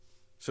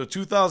So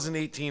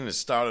 2018 has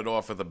started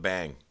off with a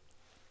bang.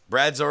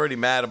 Brad's already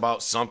mad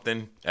about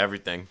something,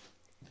 everything.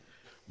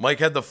 Mike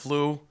had the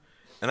flu,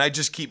 and I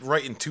just keep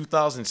writing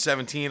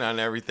 2017 on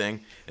everything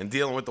and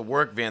dealing with the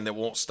work van that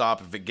won't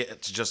stop if it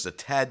gets just a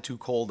tad too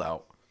cold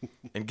out.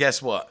 And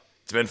guess what?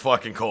 It's been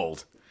fucking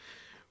cold.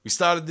 We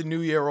started the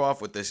new year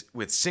off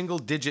with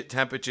single-digit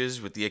temperatures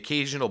with the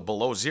occasional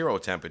below-zero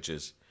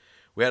temperatures.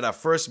 We had our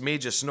first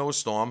major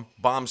snowstorm,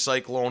 bomb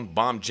cyclone,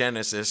 bomb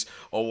genesis,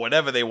 or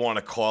whatever they want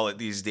to call it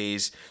these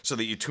days, so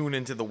that you tune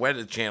into the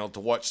Weather Channel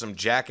to watch some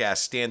jackass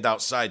stand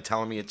outside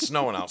telling me it's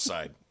snowing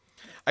outside.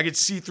 I could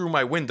see through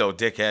my window,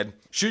 dickhead.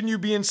 Shouldn't you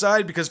be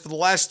inside? Because for the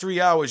last 3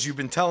 hours, you've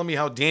been telling me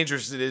how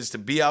dangerous it is to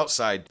be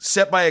outside.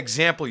 Set by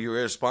example, you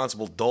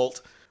irresponsible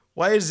dolt.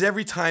 Why is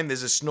every time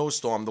there's a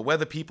snowstorm, the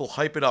weather people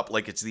hype it up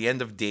like it's the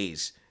end of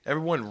days?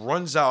 Everyone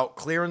runs out,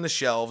 clearing the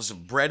shelves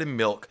of bread and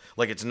milk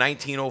like it's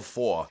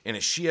 1904 in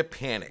a sheer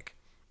panic.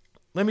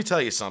 Let me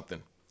tell you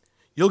something.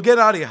 You'll get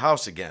out of your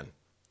house again.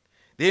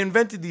 They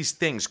invented these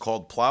things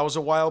called plows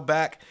a while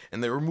back,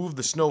 and they removed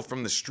the snow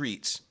from the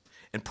streets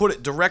and put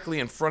it directly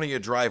in front of your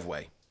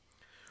driveway.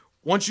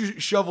 Once you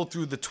shovel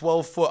through the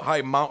 12-foot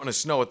high mountain of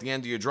snow at the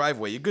end of your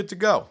driveway, you're good to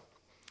go.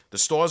 The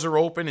stores are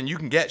open and you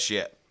can get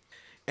shit.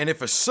 And if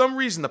for some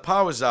reason the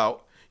power's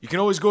out, you can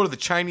always go to the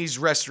Chinese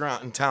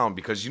restaurant in town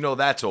because you know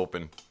that's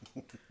open.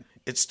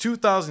 It's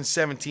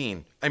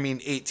 2017.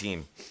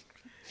 18.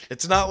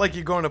 It's not like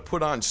you're going to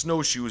put on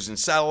snowshoes and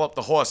saddle up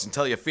the horse and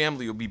tell your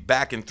family you'll be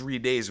back in 3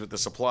 days with the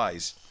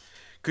supplies.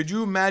 Could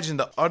you imagine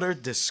the utter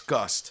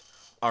disgust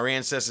our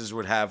ancestors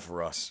would have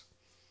for us?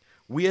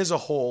 We as a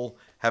whole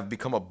have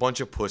become a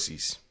bunch of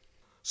pussies.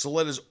 So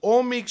let us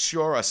all make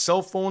sure our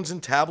cell phones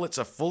and tablets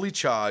are fully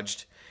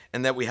charged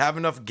and that we have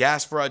enough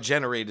gas for our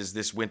generators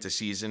this winter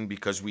season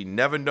because we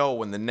never know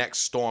when the next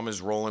storm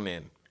is rolling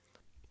in.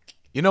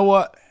 You know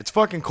what? It's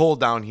fucking cold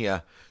down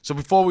here, so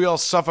before we all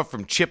suffer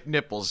from chipped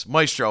nipples,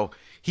 Maestro,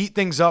 heat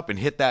things up and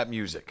hit that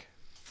music.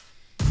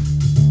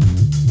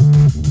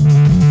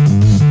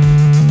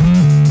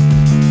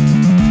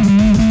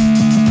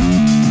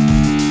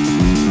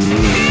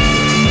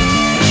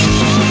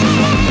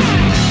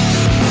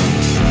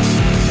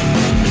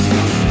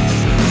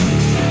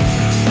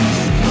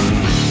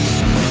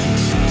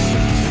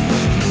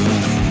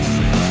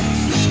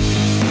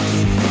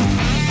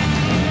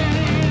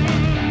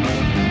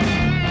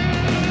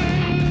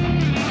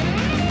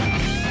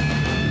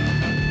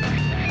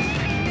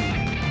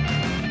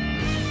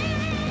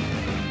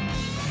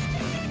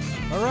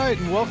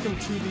 And welcome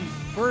to the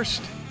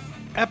first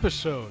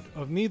episode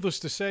of Needless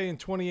to Say in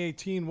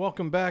 2018.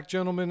 Welcome back,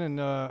 gentlemen, and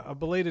a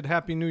belated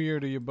Happy New Year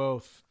to you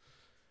both.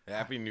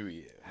 Happy New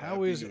Year.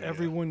 How is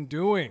everyone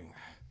doing?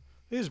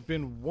 It has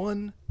been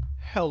one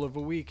hell of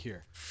a week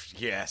here.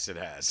 Yes, it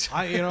has.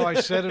 I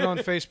said it on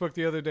Facebook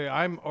the other day.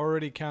 I'm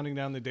already counting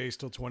down the days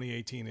till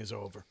 2018 is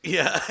over.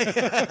 Yeah.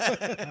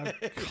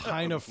 I've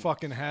kind of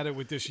fucking had it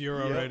with this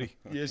year already.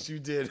 Yes, you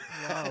did.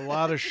 A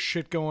lot of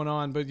shit going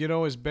on, but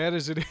as bad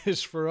as it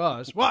is for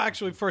us. Well,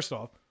 actually, first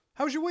off,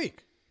 how was your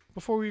week?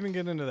 Before we even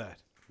get into that.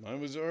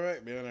 Mine was all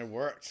right, man. I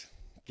worked.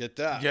 Get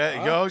that.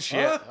 Yeah. Oh,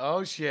 shit.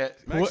 Oh, shit.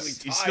 I'm actually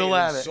He's still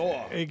at it.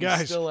 sore. Hey,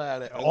 guys. He's still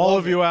at it. All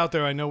of you out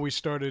there, I know we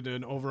started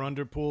an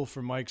over-under pool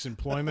for Mike's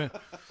employment.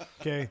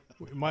 Okay,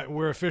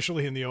 we're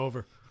officially in the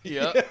over.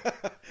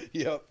 Yep.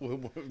 Yep.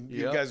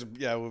 You guys,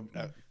 yeah.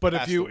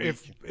 But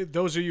if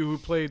those of you who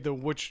played the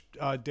which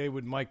day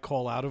would Mike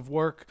call out of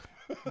work,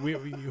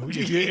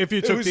 if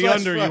you took the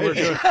under, Friday. you were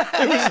good.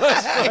 It was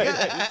last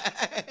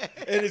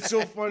Friday. And it's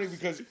so funny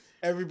because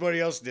everybody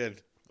else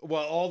did.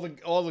 Well,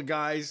 all the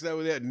guys that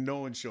were there,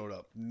 no one showed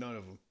up. None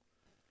of them.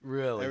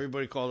 Really?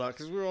 Everybody called out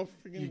because we were all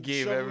freaking. You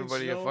gave shoveling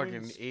everybody a snow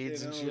fucking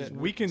AIDS and shit.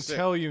 We can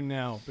tell you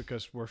now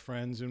because we're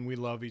friends and we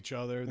love each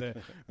other that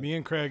me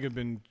and Craig have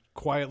been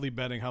quietly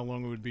betting how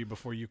long it would be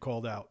before you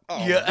called out.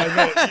 Oh, Yeah. I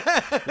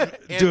know.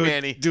 And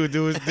Manny. Dude,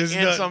 there's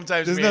And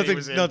sometimes Manny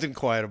was in. nothing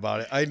quiet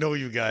about it. I know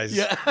you guys.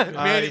 Yeah.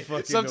 I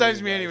fucking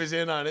sometimes know you Manny guys. was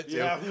in on it, too.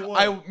 Yeah, who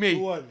won? Me. Who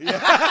won? Yeah.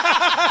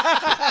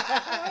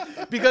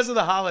 Because of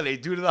the holiday.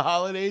 Due to the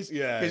holidays?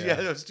 Yeah, Because yeah. you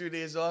had those 2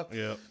 days off?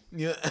 Yeah.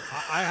 Yeah.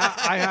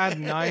 I had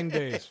 9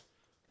 days.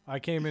 I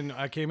came in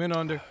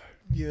under.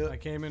 Yeah. I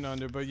came in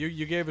under, but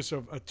you gave us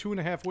a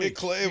 2.5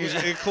 weeks.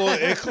 It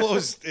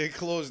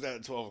closed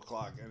at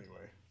 12:00 anyway.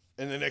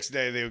 And the next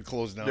day they would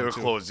close down. They were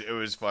too. closed. It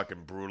was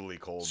fucking brutally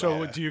cold.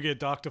 So out. do you get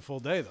docked a full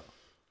day though?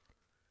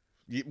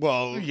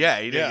 Well, Yeah,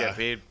 he didn't get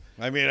paid.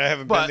 I mean, I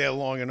haven't But been there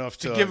long enough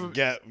to give him-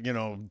 get,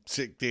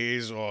 sick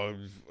days or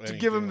To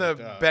give him the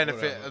anything like that,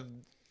 benefit whatever. of...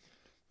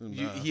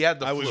 He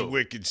had the I flu. was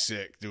wicked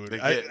sick, dude.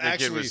 The I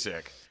kid was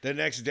sick. The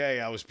next day,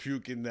 I was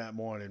puking that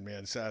morning,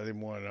 man. Saturday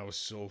morning, I was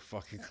so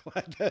fucking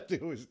glad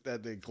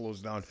that they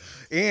closed down.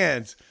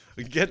 And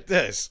get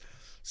this,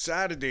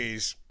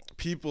 Saturdays,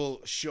 people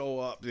show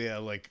up there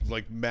like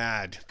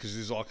mad because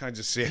there's all kinds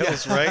of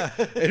sales, right?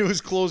 And it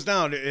was closed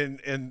down,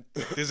 and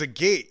there's a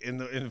gate in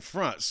the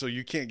front, so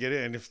you can't get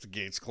in if the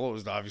gate's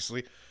closed,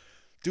 obviously.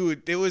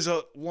 Dude, there was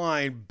a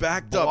line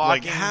backed up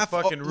like Blocking half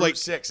fucking up, Route like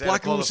 6. They had to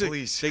blocking call Route the 6.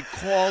 police. They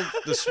called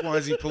the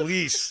Swansea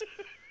police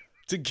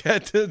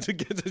to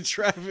get the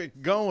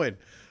traffic going.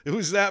 It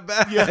was that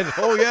bad. Yeah.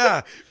 Oh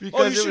yeah.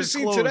 Because you should it have was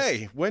seen closed.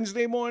 today.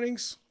 Wednesday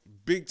mornings,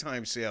 big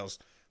time sales.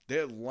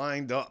 They're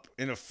lined up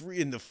in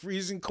the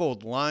freezing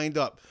cold, lined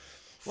up.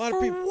 A lot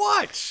of people.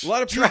 What? A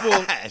lot of people.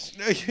 Trash.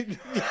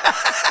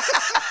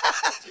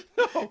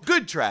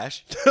 Good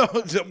trash.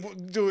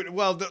 Dude,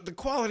 well, the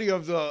quality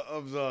of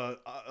the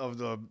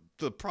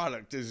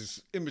product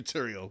is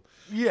immaterial.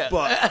 Yeah.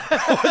 But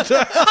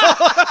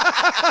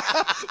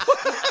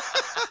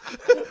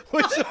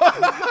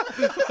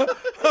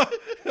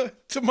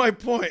to my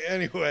point,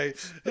 anyway,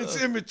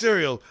 it's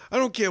immaterial. I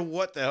don't care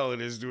what the hell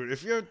it is, dude.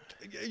 If you're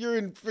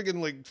in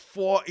friggin' like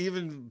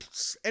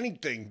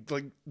anything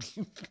like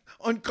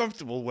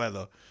uncomfortable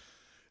weather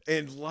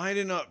and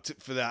lining up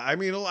for that. I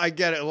mean, I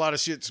get it. A lot of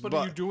shit's But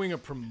are you doing a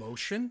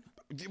promotion?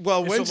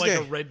 well, Is Wednesday. it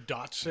like a red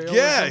dot sale? or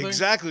Yeah, something?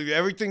 exactly.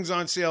 Everything's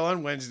on sale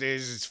on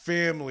Wednesdays. It's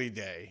Family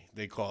Day,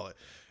 they call it.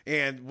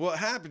 And what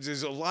happens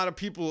is a lot of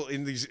people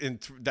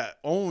that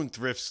own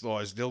thrift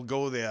stores, they'll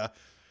go there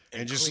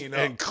and just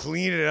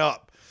clean it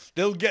up.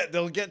 They'll get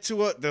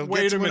to it. They'll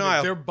Wait get a to minute. an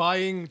aisle. They're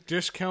buying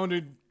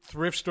discounted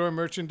thrift store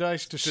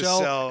merchandise to sell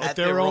sell at at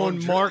their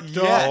own marked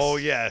Yes. up Oh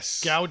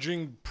yes,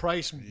 gouging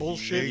price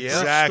bullshit.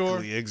 thrift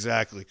store.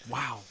 exactly.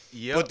 Wow.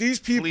 Yep. But these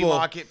flea people-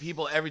 market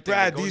people, everything.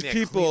 Brad, they go in these there,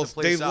 clean people, the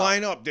place they out.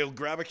 line up. They'll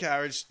grab a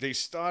carriage. They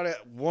start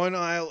at one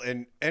aisle,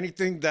 and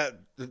anything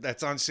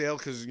that's on sale,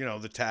 because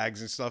the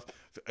tags and stuff.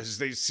 As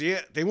they see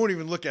it, they won't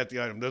even look at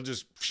the item. They'll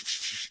just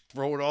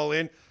throw it all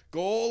in, go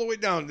all the way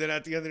down. Then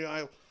at the end of the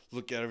aisle,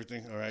 look at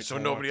everything. All right. So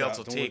don't nobody want else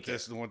that, will don't take want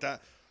this, don't want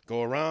that.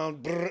 Go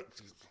around. Brr.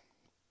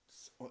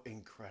 So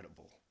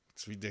incredible.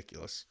 It's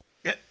ridiculous.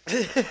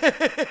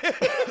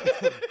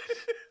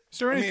 Is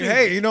there I anything? mean,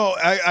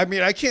 hey, I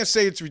mean, I can't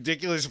say it's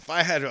ridiculous. If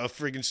I had a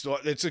friggin' store,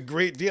 it's a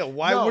great deal.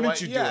 Why No,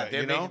 wouldn't you do yeah, it?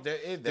 they're You know,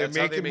 making- that's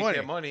how they make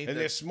their money. and they're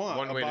That's smart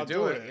one way to about do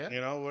doing it,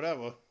 yeah.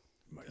 Whatever.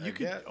 You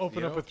could Yeah,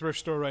 open up a thrift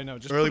store right now.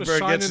 Just Early put a bird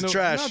sign gets in the the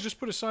trash. No, just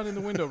put a sign in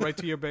the window right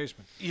to your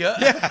basement. Yeah.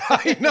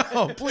 I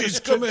know. Please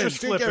come in. Just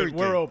Take flip it. everything.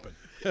 We're open.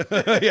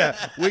 Yeah,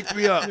 wake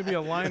me up. There'll be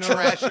a line of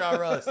Trash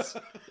are us.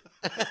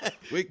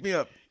 Wake me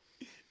up.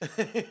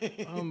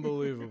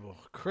 Unbelievable.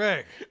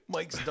 Craig.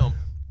 Mike's dumb.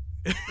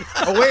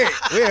 Oh wait,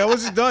 I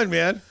wasn't done,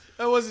 man.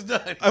 I wasn't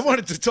done. I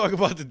wanted to talk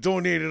about the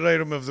donated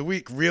item of the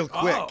week real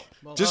quick.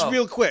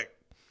 Real quick.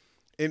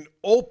 An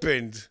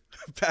opened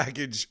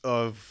package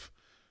of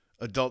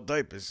adult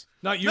diapers.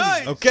 Not used.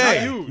 Nice.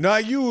 Okay, Not used.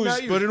 not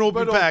used, but an open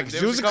but open. package.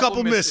 There was a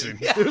couple missing.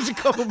 Yeah. There was a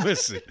couple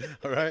missing.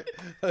 All right,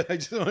 I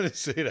just want to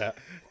say that.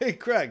 Hey,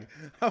 Craig,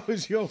 how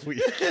was your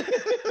week?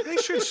 They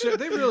should.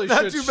 They really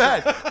Not should. too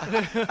bad.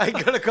 I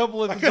got a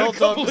couple of Got a adult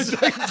couple dogs.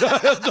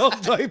 of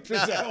adult diapers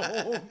at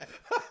home.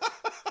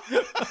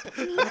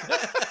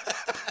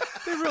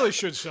 They really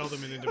should sell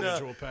them in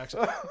individual packs.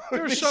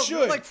 There's They some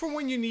should. like for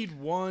when you need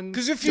one.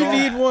 'Cause if you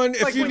need one,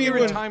 like when you're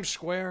in Times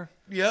Square.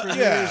 Yeah. For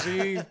Yeah. New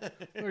Year's Eve,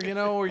 or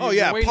Oh you're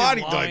yeah, waiting in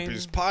potty line.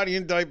 diapers, potty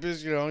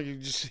diapers. You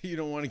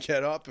don't want to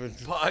get up and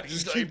Potty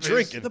just keep diapers.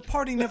 drinking. The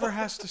party never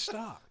has to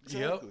stop.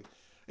 Yep.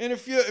 And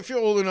if you're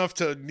old enough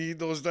to need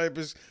those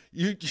diapers,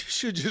 you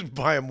should just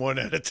buy them one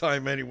at a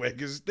time anyway,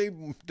 because they'll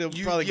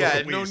probably go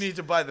to no waste. need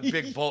to buy the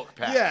big bulk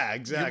pack. Yeah,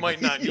 exactly. You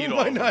might not need You all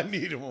might of not them.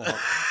 need them all.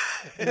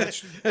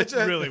 That's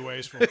really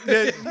wasteful.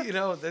 That's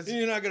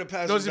You're not gonna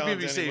pass those them are down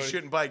people who to say you anybody.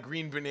 shouldn't buy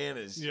green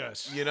bananas.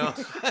 Yes. You know.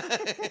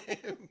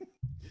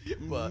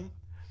 But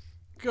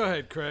Go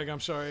ahead, Craig. I'm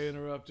sorry I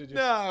interrupted you.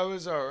 no, it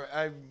was all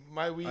right.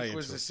 My week I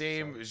was the interrupted,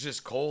 same. It was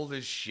just cold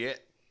as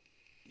shit.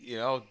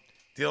 Dealing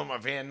with my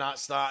van not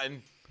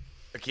starting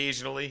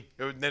occasionally.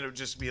 Then it would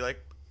just be like,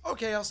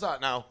 okay, I'll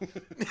start now.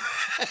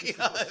 It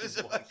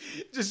was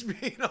just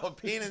a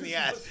pain in the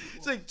ass.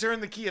 It's like turn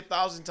the key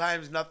 1,000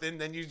 times, nothing.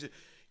 Then you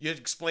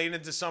explain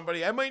it to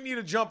somebody. I might need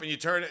a jump, and you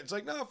turn it. It's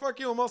like, no, fuck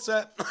you, I'm all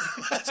set.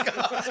 Let's go.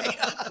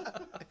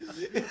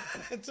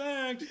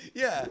 Thanks.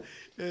 Yeah,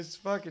 it's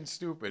fucking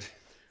stupid.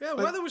 Yeah,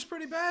 weather was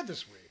pretty bad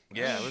this week.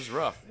 Yeah, it was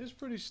rough. It's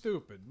pretty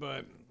stupid,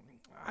 but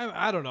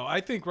I don't know.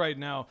 I think right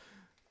now,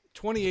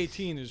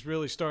 2018 is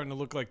really starting to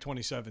look like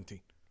 2017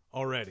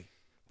 already.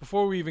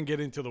 Before we even get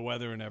into the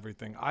weather and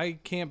everything, I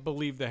can't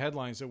believe the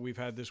headlines that we've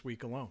had this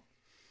week alone.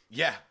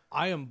 Yeah.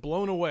 I am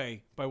blown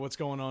away by what's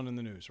going on in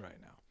the news right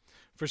now.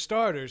 For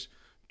starters,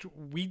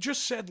 we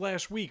just said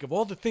last week of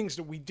all the things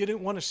that we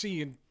didn't want to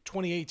see in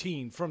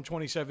 2018 from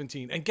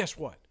 2017. And guess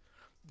what?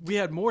 We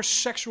had more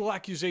sexual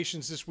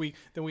accusations this week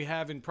than we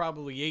have in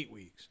probably 8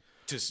 weeks.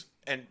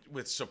 And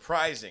with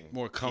surprising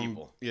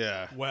people.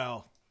 Yeah.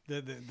 Well,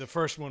 the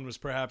first one was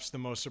perhaps the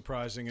most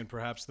surprising and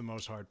perhaps the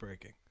most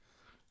heartbreaking.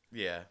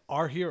 Yeah.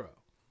 Our hero,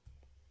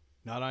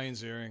 not Ian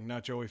Ziering,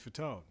 not Joey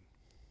Fatone,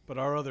 but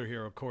our other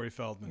hero, Corey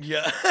Feldman,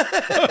 Yeah.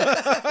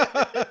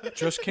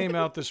 just came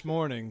out this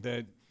morning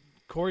that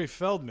Corey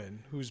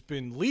Feldman, who's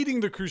been leading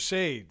the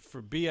crusade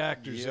for B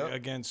actors Yep.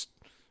 against,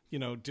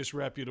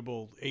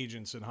 disreputable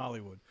agents in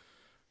Hollywood,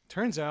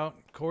 turns out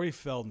Corey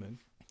Feldman,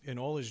 in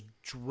all his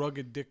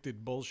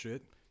drug-addicted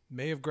bullshit,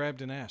 may have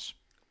grabbed an ass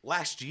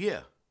Last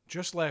year.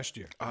 just last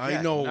year. I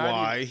Yeah, know not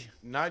why.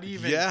 Not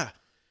even. Yeah.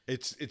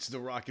 It's the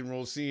rock and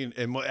roll scene,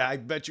 and I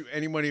bet you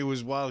any money it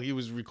was while he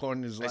was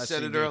recording his I last.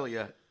 said it CD.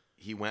 earlier.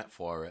 He went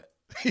for it.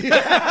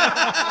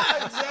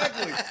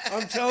 Exactly.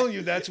 I'm telling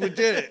you, that's what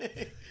did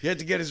it. He had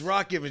to get his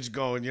rock image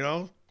going, you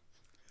know.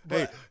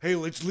 Hey,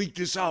 let's leak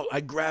this out.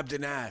 I grabbed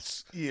an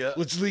ass. Yeah.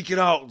 Let's leak it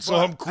out. So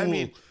But, I'm cool. I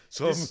mean,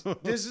 so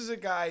this is a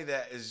guy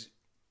that is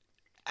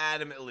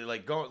adamantly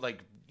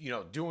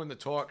doing the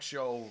talk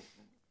show,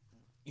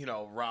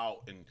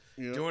 route and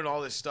doing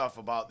all this stuff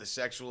about the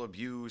sexual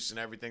abuse and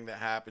everything that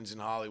happens in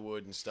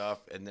Hollywood and stuff,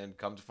 and then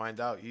come to find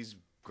out he's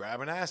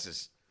grabbing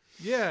asses.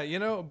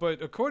 Yeah,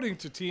 but according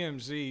to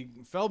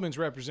TMZ, Feldman's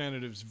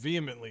representatives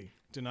vehemently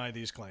deny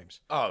these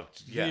claims. Oh,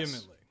 yes.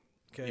 Vehemently.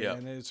 Okay, Yep.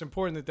 and it's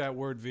important that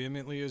word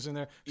vehemently is in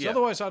there. 'Cause Yeah.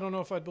 otherwise, I don't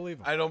know if I'd believe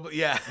him. I don't.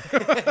 Yeah.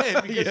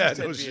 Because you Yeah,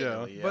 said no shit.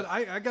 vehemently, yeah. But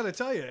I got to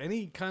tell you,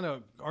 any kind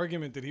of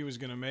argument that he was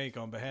going to make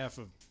on behalf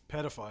of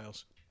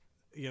pedophiles,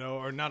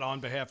 or not on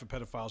behalf of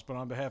pedophiles, but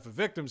on behalf of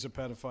victims of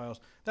pedophiles,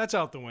 that's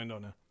out the window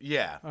now.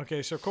 Yeah.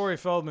 Okay, so Corey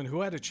Feldman,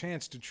 who had a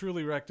chance to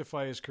truly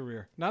rectify his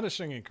career, not his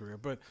singing career,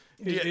 but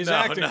his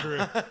acting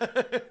career,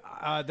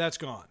 that's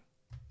gone.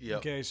 Yep.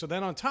 Okay, so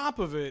then on top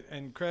of it,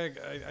 and Craig,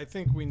 I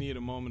think we need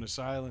a moment of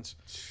silence.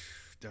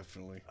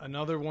 definitely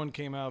Another one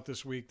came out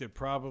this week that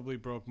probably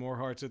broke more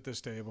hearts at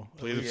this table.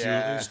 play the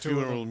Yeah.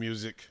 funeral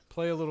music.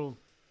 Play a little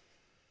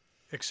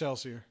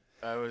Excelsior.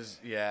 I was.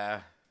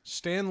 Yeah.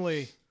 Stan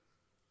Lee,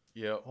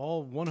 Yep.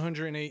 all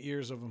 108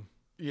 years of him,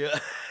 Yeah.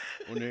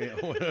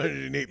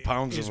 108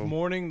 pounds is of them.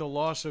 mourning the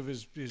loss of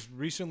his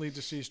recently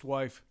deceased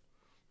wife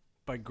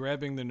by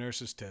grabbing the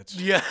nurse's tits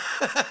Yeah.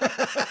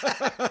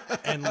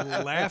 and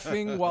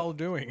laughing while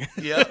doing it.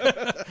 Yeah.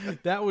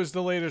 That was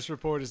the latest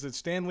report, is that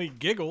Stan Lee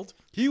giggled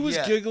He was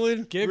Yeah.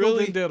 giggling. really?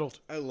 Really? and diddled.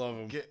 I love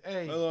him.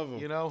 Hey, I love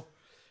him.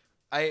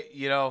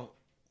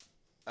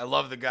 I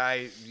love the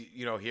guy.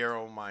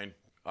 Hero of mine.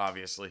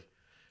 Obviously,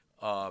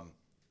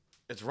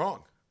 it's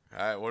wrong.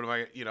 What am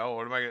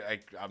I?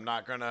 I'm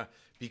not gonna,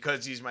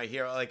 because he's my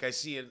hero. Like, I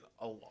see in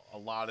a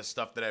lot of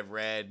stuff that I've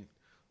read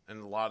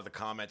and a lot of the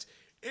comments.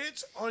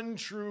 It's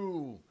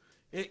untrue.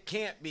 It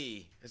can't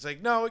be. It's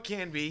like, no, it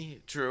can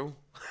be true.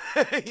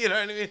 You know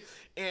what I mean?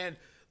 And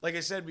like I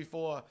said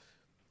before,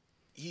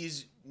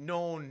 he's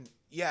known.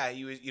 Yeah,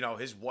 he was.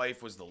 His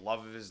wife was the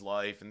love of his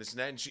life, and this and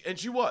that, and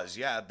she was.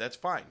 Yeah, that's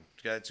fine.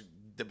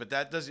 But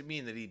that doesn't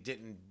mean that he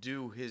didn't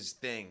do his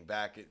thing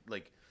back at,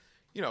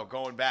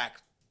 going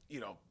back,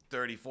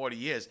 30, 40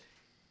 years.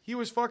 He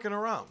was fucking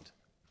around.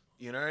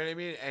 You know what I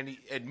mean? And he,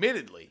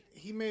 admittedly,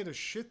 He made a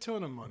shit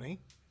ton of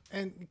money,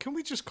 and can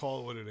we just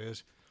call it what it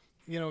is?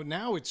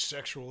 Now it's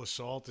sexual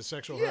assault, it's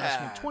sexual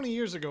harassment. 20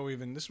 years ago,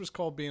 even, this was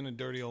called being a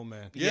dirty old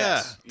man.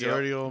 Yes. Yeah,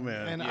 dirty old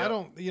man. And I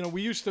don't,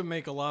 we used to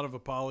make a lot of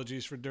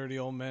apologies for dirty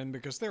old men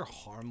because they're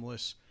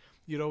harmless.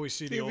 You'd always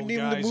see the They even old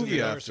named the guys in movie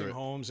the after nursing it.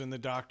 homes and the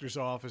doctor's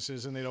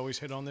offices, and they'd always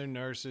hit on their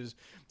nurses.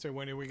 Say,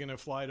 when are we going to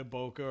fly to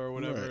Boca or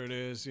whatever Right. it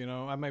is?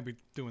 I might be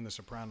doing The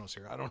Sopranos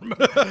here. I don't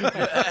remember.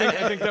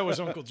 I think that was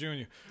Uncle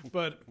Junior.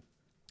 But,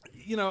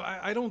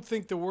 I don't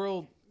think the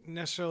world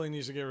necessarily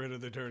needs to get rid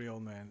of the dirty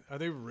old man. Are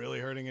they really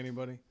hurting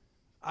anybody?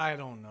 I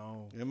don't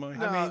know. Am I?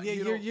 I mean,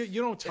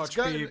 you don't touch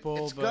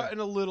people. It's but gotten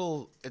a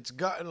little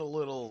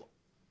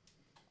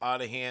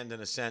out of hand in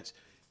a sense.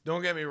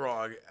 Don't get me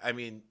wrong. I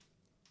mean,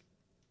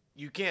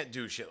 you can't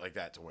do shit like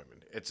that to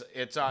women. It's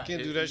Can't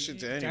do that shit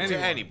to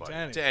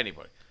anyone. To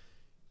anybody.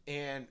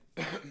 And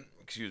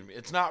excuse me,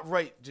 it's not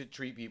right to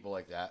treat people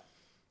like that.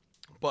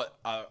 But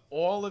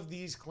all of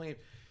these claims,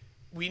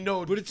 we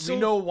know. But it's we so-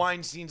 know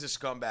Weinstein's a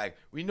scumbag.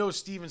 We know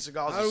Steven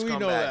Seagal's How a do we scumbag.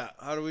 know that?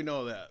 How do we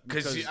know that?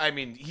 Because he's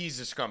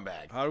a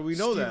scumbag. How do we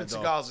know that,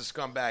 Steven though? Seagal's a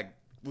scumbag.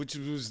 Which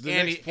was the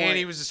And next he, point. and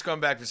he was a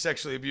scumbag for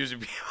sexually abusing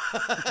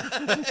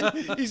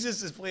people. He's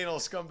just this plain old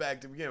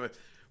scumbag to begin with.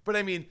 But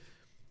I mean,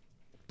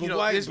 but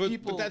why? there's But,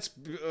 people. but that's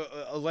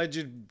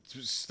alleged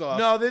stuff.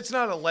 no, that's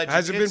not alleged.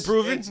 Has it been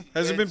proven?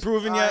 Has it been it's-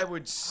 proven yet? I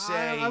would say.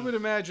 I would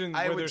imagine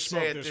I where would there's say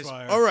smoke, at there's this-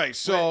 fire. All right,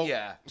 so Well,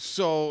 yeah.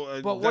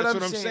 But But that's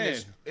what I'm saying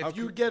is, How if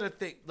you could- get a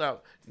thing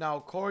now,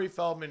 Corey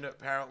Feldman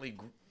apparently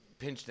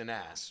pinched an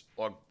ass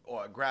or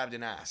grabbed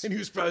an ass, and he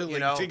was probably you like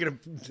know? taking a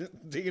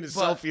But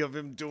selfie of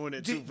him doing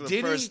it too Did, for the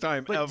did first he?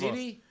 time But ever. did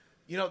he?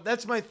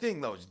 That's my thing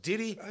though. Did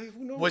he?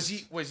 Who knows?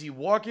 Was he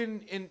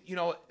walking in,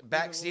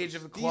 backstage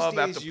of the These club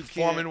days after you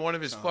performing can't- one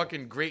of his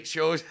fucking great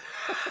shows?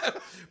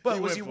 But He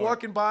was went he for it.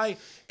 walking by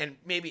and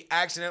maybe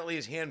accidentally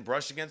his hand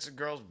brushed against a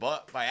girl's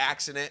butt by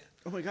accident?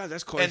 Oh my God,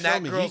 that's Corey And that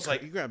Feldman. girl's he,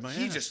 like, he grabbed my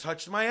he ass. just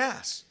touched my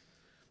ass.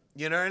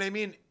 You know what I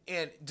mean?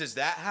 And does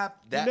that happen?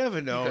 You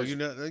never know. because You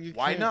know, you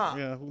why can't- not?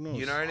 Yeah, who knows?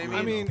 You know what I mean?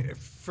 I mean,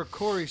 for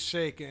Corey's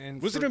sake,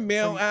 and Was for, it a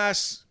male for-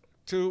 ass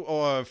too,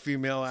 or a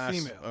female ass?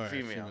 Female. All right,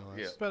 Female,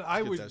 yeah. ass. But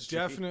I Let's get would that straight.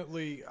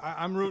 definitely.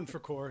 I'm rooting for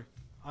Corey.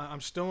 I'm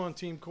still on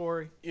Team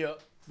Corey. Yeah.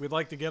 We'd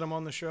like to get him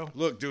on the show.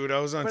 Look, dude, I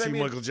was on But I Team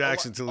mean, Michael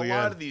Jackson till a the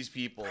lot end. of these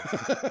people,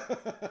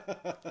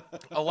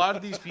 a lot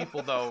of these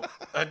people though,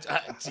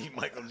 Team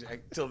Michael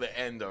Jackson till the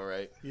end, all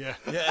right. Yeah.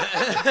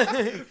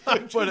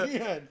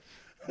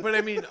 But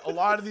I mean, a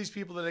lot of these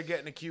people that are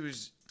getting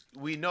accused,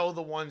 we know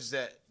the ones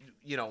that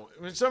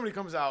when somebody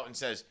comes out and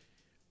says,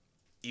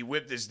 he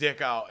whipped his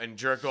dick out and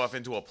jerked off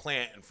into a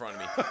plant in front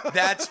of me.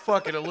 That's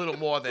fucking a little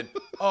more than,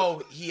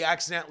 oh, he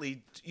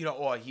accidentally,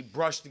 or he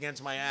brushed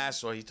against my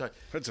ass, or he touched.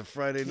 That's a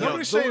Friday night.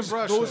 Nobody's saying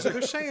brush.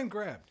 They're saying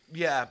grabbed.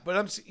 Yeah, but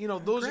those are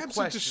Grab's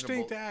questionable. a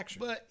distinct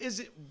action. But is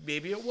it?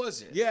 Maybe it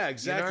wasn't. Yeah,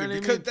 exactly. You know what I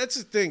Because mean? that's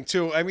the thing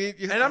too. I mean,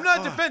 And I'm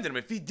not defending him.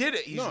 If he did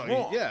it, he's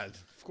wrong. Yeah,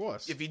 of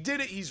course. If he did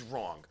it, he's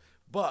wrong.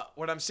 But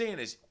what I'm saying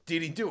is,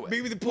 did he do it?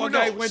 Maybe the Who poor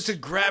guy knows? went to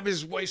grab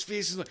his wife's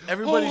face and like,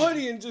 Everybody's- oh,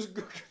 honey, and just,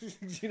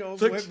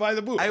 Look, went by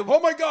the boob. I- Oh,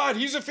 my God,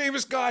 he's a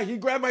famous guy. He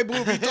grabbed my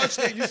boob. He touched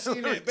it. You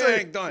seen it.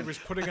 Bang, done. He was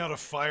putting out a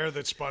fire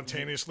that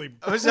spontaneously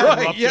was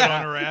erupted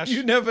on her ass.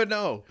 You never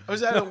know. I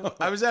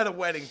was at a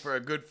wedding for a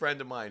good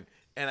friend of mine,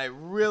 and I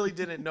really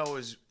didn't know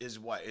his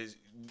wife, his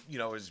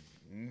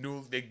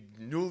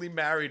newly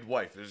married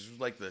wife. It was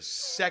like the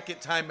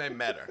second time I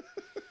met her.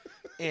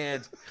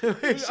 And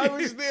I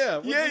was there.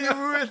 Yeah, you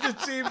were at the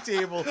same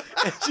table,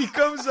 and she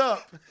comes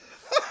up,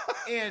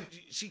 and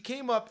she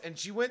came up, and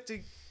she went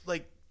to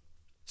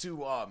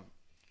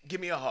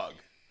give me a hug,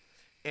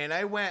 and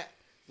I went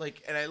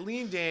and I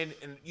leaned in,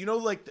 and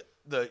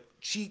the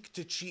cheek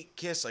to cheek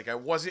kiss, I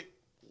wasn't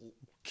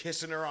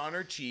kissing her on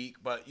her cheek,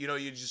 but you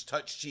just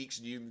touch cheeks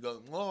and you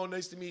go, oh,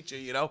 nice to meet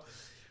you,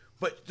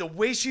 But the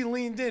way she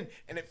leaned in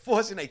and it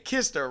forced, and I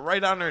kissed her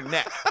right on her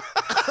neck,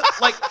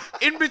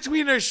 in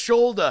between her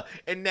shoulder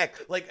and neck,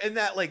 in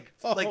that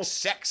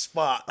sex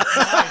spot. Nice.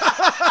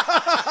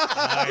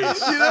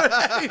 You know what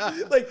I mean?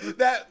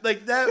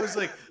 That was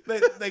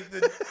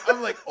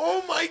I'm like,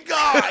 oh my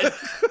God.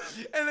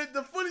 And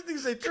the funny thing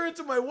is, I turn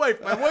to my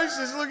wife. My wife's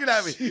just looking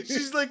at me.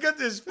 She's got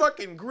this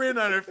fucking grin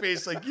on her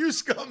face, you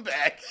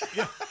scumbag.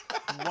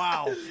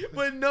 Wow.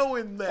 But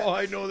knowing that, Oh,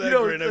 I know that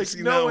grin. I've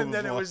seen that one knowing that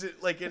it before. was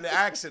an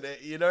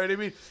accident, you know what I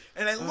mean?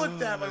 And I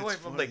looked at my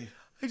wife. I'm like,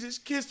 I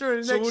just kissed her in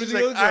the So neck. what did She's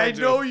the other like, girl I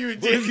do? know you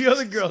What did did. the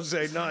other girl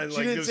say? Nothing.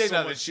 She didn't say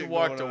nothing. She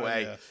walked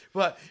away. Yeah.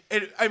 But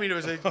it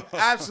was an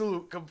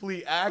absolute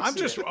complete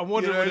accident. I'm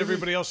wondering You know what I mean?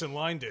 everybody else in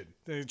line did.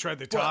 They tried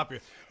to top you.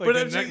 but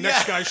The I'm saying,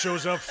 next yeah. guy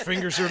shows up,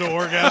 fingers her to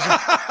orgasm.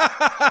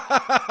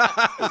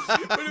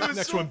 But it was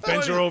Next so one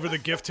bends her over the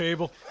gift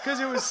table. because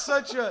it was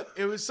such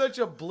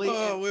a blatant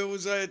Oh, where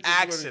was I at this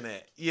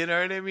accident. You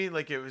know what I mean?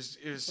 It was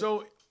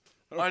so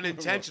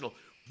unintentional.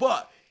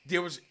 But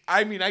there was,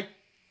 I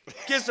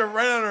kissed her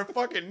right on her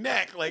fucking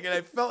neck, and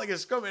I felt like a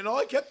scumbag. And all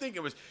I kept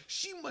thinking was,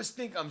 she must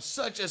think I'm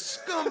such a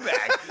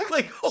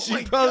scumbag. Oh She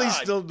my probably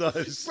God. still She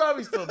does.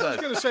 probably still does. I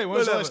was going to say, when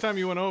was the Whatever. last time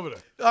you went over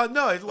there?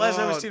 No, the last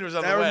time I seen her was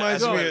on that the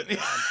reminds web. me.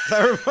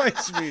 That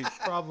reminds me.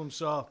 Problem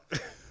solved.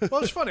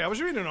 Well, it's funny. I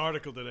was reading an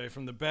article today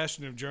from the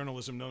bastion of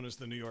journalism known as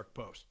the New York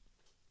Post.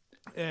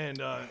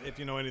 And if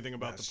you know anything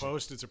about the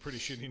Post, it's a pretty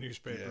shitty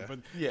newspaper. Yeah. But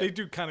Yeah. they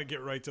do kind of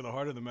get right to the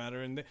heart of the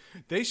matter. And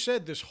they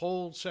said this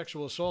whole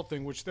sexual assault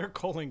thing, which they're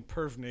calling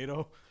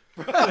perv-NATO.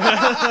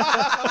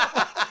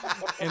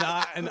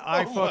 and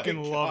I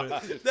fucking love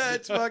it.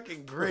 That's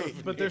fucking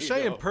great. But they're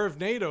saying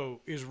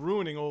perv-NATO is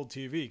ruining old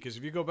TV because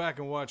if you go back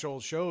and watch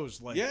old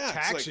shows like Yeah.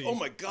 Taxi, It's like, oh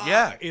my God.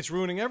 Yeah. it's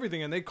ruining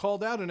everything. And they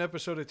called out an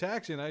episode of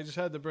Taxi, and I just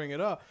had to bring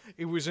it up.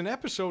 It was an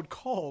episode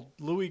called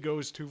Louis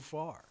Goes Too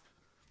Far.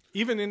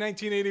 Even in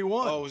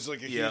 1981. Oh, it was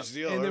like a Yeah. huge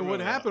deal. I And then what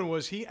remember that. happened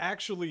was he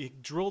actually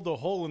drilled a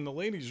hole in the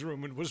ladies'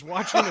 room and was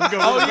watching them go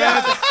Oh, to the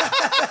yeah.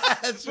 bathroom.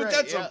 That's But right.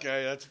 that's yeah.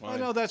 okay. That's fine. I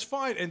know, that's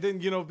fine. And then,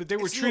 but they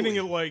were It's treating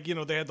Louis. it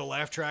like, they had the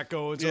laugh track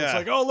going. So it's Yeah.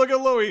 like, oh, look at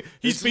Louis.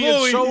 He's It's being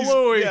Louis. so He's-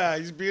 Louis. Yeah,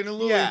 he's being a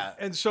Louis. Yeah.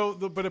 And so,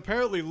 but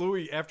apparently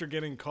Louis, after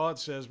getting caught,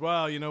 says,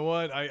 well, you know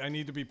what? I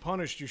need to be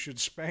punished. You should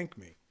spank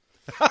me.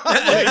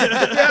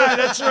 Yeah,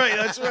 that's right.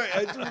 That's right.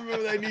 I do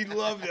remember that. I need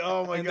love.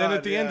 Oh my And God. then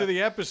at the end yeah. of the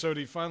episode,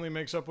 he finally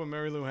makes up with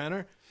Mary Lou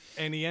Henner,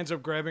 and he ends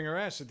up grabbing her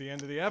ass at the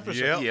end of the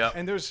episode. Yep. Yep.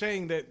 And they're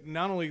saying that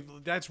not only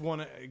that's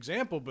one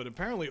example, but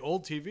apparently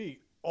old TV,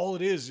 all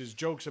it is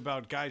jokes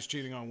about guys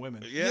cheating on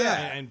women.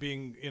 Yeah. And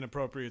being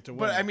inappropriate to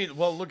women. But I mean,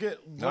 well, look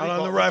at Not on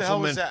the what the hell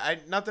was Rifleman.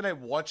 that? Not that I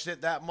watched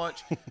it that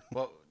much,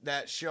 but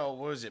that show,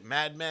 what was it,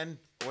 Mad Men,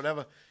 or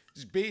whatever,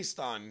 is based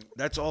on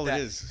That's all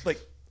that. it is.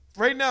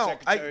 Right now,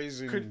 I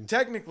Secretaries could and-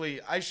 technically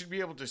I should be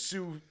able to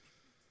sue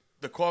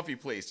the coffee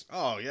place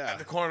Oh yeah. at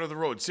the corner of the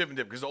road, Sip and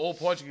Dip, because the old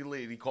Portuguese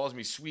lady calls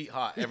me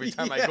sweetheart every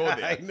time I go Yeah,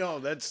 there. I know.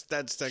 That's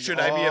technical.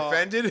 Should I be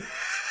offended?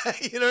 You know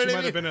she what I might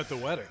mean? have been at the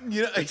wedding.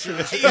 You know,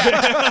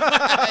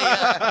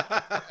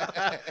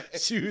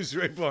 She was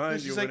right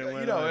behind you she's when like, it went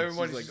you know, on.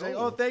 everyone's She's like,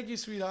 oh, thank you,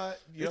 sweetheart.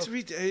 You It's know?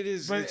 it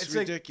is. But It's it's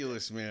like-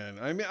 ridiculous, man.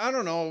 I mean, I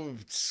don't know.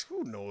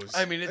 Who knows?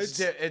 I mean,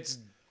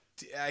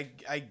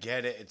 I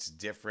get it. It's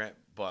different,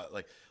 but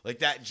like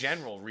that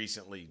general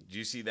recently. Do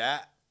you see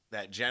that?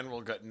 That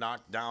general got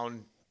knocked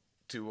down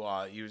to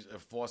he was a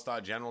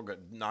 4-star general, got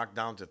knocked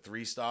down to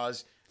 3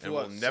 stars, and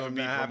What, will never something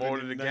be that happened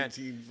promoted in again.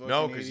 19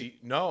 No, fucking because 80?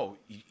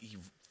 he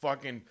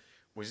fucking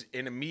was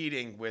in a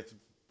meeting with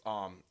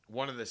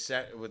one of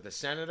with the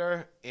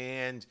senator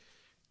and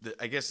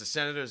I guess the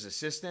senator's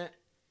assistant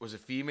was a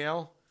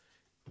female,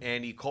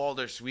 and he called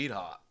her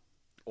sweetheart.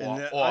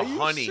 Or are you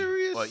honey.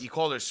 serious? Or he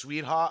called her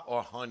sweetheart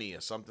or honey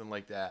or something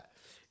like that.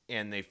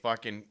 And they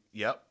fucking,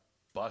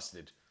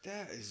 busted.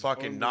 That is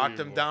fucking knocked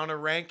him unbelievable. down a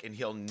rank, and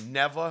he'll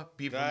never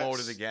be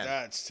promoted again.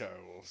 That's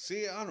terrible.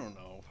 See, I don't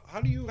know.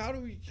 How do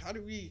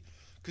we?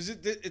 Because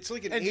it's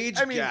like an And, age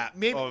I mean, gap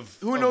maybe- of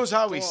who of knows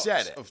how he thoughts,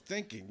 said it. of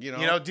thinking. You know,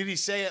 You know, did he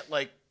say it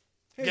like,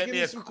 Hey, get give me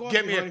me a some coffee,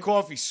 get me a honey."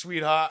 coffee,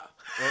 sweetheart,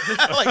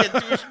 like a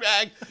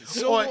douchebag,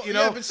 So, or you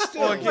know, yeah, but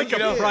still, or, like you a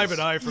know, private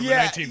eye from the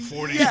yeah,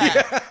 1940s.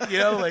 Yeah, you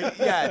know,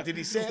 like did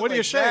he say? It What do you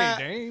like say, that?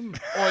 Dame?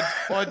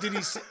 Or did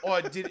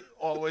he?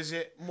 Or was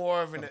it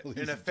more of an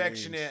Please,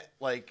 affectionate,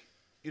 like,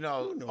 you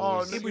know? knows? Oh,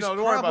 It It was don't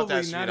worry about probably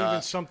that, not sweetheart.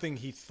 even something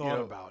he thought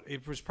know, about.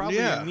 It was probably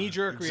Yeah, a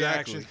knee-jerk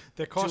exactly. reaction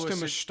that cost To a him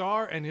a sit-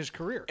 star and his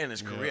career. in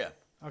his career.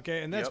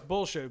 Okay, and that's Yep.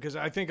 bullshit. Because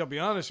I think I'll be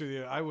honest with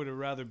you, I would have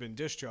rather been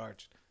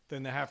discharged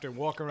than to have to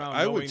walk around.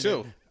 I would knowing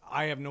too. that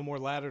I have no more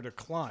ladder to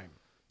climb.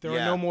 There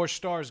Yeah. are no more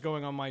stars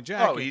going on my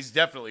jacket. Oh, he's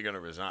definitely going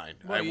to resign.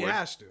 well, I he would.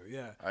 has to.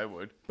 Yeah. I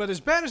would. But as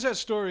bad as that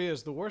story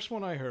is, the worst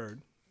one I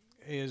heard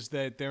is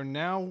that they're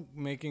now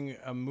making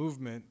a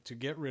movement to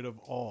get rid of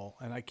all,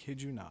 and I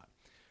kid you not,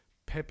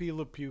 Pepe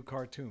Le Pew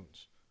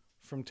cartoons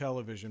from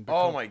television.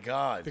 Oh my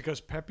God!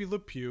 Because Pepe Le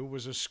Pew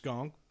was a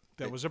skunk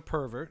that was a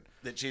pervert.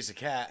 That chase a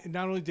cat.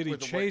 Not only did he With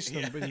the chase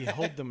white- them, but he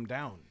held them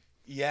down.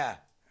 Yeah.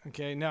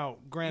 Okay, now,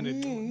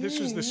 granted, this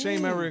is the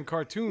same era in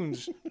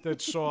cartoons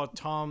that saw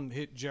Tom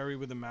hit Jerry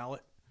with a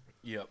mallet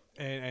Yep.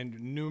 and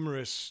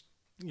numerous,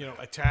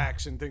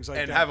 attacks and things like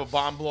And that. have a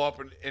bomb blow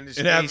up in his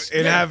and have face.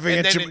 and have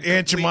And Aunt, then in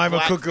Aunt complete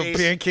Jemima cook blackface-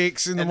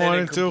 pancakes in the and then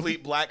morning in too.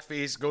 complete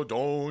blackface, go,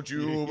 don't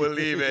you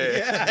believe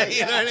it?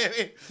 You know what I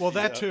mean? Well,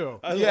 that too.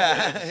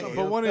 Yeah.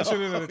 But one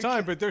incident at a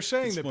time. But they're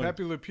saying that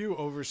Pepe Le Pew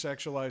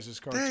over-sexualizes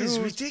cartoons.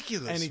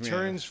 ridiculous, And he man.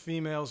 turns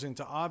females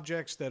into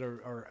objects that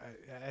are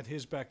at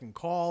his beck and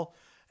call.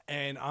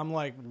 And I'm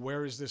like,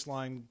 where is this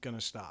line going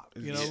to stop?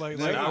 It's never are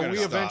gonna we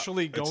stop.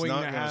 eventually It's going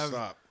not to gonna have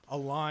stop. a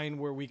line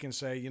where we can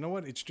say, you know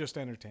what, it's just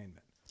entertainment?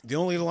 The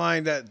only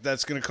line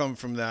that's going to come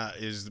from that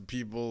is the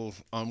people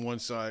on one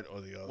side or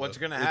the other. What's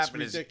going to It's happen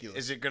ridiculous.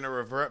 is it going to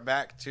revert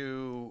back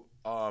to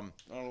line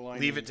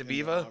Leave in- It to in the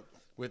Beaver house.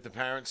 with the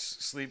parents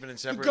sleeping in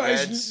separate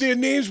Guys, beds? their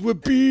names were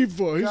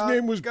Beaver. His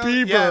name was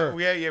Beaver.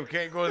 Yeah, we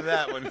can't go to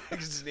that one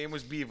because his name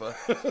was Beaver.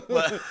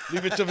 But,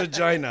 Leave it to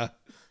vagina.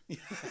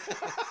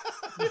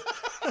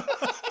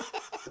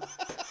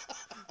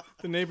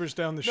 The neighbors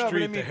down the No, but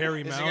street, I mean, the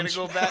hairy is it mounds.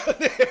 going to go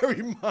back?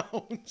 Harry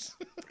Mounds.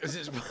 Is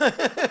it,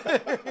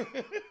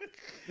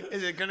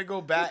 is it going to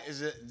go back?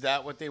 Is it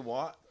that what they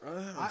want?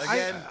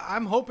 Again?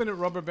 I'm hoping it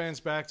rubber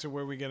bands back to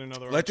where we get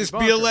another. Let Archie this be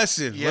Bunker. a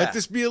lesson. Yeah. Let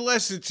this be a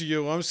lesson to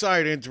you. I'm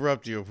sorry to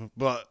interrupt you,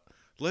 but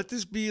let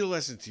this be a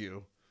lesson to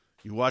you.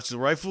 You watch The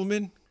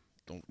Rifleman?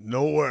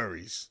 No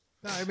worries.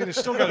 No, I mean, it's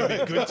still got to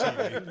be good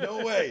TV.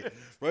 No way.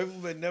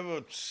 Rifleman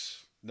never.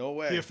 No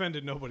way. He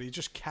offended nobody. He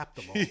just capped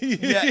them all.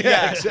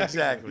 Yeah,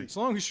 exactly. As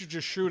long as you're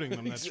just shooting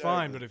them, that's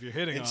fine. But if you're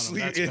hitting on them,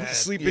 Sleep, that's bad.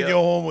 sleep Yeah. in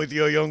your home with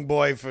your young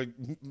boy for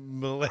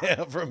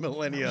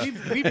millennia.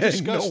 We've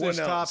discussed No this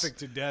one else. topic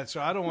to death,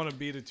 so I don't want to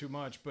beat it too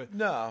much. But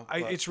No,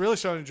 but- it's really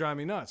starting to drive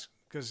me nuts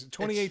because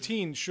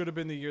 2018 should have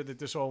been the year that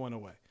this all went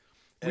away.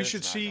 We it's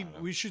should not see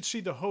gonna. we should see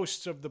the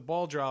hosts of the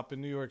ball drop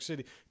in New York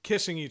City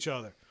kissing each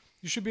other.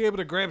 You should be able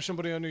to grab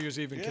somebody on New Year's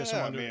Eve and kiss them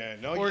Yeah, on New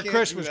man. No, you or at can't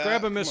Christmas, do that.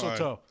 grab a Come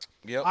mistletoe.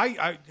 Yep.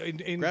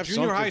 In Grab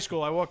junior high something.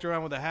 school, I walked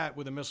around with a hat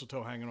with a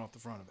mistletoe hanging off the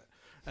front of it,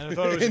 and I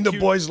thought it was In a the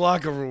cute, boys'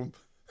 locker room.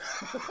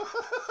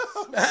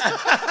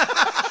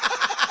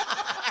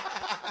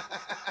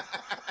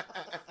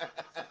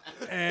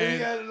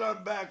 and had it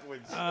on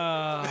backwards.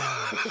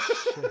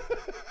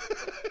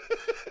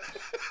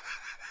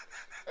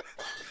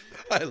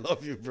 I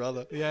love you,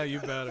 brother. yeah, you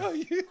better.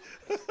 You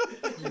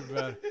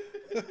better.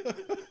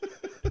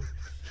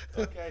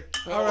 Okay.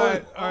 All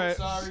right, all right.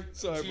 Sorry.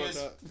 Sorry Cheers.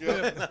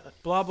 about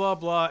that. Blah blah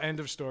blah. End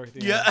of story. The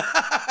end. Yeah.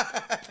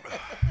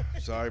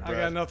 Sorry, I got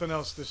Brad. nothing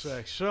else to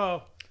say.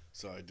 So,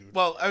 Sorry, dude.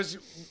 Well,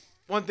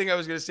 one thing I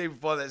was going to say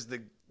before that is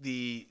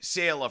the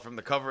sailor from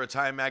the cover of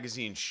Time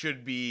magazine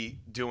should be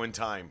doing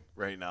time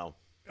right now.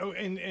 oh,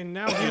 and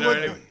now he You know would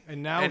what I be.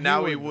 mean? And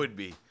now he would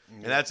be.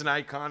 And that's an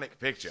iconic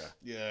picture.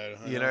 Yeah.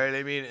 I You know what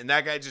I mean? And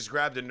that guy just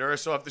grabbed a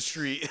nurse off the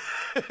street.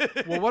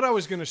 Well, what I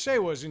was going to say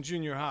was in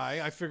junior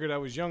high, I figured I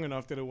was young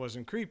enough that it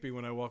wasn't creepy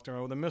when I walked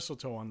around with a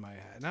mistletoe on my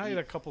head. And I had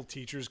a couple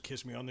teachers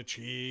kiss me on the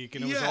cheek,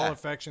 and it was Yeah. all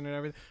affection and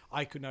everything.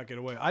 I could not get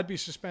away. I'd be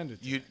suspended.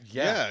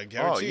 Yeah, guaranteed.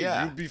 Oh,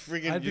 yeah. You'd be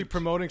freaking. I'd be you'd-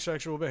 promoting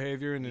sexual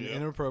behavior in an Yeah.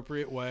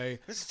 inappropriate way.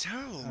 That's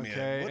terrible, man.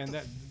 Okay, What and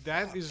the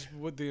that is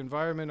what the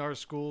environment, our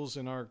schools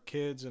and our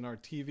kids and our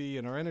TV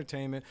and our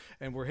entertainment,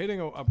 and we're hitting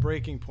a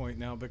breaking point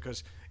now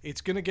because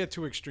it's going to get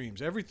to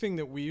extremes. Everything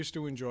that we used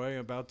to enjoy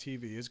about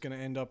TV is going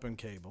to end up on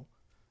cable.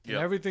 And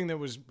Yep. everything that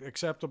was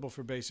acceptable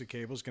for basic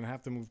cable is going to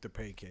have to move to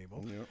pay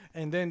cable.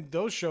 And then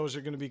those shows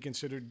are going to be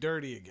considered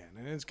dirty again.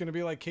 And it's going to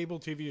be like cable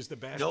TV is the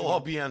best. They'll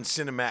all be on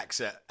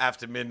Cinemax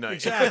after midnight.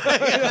 Exactly.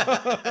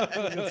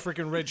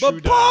 Freaking red shoe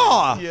But dye.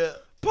 Pa! Yeah.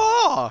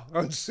 Pa!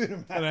 On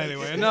cinema. But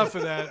anyway, enough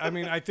of that. I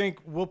mean, I think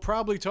we'll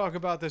probably talk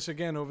about this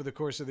again over the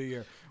course of the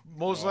year.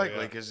 Most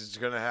likely, because it's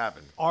going to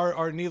happen.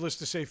 Our needless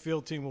to say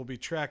field team will be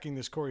tracking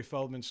this Corey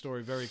Feldman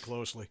story very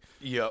closely.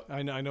 Yep.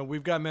 I know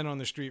we've got men on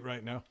the street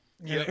right now.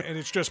 and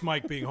it's just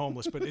Mike being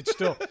homeless, but it's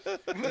still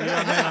a young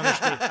man on the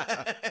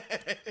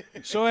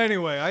street. So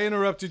anyway, I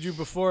interrupted you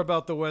before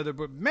about the weather,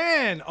 but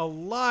man,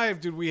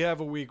 alive, did we have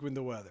a week with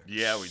the weather?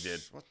 Yeah, we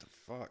did. What the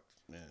fuck,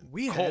 man?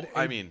 We Cold-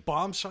 had a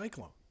bomb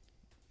cyclone,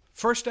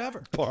 first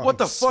ever. What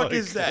the fuck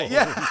is that?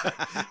 Yeah,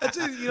 that's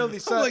it, they I'm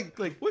sound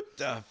like, what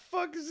the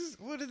fuck is this?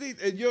 What are they?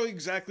 And you're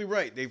exactly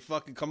right. They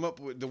fucking come up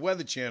with the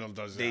Weather Channel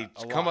does They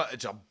that. come up.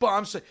 It's a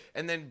bomb,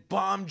 and then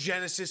Bomb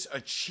Genesis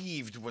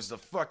Achieved was the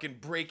fucking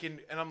breaking,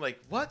 and I'm like,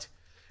 what?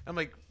 I'm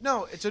like,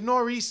 no, it's a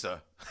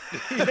nor'easter.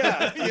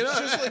 Yeah, it's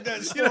just like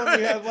that storm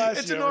we had last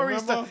It's year. a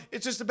nor'easter. Remember?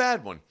 It's just a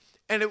bad one,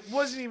 and it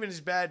wasn't even as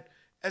bad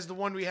as the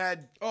one we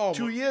had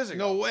 2 years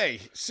ago. No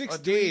way. 6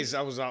 days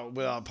I was out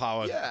without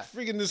power. Yeah.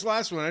 Freaking this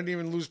last one, I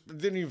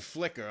didn't even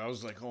flicker. I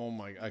was like, oh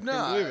my, I couldn't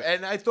No, believe it.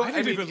 and I thought I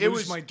didn't even it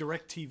lose was my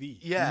direct TV.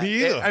 yeah.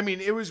 Me either.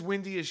 It was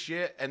windy as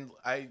shit, and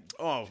I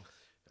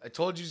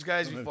told you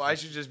guys before I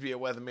should just be a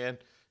weatherman.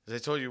 As I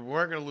told you, we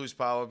weren't gonna lose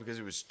power because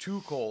it was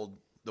too cold.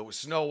 The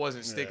snow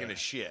wasn't sticking to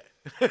shit.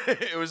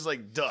 It was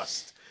like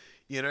dust.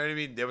 You know what I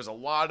mean? There was a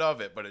lot of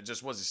it, but it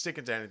just wasn't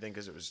sticking to anything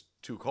because it was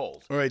too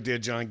cold. All right, there,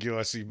 John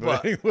Giossi.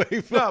 But- But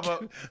anyway, No,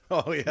 but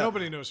oh yeah,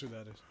 Nobody knows who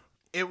that is.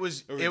 it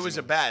was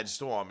a bad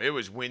storm. It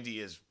was windy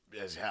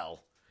as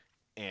hell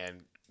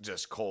and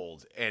just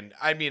cold. And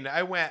I mean,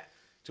 I went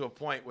to a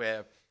point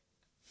where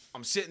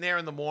I'm sitting there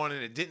in the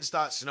morning. It didn't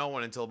start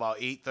snowing until about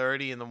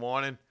 8:30 in the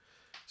morning.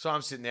 So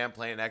I'm sitting there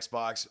playing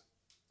Xbox.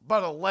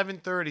 About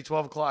 11:30,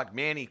 12 o'clock,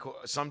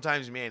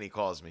 sometimes Manny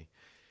calls me.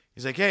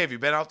 He's like, hey, have you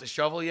been out to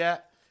shovel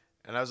yet?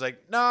 And I was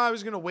like, no, I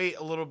was going to wait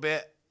a little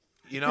bit,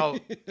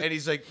 And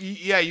he's like,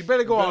 yeah, you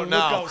better go out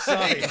now.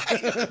 outside.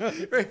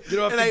 Right. Get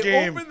off and the I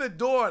game. opened the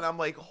door, and I'm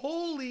like,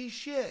 holy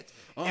shit.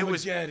 It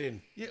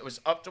was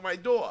up to my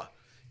door.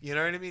 You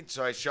know what I mean?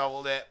 So I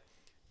shoveled it.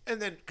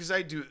 And then, because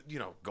I do,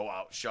 go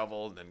out,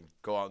 shovel, and then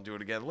go out and do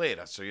it again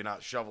later. So you're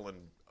not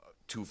shoveling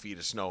 2 feet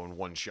of snow in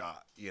one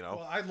shot,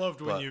 Well, I loved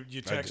when But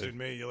you texted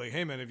me. You're like,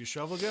 hey, man, have you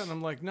shoveled yet? And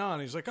I'm like, no.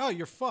 And he's like, oh,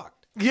 you're fucked.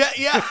 Yeah.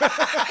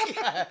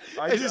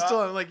 I just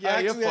told him, like, yeah,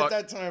 you're Actually, at fucked.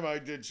 that time, I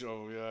did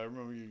show. Yeah, I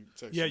remember you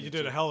texting Yeah, me you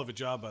did too. a hell of a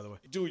job, by the way.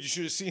 Dude, you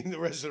should have seen the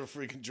rest of the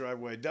freaking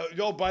driveway.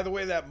 By the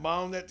way, that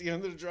mound at the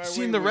end of the driveway.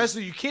 Seen the rest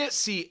of you can't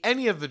see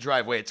any of the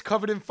driveway. It's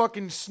covered in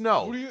fucking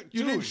snow. What are you-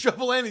 You didn't dude.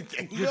 shovel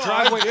anything. No,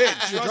 I did, Your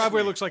trust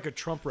driveway me. looks like a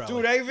Trump rally.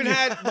 Dude, I even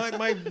had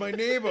my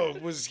neighbor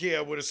was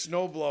here with a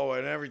snowblower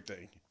and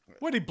everything.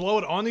 What, he blow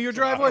it onto your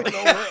driveway?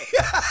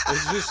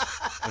 It's just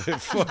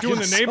it fucking Doing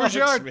the neighbor's sucks,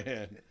 yard?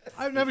 man.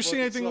 I've never seen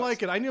fucking anything sucks.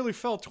 like it. I nearly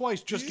fell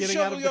twice just Did you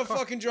getting out shovel of your the car.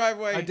 fucking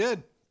driveway? I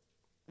did.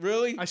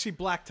 Really? I see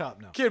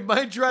blacktop now. Kid,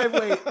 my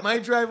driveway.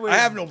 I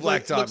have no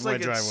blacktop looks in my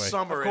like driveway. It's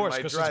summer Of course, in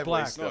my 'cause it's driveway.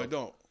 black. still. No, I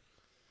don't.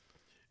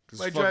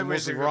 My It's fucking driveway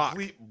is a mostly rock.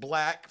 complete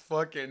black,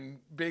 fucking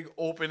big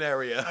open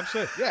area.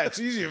 Yeah, it's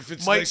easier if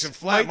it's Mike's, nice and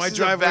flat. My Mike's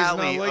driveway's is a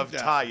valley not like of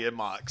that. tire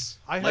marks.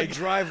 My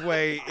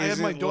driveway I had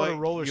isn't my daughter like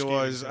roller skating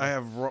yours. today. I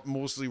have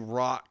mostly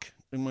rock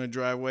in my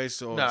driveway,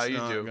 so No, it's you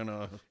not do.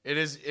 gonna. It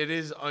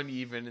is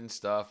uneven and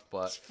stuff,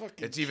 but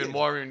fucking it's even kid.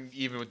 more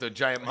even with the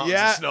giant mountains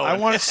Yeah, of snow. I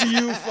want to see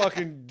you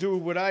fucking do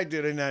what I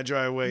did in that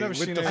driveway Never with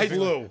seen the anything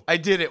flu. I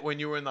did it when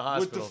you were in the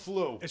With the hospital.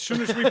 flu. As soon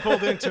as we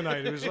pulled in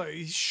tonight, it was like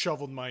he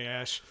shoveled my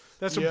ass.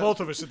 That's what Yeah. both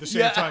of us at the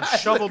same Yeah, time I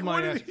was shoveled like, my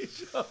what ass. did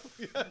he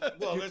shove?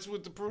 Well, that's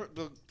what the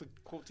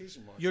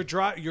quotation mark. Your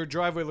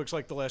driveway looks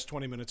like the last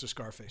 20 minutes of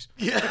Scarface.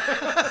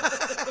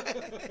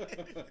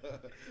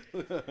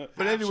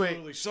 But anyway,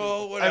 Absolutely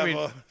So whatever. I mean,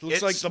 Looks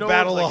it like the snowed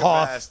Battle like of a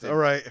Hoth. bastard. All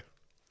right.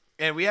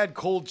 and we had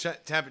cold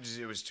temperatures.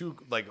 It was too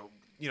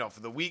for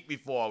the week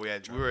before we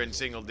were in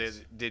single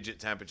digit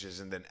temperatures,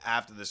 and then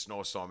after the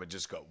snowstorm, it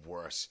just got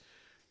worse.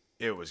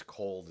 It was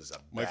cold as a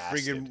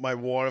bastard. My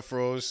water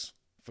froze.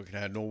 Fucking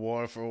had no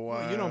water for a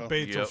while. You don't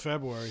bathe till Yep.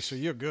 February, so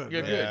you're good.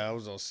 You're right? good. Yeah, I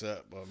was all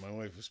set, but my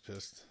wife was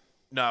pissed.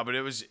 No, but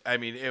it was. I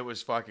mean, it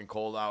was fucking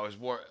cold. I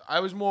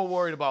was more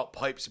worried about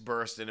pipes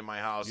bursting in my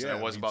house than Yeah,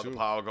 I was me about too. the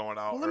power going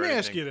out. Well, or let me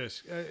ask anything. you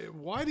this: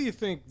 why do you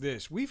think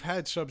this? We've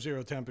had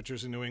sub-zero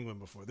temperatures in New England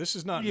before. This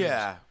is not.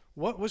 Yeah.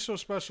 news. What's so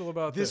special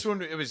about This this?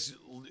 one,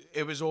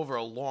 it was over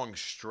a long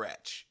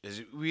stretch.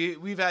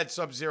 We've had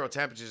sub-zero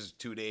temperatures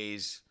 2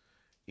 days.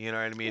 You know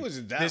what I mean? It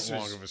wasn't that This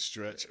long was- of a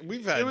stretch.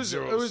 We've had It was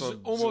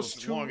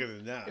almost longer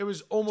than that. It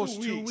was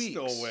almost 2 2 weeks.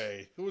 No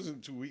way. It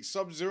wasn't 2 weeks.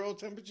 Sub-zero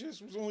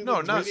temperatures was only No,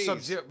 like not 3 days.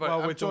 sub-zero, but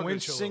Well, I'm with the talking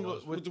wind chill it single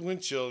was. With the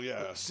wind chill,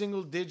 yeah.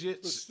 single But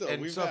digits still,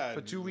 and we've stuff had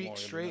for 2 longer weeks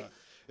than straight. that.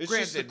 It's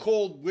just the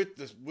cold with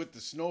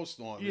the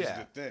snowstorm is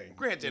the thing.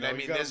 Granted, You know, I you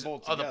mean, got there's them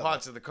both other together.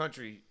 parts of the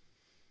country,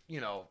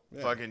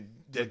 fucking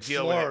that Like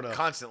deal with Florida. it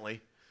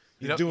constantly.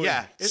 Doing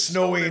it's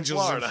snow snowing in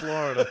angels in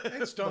Florida.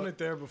 It's done it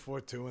there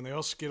before too, and they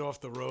all skid off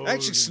the road.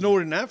 Actually and-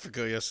 snowed in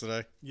Africa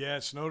yesterday. Yeah,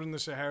 it snowed in the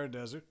Sahara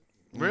Desert.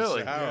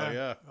 Really? Sahara,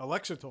 yeah.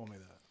 Alexa told me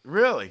that.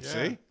 Really?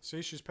 Yeah.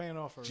 See, she's paying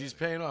off already. She's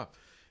paying off.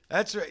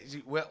 That's right.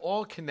 We're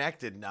all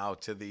connected now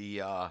to the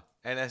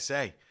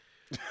NSA.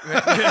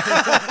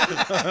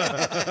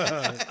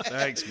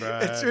 Thanks,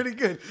 Brad. It's really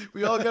good.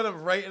 We all got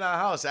him right in our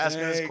house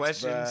asking us Thanks,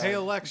 questions. Brad. Hey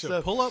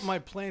Alexa, pull up my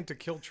plan to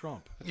kill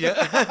Trump. Yeah.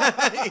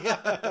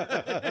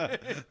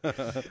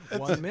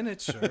 1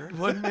 minute, sir.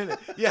 1 minute.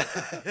 Yeah.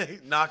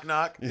 Knock,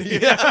 knock.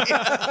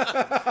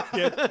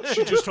 Yeah,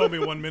 she just told me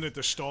 1 minute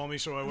to stall me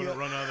so I wouldn't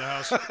run out of the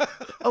house.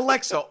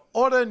 Alexa,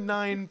 order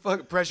 9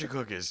 pressure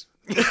cookers.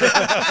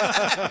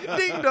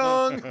 Ding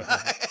dong.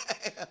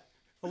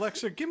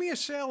 Alexa, give me a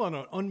sale on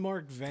an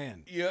unmarked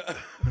van. Yeah.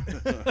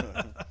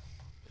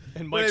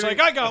 And Mike's I mean-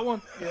 like, I got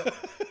one.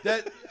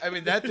 That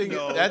thing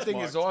No, that it's thing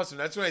is marked. awesome.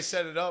 That's when I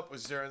set it up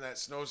was during that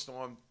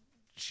snowstorm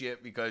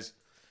shit because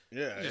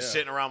Yeah, just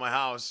sitting around my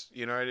house,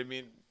 you know what I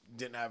mean?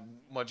 Didn't have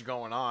much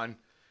going on.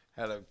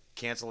 Had to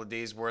cancel a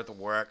day's worth of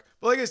work.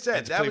 But like I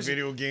said, to that play was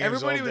video games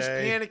everybody all was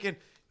day. panicking.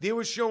 They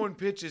were showing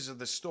pictures of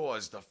the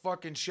stores. The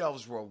fucking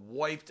shelves were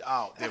wiped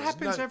out. That There was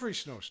happens none- every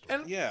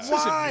snowstorm. And Yeah.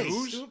 why? This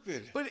isn't news.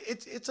 Stupid. But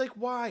it's like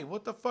why?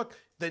 What the fuck?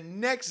 The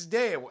next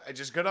day, I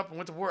just got up and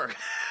went to work.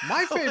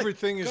 My favorite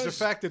thing is the 'cause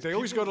fact that they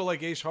always go to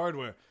like Ace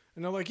Hardware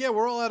and they're like, yeah,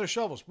 we're all out of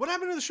shovels. What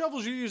happened to the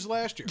shovels you used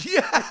last year?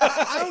 Yeah,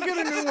 I don't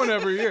get a new one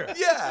every year.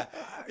 yeah.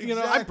 You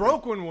know, I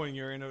broke one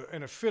year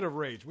in a fit of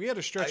rage. We had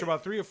a stretch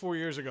about 3 or 4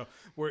 years ago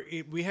where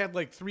we had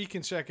like 3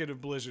 consecutive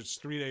blizzards,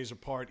 3 days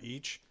apart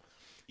each.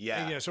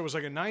 Yeah. And yeah, so it was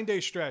like a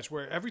 9-day stretch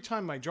where every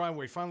time my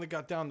driveway finally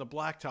got down the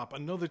blacktop,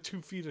 another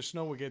 2 feet of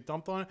snow would get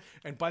dumped on it.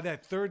 And by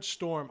that third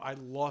storm, I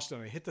lost it.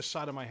 I hit the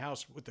side of my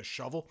house with a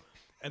shovel,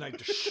 and I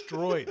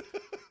destroyed.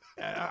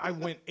 I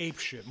went ape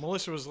shit.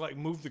 Melissa was like,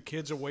 move the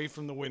kids away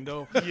from the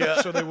window,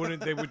 so they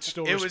would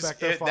still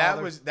respect their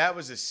father. That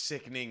was a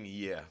sickening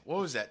year. What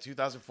was that?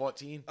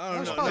 2014. I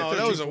don't know. probably No,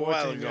 that was a 13,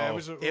 while 14, ago. yeah, it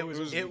was a- It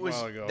a was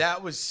while ago.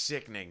 that was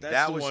sickening. That's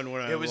that the was one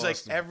when I it was like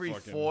lost the every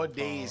fucking 4 power.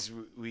 days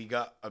we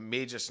got a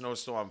major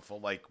snowstorm for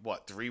like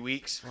what 3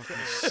 weeks.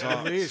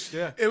 At least,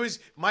 yeah. It was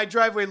my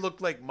driveway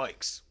looked like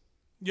Mike's.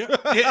 Yeah.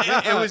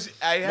 It was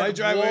I My had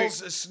driveway-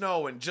 walls of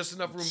snow and just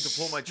enough room to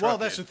pull my truck. Well,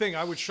 that's in. the thing.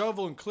 I would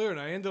shovel and clear, and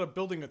I ended up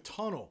building a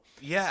tunnel.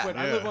 Yeah. But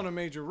I Yeah. live on a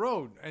major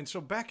road, and so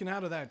backing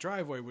out of that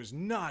driveway was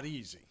not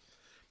easy.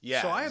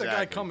 Yeah. So I had a guy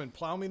exactly. come and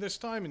plow me this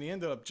time, and he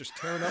ended up just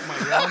tearing up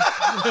my lawn.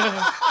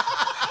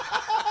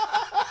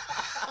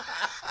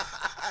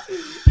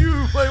 You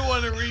might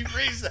want to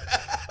rephrase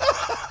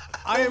that.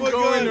 I am my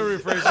going God. to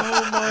rephrase.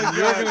 Oh my God!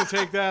 You're going to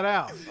take that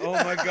out. Oh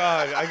my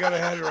God, I got a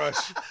head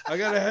rush. I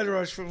got a head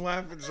rush from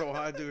laughing so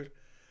hard, dude.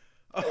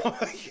 Oh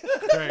my God.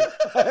 Great.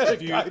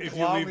 If you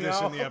plow leave me this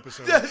in out. the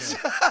episode,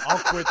 okay. I'll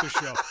quit the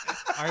show.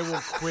 I will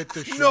quit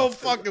the show. No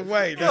fucking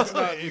way. That's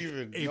not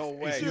even. If, No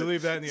way. if you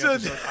leave that in the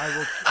episode,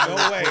 I will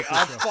No way. quit the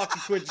I'll show.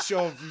 fucking quit the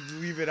show if you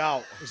leave it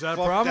out. Is that a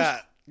Fuck promise?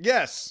 That.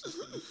 Yes.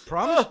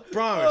 Promise?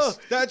 Promise.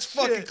 That's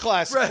fucking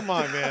classic. Right. Come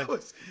on, man.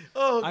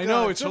 Oh, I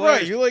know God. it's It's all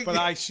right. hilarious, You like- but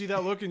I see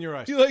that look in your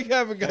eyes. You like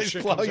having guys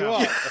shit plow comes you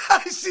out. off.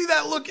 I see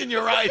that look in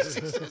your eyes.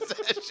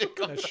 That shit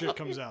comes That shit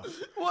comes out.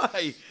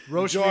 Why?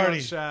 Roast me Majority.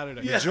 on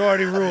Saturday.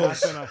 Majority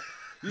rules. Not gonna-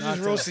 You not just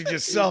gonna- roasted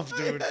yourself, I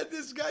dude. had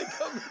this guy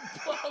come and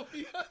plow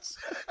me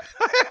outside.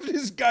 I have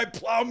this guy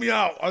plow me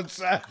out on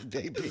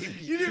Saturday, baby.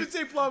 You didn't even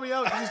say plow me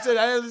out. You said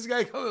I had this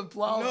guy come and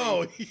plow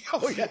No. me.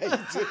 Oh, yeah, you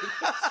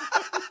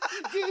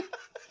did.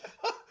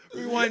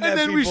 Rewind And that,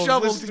 then we people.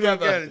 shoveled Listen to it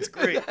together. again. It's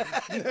great.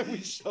 And then we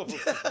shoveled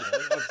together.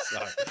 I'm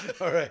sorry.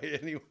 All right,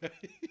 anyway.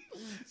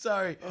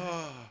 Sorry.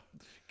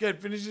 Good.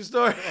 Finish your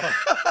story.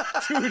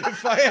 Dude,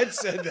 if I had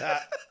said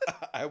that,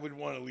 I would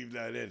want to leave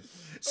that in.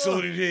 So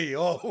did he.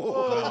 No,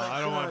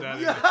 I don't want that.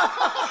 Either.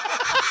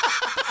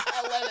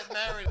 I let it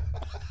marinate.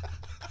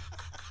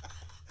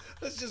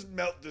 Let's just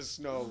melt the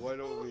snow. Why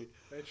don't we?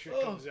 That shit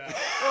comes out.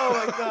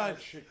 Oh my God.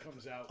 That shit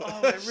comes out. Oh,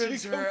 my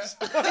ribs hurt.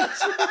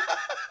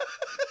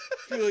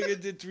 I feel like I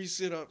did 3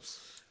 sit-ups.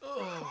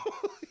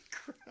 Holy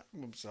crap.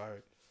 I'm sorry.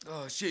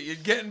 Oh shit, you're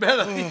getting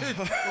better.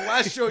 The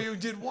last show you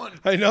did 1.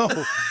 I know.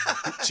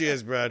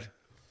 Cheers, Brad.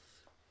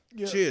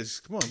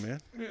 Cheers. Come on, man.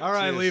 All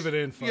right, Cheers. leave it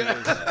in.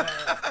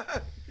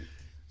 Fuckers.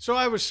 So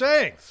I was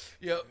saying,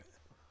 Yep.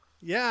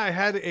 yeah, I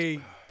had a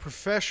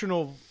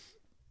professional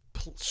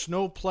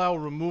snow plow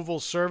removal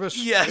service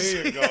Yes.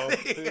 There you go.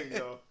 There you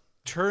go.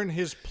 turn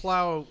his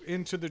plow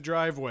into the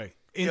driveway,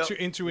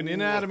 into an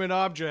inanimate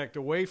object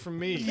away from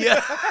me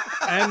Yeah.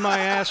 and my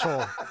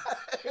asshole.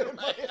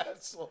 My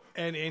asshole.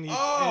 And he, Oh, and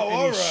all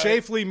he right.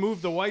 safely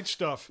moved the white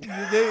stuff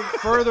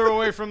further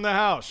away from the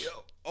house.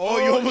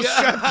 Oh, you almost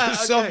trapped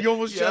yourself. Okay. You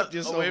almost Yeah. trapped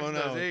yourself. Away Oh, from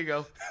no. that. There you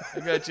go. I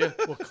got you.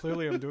 Well,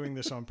 clearly I'm doing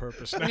this on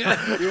purpose now.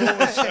 You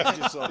almost trapped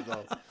yourself,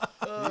 though.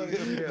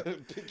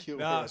 Pick your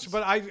Nah, words.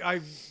 but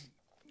I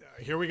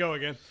here we go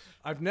again.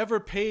 I've never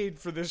paid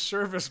for this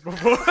service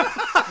before,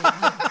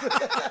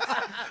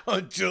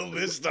 Until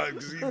this time,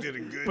 because he did a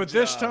good but job.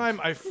 this time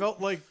I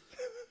felt like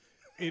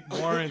it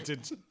warranted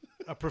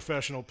a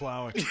professional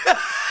plowing.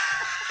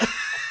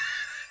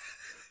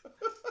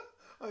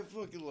 I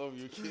fucking love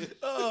you, kid.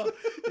 Oh,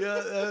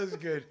 yeah, that was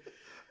good.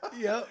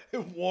 Yep.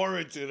 It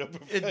warranted a It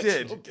professional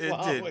did. It did.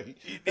 plowing.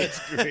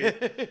 That's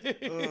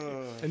great.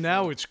 And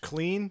now it's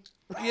clean,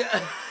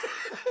 Yeah.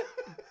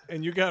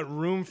 and you got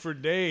room for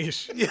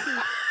days.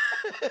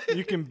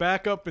 You can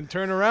back up and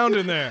turn around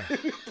in there.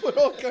 Put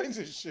all kinds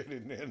of shit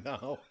in there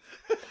now.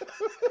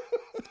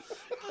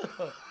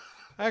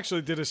 I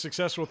actually did a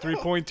successful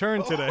 3-point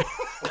turn today.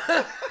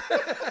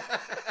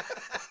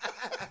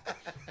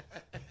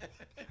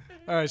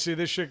 All right, see,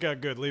 this shit got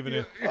good. Leave it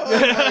in. Oh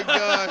my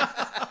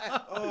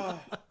god.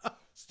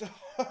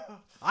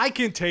 I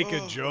can take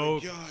a Oh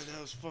joke. my god,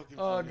 that was fucking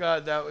Oh funny.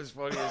 God, that was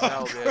funny as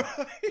hell, man.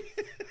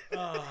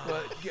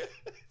 But yeah,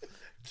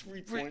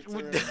 3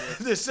 points.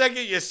 the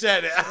second you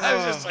said it, I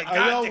was just like, I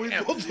know, God we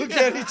damn. both look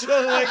at each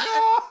other like,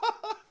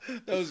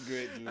 that was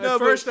great, dude. At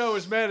first, I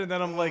was mad, and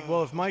then I'm like,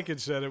 well, if Mike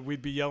had said it,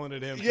 we'd be yelling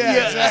at him.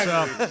 Yeah,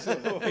 So,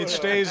 exactly. it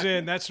stays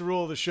in. That's the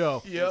rule of the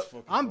show. Yep.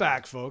 I'm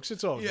back, folks.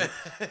 It's all good.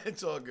 Yeah,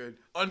 it's all good.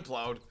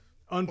 Unplowed.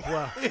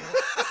 Unplowed.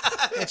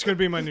 That's going to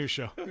be my new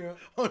show.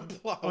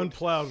 Unplowed.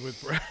 Unplowed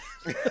with Brad.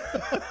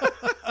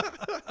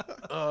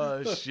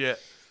 Oh shit.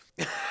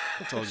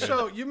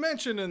 So you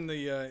mentioned in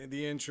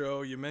the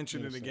intro, you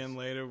mentioned it again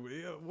later.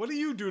 What do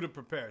you do to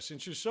prepare?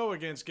 Since you're so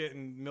against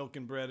getting milk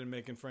and bread and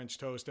making French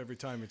toast every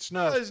time it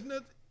snows. There's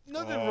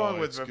nothing Oh, wrong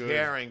with it's good.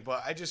 preparing,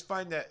 but I just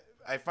find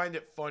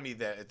it funny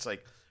that it's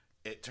like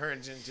it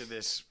turns into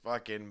this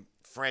fucking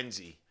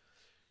frenzy.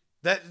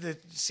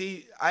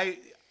 See,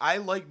 I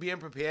like being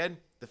prepared.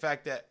 The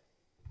fact that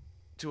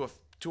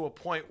to a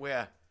point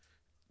where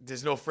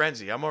there's no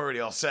frenzy, I'm already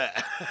all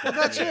set. Well,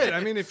 that's it.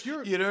 I mean, if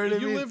you're You know what I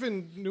mean? live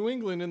in New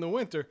England in the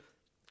winter,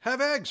 have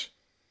eggs.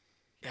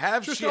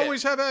 Have Just shit.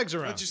 always have eggs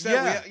around. Just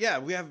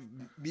that we have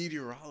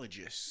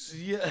meteorologists.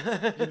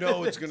 Yeah. You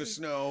know it's gonna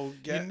snow.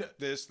 Get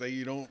this. That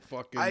you don't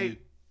fucking.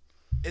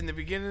 In the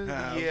beginning of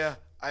Have. the year,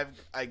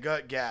 I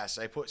got gas.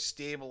 I put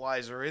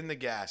stabilizer in the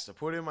gas to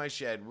put in my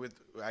shed.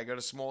 I got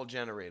a small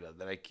generator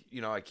that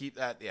I keep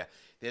that there.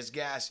 There's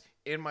gas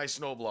in my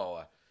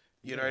snowblower.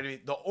 You know what I mean?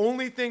 The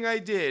only thing I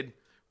did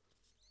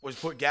was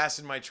put gas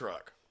in my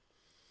truck.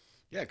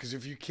 Yeah, because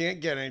if you can't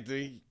get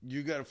anything,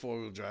 you got a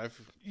 4-wheel drive.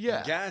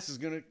 Yeah. Gas is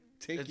gonna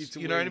take you It's, to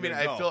you where know what I mean?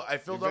 you're gonna go. I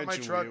filled up my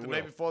Eventually truck it the will.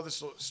 night before the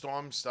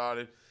storm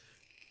started.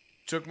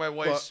 Took my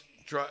wife's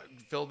truck,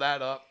 filled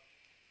that up.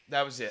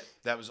 That was it.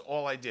 That was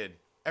all I did.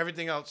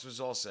 Everything else was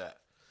all set.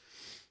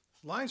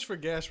 Lines for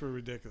gas were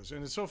ridiculous,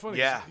 and it's so funny.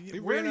 Yeah. 'cause They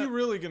where ran are you out-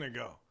 really gonna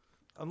go?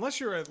 Unless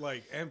you're at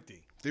like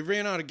empty. They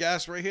ran out of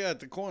gas right here at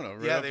the corner.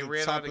 Right Yeah, up they the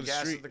ran top out of the gas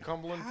street. at the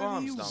Cumberland How do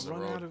Farms you down the run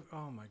road. out of?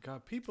 Oh my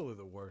God, people are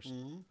the worst.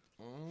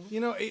 You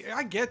know,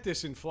 I get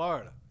this in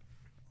Florida.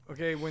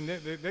 Okay, when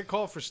they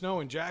call for snow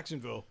in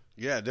Jacksonville,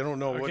 Yeah, they don't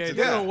know what okay, to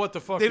they do. don't know what the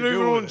fuck They to don't do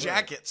even with own it.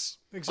 jackets.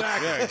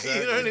 Exactly. Yeah, exactly. You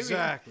know what I mean?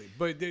 Exactly.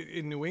 But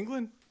in New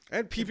England,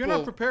 And if people you're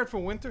not prepared for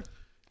winter,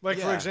 like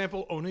for Yeah.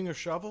 example, owning a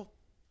shovel.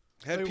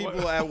 had Hey, people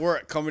what- at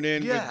work coming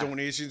in Yeah. with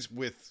donations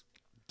with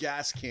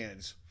gas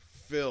cans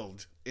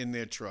filled in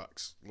their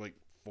trucks, like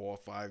 4 or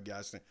 5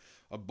 gas cans.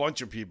 A bunch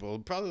of people,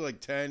 probably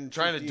like 10,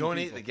 Trying to 15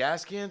 donate people. the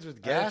gas cans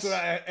with That's gas.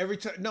 what every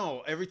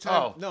time, every time,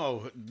 Oh.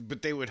 no,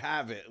 but they would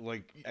have it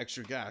like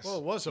extra gas. Well,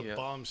 it was a Yeah.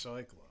 bomb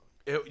cyclone.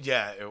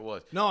 It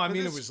was. No, I But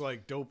mean this- it was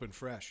like dope and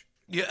fresh.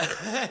 Yeah.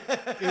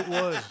 It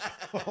was.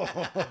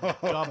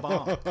 God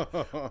bomb.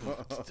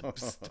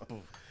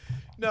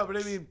 No, but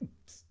I mean,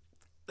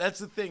 that's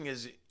the thing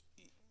is,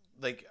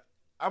 like,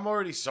 I'm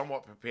already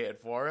somewhat prepared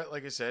for it.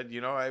 Like I said,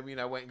 I mean,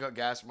 I went and got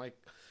gas,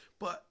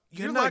 but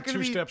you're, You're not like going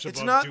to 2 be. steps It's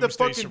above not the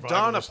doomsday fucking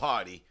Donna survivalist.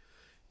 party.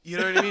 You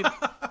know what I mean?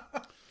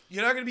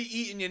 You're not going to be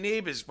eating your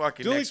neighbor's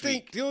fucking next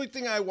week. The only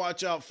thing I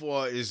watch out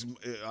for is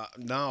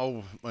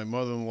now my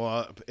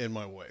mother-in-law and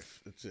my wife.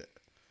 That's it.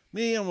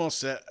 Me, I'm all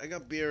set. I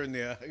got beer in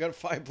there. I got a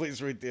fireplace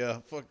right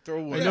there. Fuck,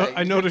 throw one.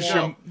 I noticed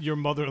Well- your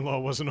mother-in-law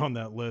wasn't on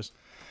that list.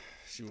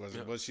 She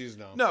wasn't, but she's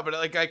now. No, but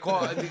like I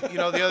call, the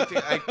other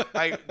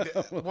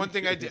thing, one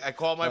thing I did, I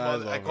called my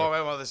mother. I love called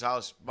my mother's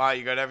house. Ma,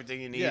 you got everything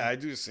you need. Yeah, I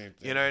do the same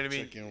thing. You know what I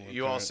mean? Check in with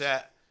You all parents.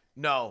 set?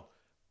 No,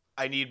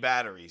 I need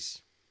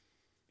batteries.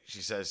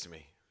 She says to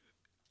me.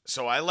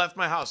 So I left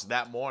my house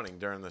that morning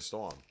during the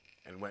storm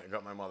and went and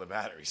got my mother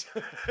batteries.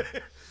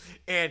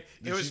 And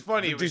it was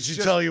funny. It was Did she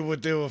just, tell you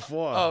what they were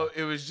for? Oh,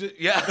 it was just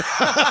yeah.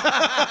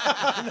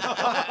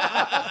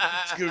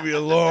 It's gonna be a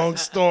long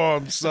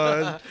storm,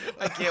 son.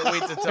 I can't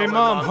wait to tell Hey, my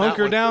mom, that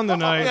hunker one. down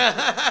tonight.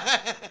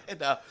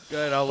 No. Go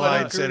ahead, I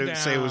lied. hunker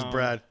Say it was down.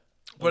 Brad.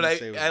 But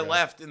Say it was I Brad.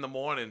 left in the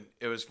morning.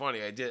 It was funny.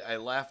 I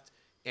left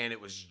and it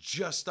was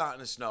just starting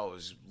to snow. It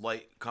was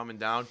light coming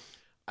down.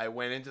 I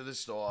went into the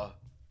store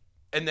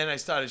and then I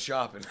started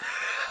shopping.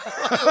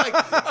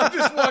 I'm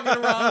just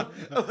walking around.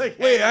 I'm like,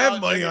 Wait, hanging I have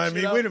out, money checking on me.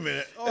 shit out. Wait a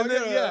minute. Oh, And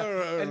then,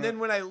 yeah. and then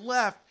when I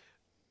left,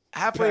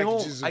 halfway home,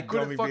 Packages of I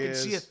couldn't gummy fucking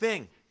see a bears.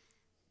 thing.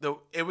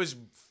 It was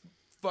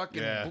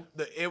fucking. Yeah.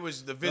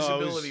 The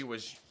visibility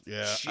was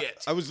Yeah,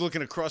 shit. I was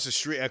looking across the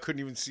street. I couldn't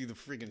even see the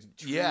freaking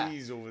trees Yeah.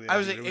 over there. I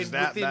was dude. like, it was and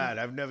that within- bad.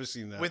 I've never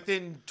seen that.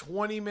 Within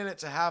 20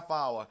 minutes, a half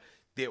hour,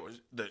 the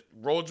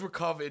roads were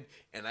covered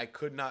and I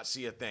could not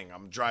see a thing.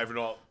 I'm driving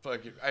all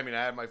fucking. I mean, I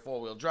had my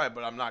 4-wheel drive,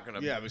 but I'm not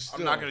gonna. Yeah, but I'm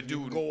still, not gonna you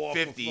do go off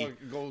the 50.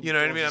 go You know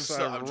what I off mean? the I'm side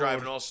still. of the I'm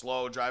driving road. all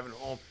slow, driving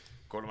home.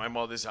 Go to my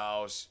mother's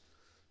house,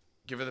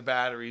 give her the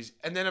batteries,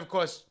 and then of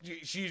course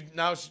she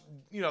now.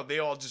 They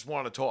all just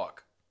want to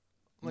talk.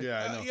 I'm like,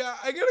 Yeah, I know. yeah,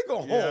 I gotta go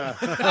home.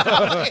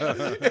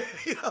 Yeah.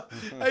 You know,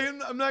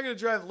 I'm not gonna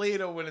drive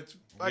later when it's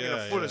fucking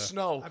a foot of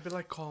snow. I'd be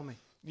like, call me.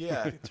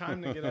 Yeah.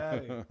 Time to get out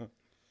of here.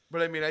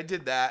 But I mean, I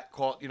did that.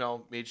 Called,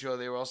 made sure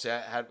they were all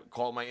set. Had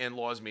called my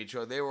in-laws, made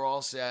sure they were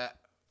all set.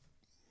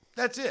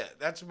 That's it.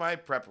 That's my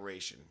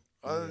preparation.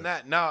 Other than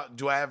that, now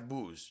do I have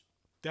booze?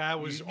 That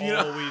was You all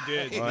know- we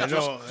did. I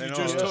know, I You know,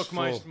 just I was took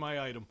my full.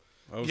 item.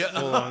 I was Yeah.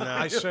 full on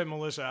that. I sent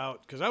Melissa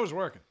out because I was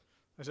working.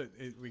 I said,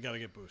 hey, we got to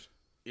get booze.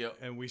 Yep.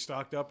 And we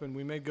stocked up and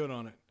we made good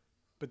on it.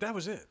 But that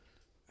was it.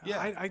 Yeah.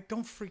 I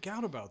don't freak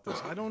out about this.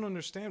 I don't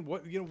understand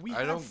what, we I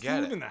have don't get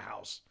food it. in the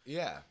house.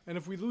 Yeah. And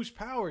if we lose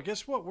power,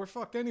 guess what? We're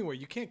fucked anyway.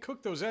 You can't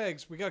cook those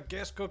eggs. We got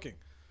gas cooking.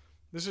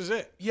 This is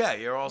it. Yeah,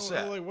 you're all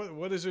set. Like,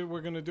 what is it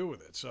we're going to do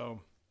with it? So,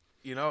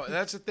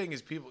 That's the thing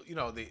is people,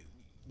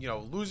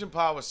 losing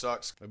power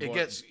sucks.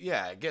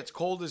 It gets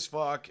cold as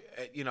fuck,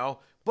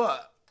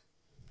 but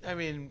I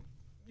mean,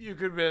 you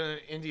could have been an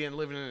Indian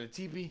living in a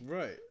teepee.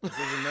 Right. It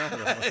doesn't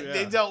matter. Yeah.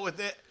 They dealt with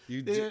it.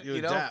 You They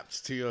didn't-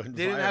 adapt to your environment.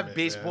 They didn't have man.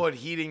 baseboard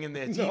heating in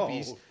their No.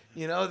 teepees.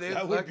 They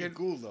That would be fucking-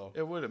 cool, though.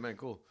 It would have been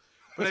cool.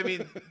 But I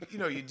mean,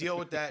 you deal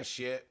with that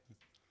shit.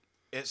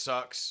 It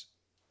sucks.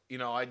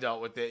 I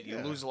dealt with it. You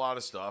Yeah. lose a lot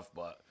of stuff,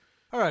 but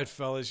all right,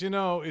 fellas.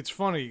 It's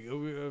funny.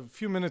 A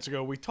few minutes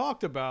ago, we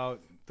talked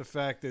about the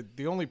fact that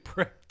the only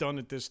prep done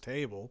at this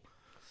table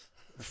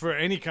for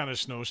any kind of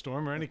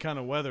snowstorm or any kind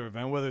of weather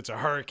event, whether it's a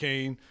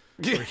hurricane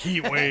or a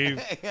heat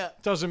wave,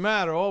 doesn't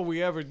matter. All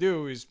we ever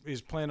do is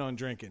plan on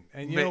drinking.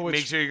 And you know what's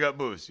make sure you got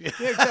booze. yeah,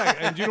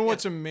 exactly. And you know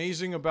what's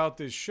amazing about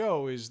this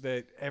show is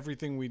that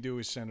everything we do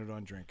is centered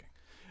on drinking.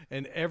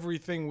 And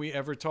everything we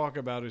ever talk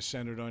about is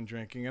centered on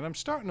drinking. And I'm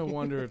starting to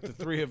wonder if the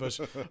three of us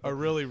are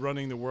really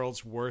running the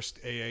world's worst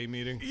AA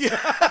meeting.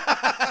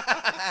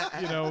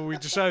 We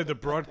decided to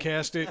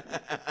broadcast it.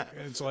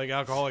 It's like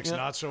Alcoholics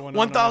Not So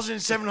Anonymous.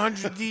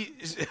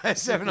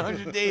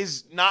 1,700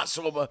 days not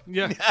sober.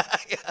 Yeah.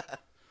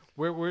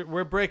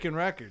 We're breaking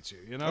records here,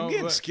 I'm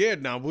getting but-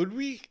 scared now. Would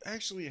we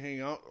actually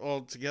hang out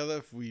all together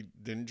if we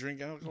didn't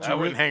drink alcohol? I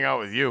wouldn't hang out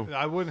with you.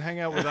 I wouldn't hang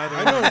out with either.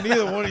 I know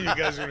neither one of you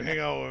guys would hang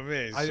out with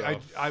me.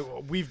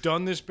 So. We've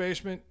done this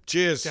basement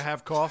Cheers. to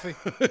have coffee.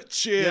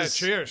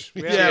 Cheers. Yeah, cheers.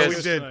 We had Yeah, we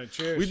this did. tonight.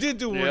 Cheers. We did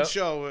do one Yep.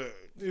 show.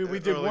 We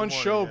did early one morning,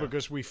 show yeah.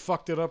 because we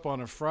fucked it up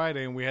on a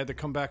Friday and we had to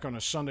come back on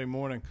a Sunday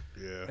morning.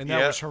 Yeah. And that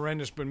Yeah. was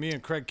horrendous. But me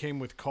and Craig came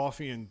with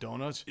coffee and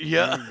donuts.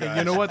 Yeah. And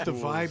you know what? The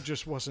vibe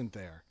just wasn't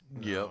there.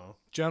 Yep.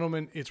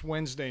 Gentlemen, it's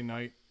Wednesday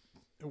night.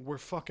 We're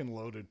fucking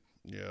loaded.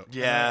 Yeah.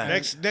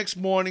 Yeah. Next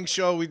morning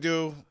show we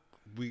do,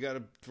 we got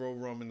to throw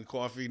rum in the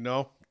coffee.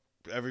 No?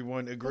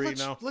 Everyone agree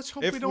now? Let's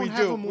hope If we don't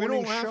have a we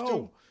morning don't have show.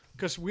 to.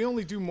 Because we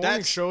only do morning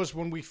That's- shows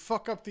when we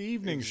fuck up the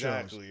evening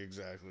shows.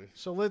 Exactly.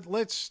 So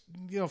let's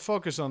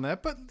focus on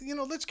that. But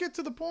let's get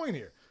to the point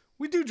here.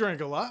 We do drink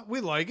a lot. We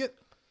like it.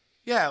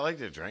 Yeah, I like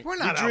to drink. We're We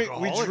not drink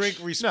alcoholics.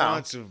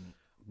 responsibly.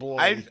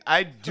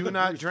 I do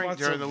not drink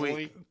during the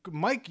week.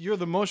 Mike, you're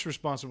the most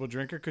responsible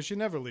drinker because you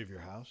never leave your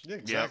house. Yeah,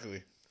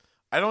 exactly.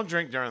 I don't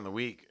drink during the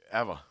week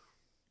ever.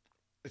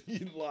 He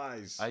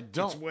lies. I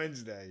don't. It's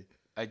Wednesday.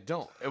 I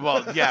don't.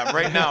 Well, yeah,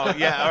 right now.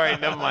 Yeah, all right,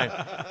 never mind.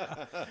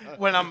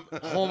 When I'm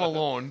home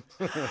alone.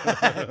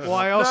 Well,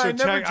 I also I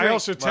never I drink,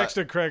 also but-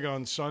 texted Craig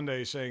on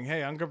Sunday saying,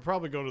 "Hey, I'm gonna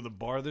probably go to the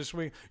bar this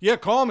week. Yeah,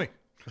 call me.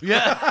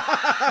 Yeah.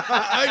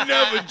 I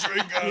never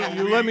drink on a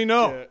You week. let me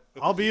know. Yeah.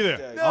 I'll be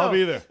there. I'll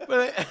be there."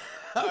 But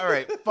all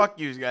right, fuck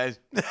you guys.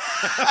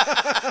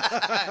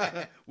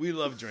 We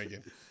love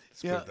drinking.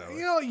 Let's Yeah. put it that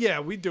way. Yeah,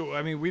 we do.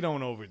 I mean, we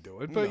don't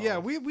overdo it, but No. yeah,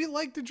 we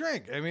like to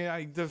drink. I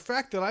mean, the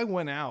fact that I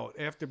went out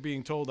after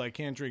being told I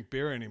can't drink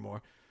beer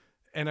anymore,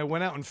 and I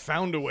went out and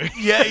found a way.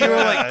 Yeah, you were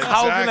like, Yeah,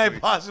 how can I exactly.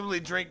 possibly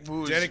drink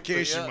booze?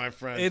 Dedication, Yeah. my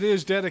friend. It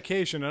is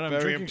dedication, and I'm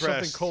Very drinking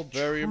impressed. something called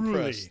Very Truly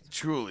impressed.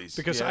 Truly's.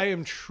 because yeah. I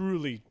am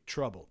truly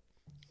troubled.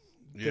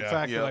 The Yeah.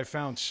 fact Yeah. that I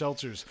found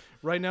seltzers.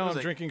 Right now, I'm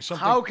like, drinking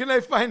something. How can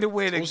I find a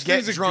way to Those get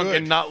things are drunk good.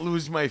 and not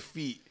lose my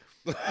feet?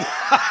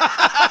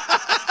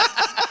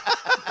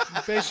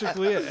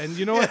 Basically it. And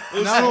you know what?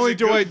 Those Not things only are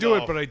do good, I do though.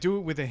 it, but I do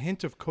it with a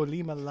hint of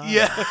Colima lime.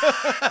 Yeah.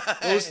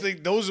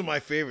 Those are my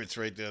favorites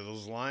right there.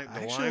 Those I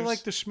actually limes.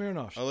 like the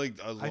Smirnoffs. I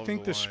love I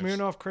think the limes.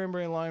 Smirnoff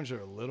cranberry limes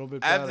are a little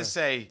bit I better. have to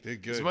say, They're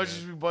good, as much man.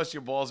 as we bust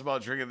your balls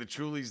about drinking the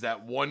Trulies,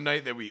 that one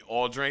night that we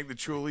all drank the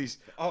Trulies,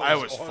 Oh, it I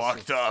was was awesome.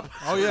 fucked up.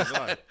 Oh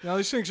yeah. Now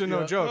these things are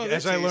no joke. Oh, they're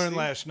As I learned tasty.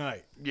 last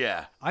night,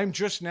 Yeah. I'm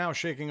just now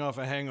shaking off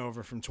a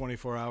hangover from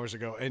 24 hours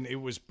ago, and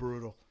it was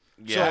brutal.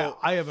 Yeah. So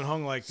I haven't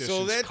hung like this So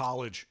since that-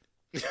 college.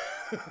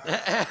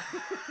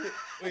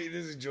 Wait,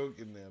 there's a joke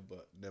in there,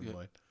 but never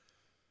mind.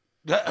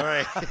 All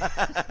right.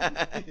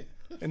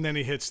 And then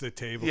he hits the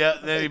table. Yeah,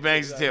 then he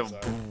bangs the table.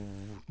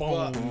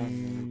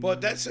 Boom.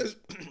 But that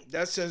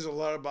says a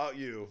lot about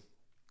you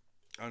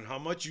on how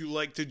much you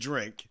like to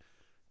drink,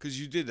 because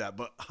you did that.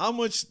 But how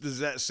much does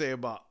that say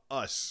about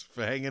us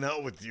for hanging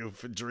out with you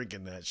for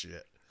drinking that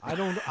shit? I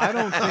don't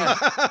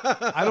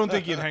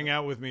think you'd hang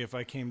out with me if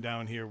I came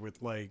down here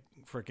with like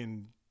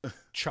freaking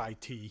chai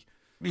tea.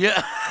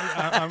 Yeah.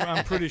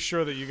 I'm pretty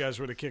sure that you guys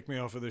would have kicked me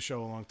off of the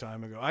show a long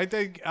time ago. I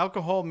think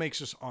alcohol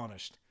makes us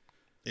honest.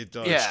 It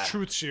does. Yeah.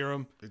 Truth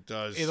serum. It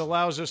does. It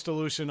allows us to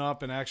loosen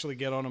up and actually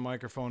get on a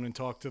microphone and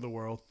talk to the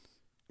world.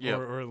 Yep.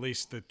 Or at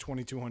least the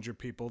 2,200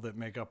 people that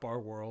make up our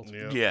world.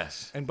 Yeah.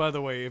 Yes. And by the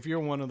way, if you're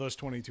one of those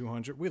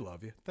 2,200, we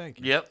love you. Thank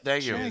you. Yep.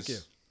 Thank you. Thank you.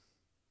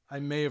 I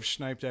may have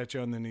sniped at you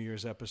on the New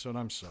Year's episode.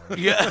 I'm sorry.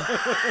 Yeah.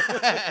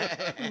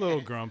 A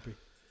little grumpy.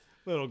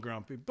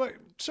 But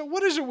so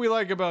what is it we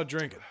like about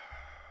drinking?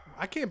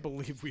 I can't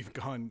believe we've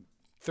gone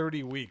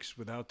 30 weeks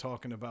without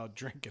talking about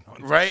drinking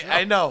on Right. the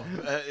I know.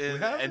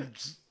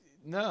 haven't?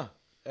 No.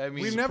 I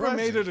mean, We never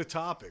made surprising. it a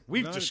topic.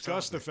 We've Not a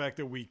discussed the topic. fact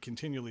that we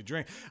continually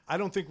drink. I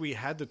don't think we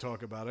had to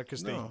talk about it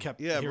because they No.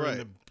 kept Yeah, hearing right.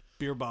 the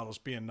beer bottles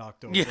being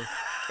knocked over. Yeah.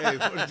 Hey,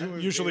 what do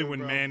we Usually do, when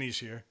bro? Manny's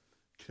here.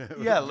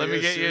 Yeah, let me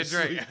Yeah, get you a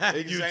seriously. drink.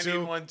 Hey, you 'Cause I too?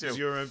 need one too. Is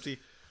yours empty?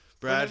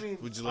 Brad, I mean,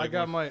 would you like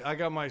I one?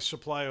 got my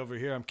supply over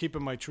here. I'm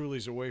keeping my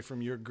Trulies away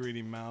from your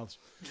greedy mouths.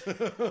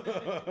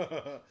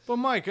 But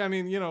Mike, I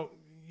mean,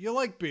 you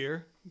like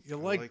beer, you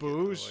like it,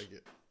 booze. I like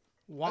it.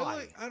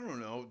 Why? I don't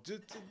know.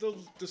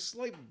 The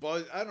slight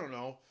buzz. I don't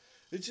know.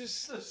 It's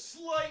just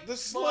The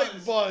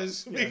slight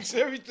buzz makes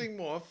everything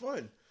more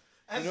fun.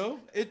 You know,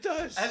 it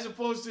does. As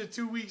opposed to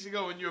 2 weeks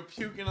ago when you were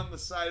puking on the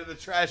side of the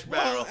trash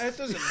Well, barrel. it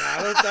doesn't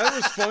matter. That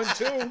was fun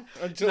too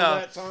until No.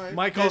 that time.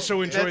 Mike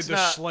also enjoyed that's the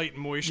not- slight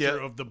moisture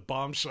Yeah. of the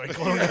bomb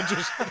cyclone. that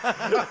just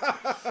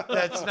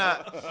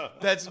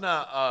That's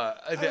not.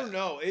 I don't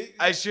know.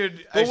 I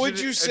should. But I what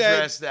should you said-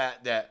 address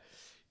that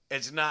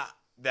it's not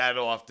that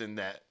often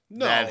that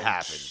No. that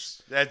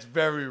happens. That's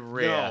very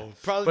rare. No,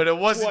 probably but it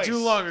wasn't twice.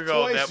 too long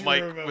ago Twice that you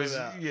Mike remember was.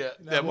 that. Yeah,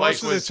 that most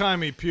Mike of was. the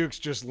time he pukes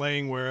just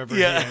laying wherever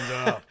Yeah. he ends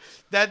up.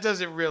 That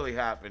doesn't really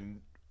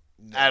happen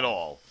at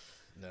all.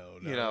 No,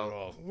 You know, at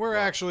all. We're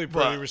actually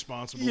pretty but-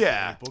 responsible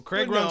yeah. people.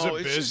 Craig But runs no, a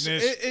it's just-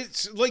 business.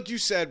 it's like you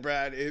said,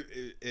 Brad.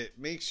 It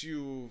makes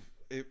you.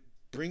 It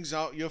brings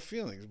out your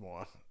feelings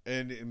more,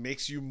 and it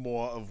makes you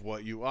more of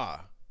what you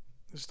are.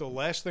 This is the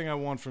last thing I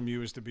want from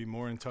you is to be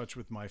more in touch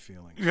with my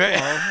feelings.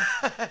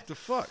 What the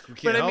fuck? We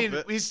can't But I help mean,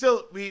 it. we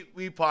still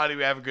we party,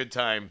 we have a good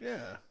time.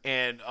 Yeah.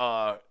 And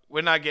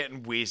we're not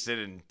getting wasted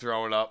and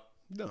throwing up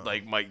No.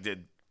 like Mike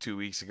did 2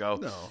 weeks ago.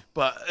 No.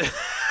 But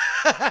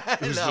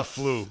It was the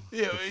flu.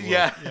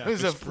 yeah, it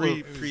was a It's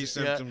flu.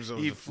 pre-symptoms of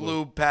He the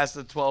flew past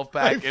the 12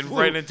 pack I and flew.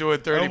 right into a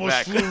 30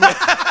 pack.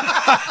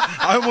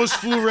 I almost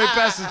flew right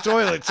past the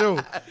toilet too.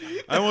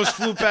 I almost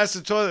flew past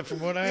the toilet, from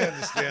what I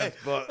understand.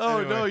 But Oh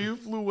anyway. no, you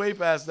flew way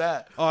past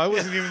that. Oh, I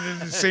wasn't even in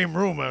the same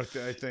room. I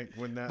think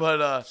when that.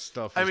 But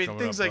stuff. I was mean,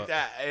 coming things up, like but-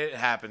 that. It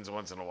happens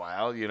once in a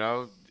while, you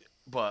know.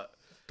 But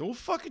Don't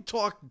fucking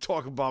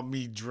talk about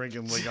me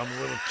drinking like I'm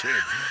a little kid.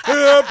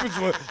 It happens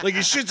like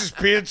he shits his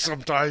pants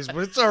sometimes,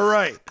 but it's all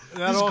right.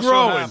 That He's also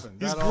growing. happened.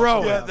 He's That also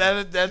growing.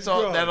 yeah, that's all.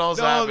 growing. That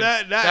also No,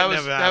 happened. that was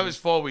never that happened. was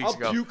 4 weeks I'll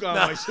ago. puke on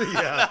myself.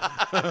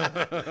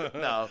 Yeah,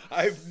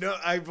 No,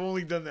 I've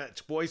only done that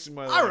twice in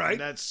my life. All right. And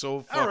that's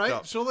so fucked All right,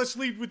 up. so let's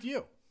lead with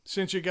you.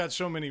 Since you got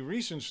so many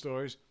recent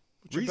stories,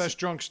 what's your Recent- best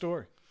drunk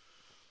story?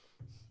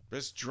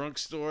 Best drunk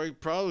story,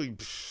 probably.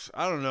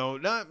 I don't know.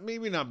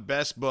 Maybe not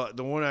best, but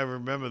the one I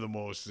remember the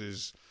most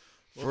is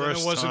Well, then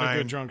first it wasn't time. a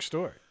good drunk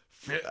story.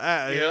 No,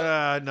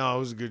 it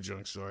was a good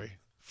drunk story.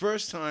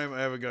 First time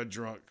I ever got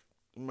drunk,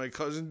 my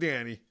cousin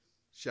Danny.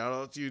 Shout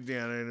out to you,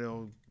 Danny. I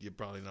know you're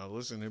probably not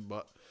listening,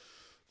 but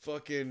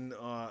fucking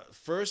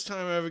first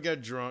time I ever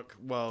got drunk.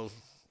 Well,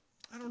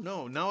 I don't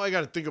know. Now I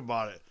got to think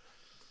about it.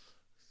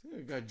 I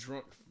think I got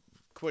drunk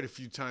quite a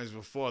few times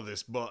before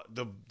this, but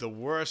the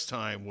worst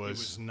time It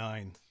was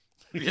 9.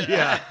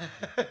 yeah,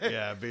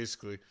 yeah,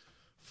 basically,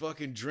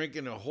 fucking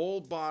drinking a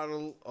whole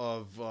bottle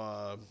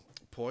of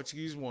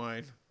Portuguese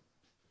wine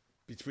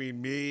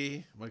between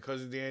me, my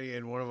cousin Danny,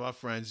 and one of our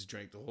friends.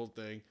 Drank the whole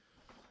thing.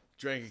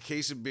 Drank a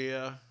case of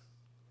beer,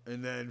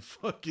 and then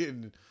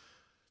fucking,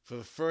 for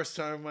the first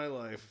time in my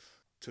life,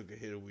 took a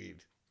hit of weed.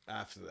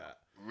 After that,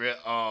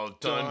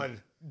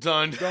 done.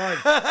 Done.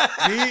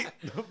 Me,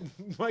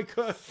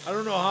 I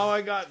don't know how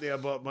I got there,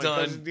 but my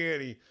Done. cousin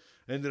Danny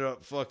ended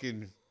up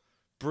fucking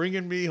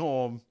bringing me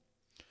home,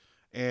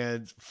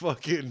 and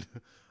fucking,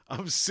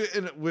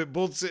 we're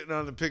both sitting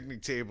on the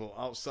picnic table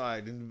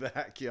outside in the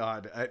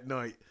backyard at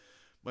night.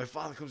 My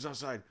father comes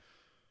outside.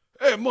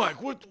 Hey,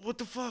 Mike, what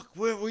the fuck?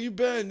 Where you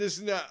been? This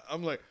and that.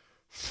 I'm like,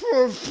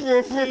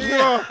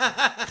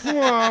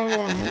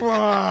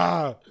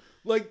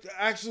 like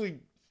actually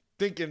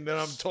thinking that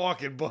I'm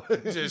talking,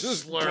 but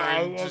Just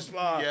slurring,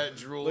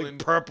 drooling. like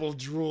purple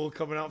drool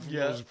coming out from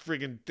Yeah. those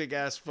freaking thick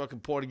ass fucking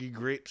Portuguese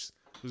grapes.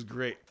 It was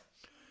great.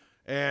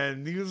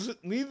 And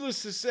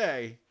needless to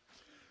say,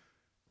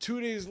 2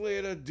 days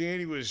later,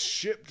 Danny was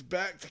shipped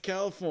back to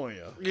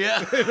California. Yeah,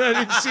 And I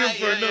didn't see him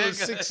for Yeah, another yeah.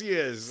 6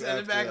 years. Send it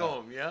after back that.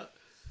 home. Yeah,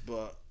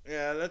 But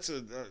yeah,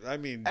 I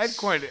mean, I had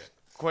quite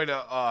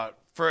a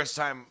first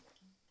time.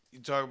 You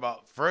talk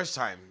about first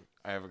time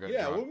I ever got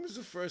yeah. drunk. When was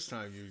the first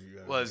time you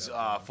ever Was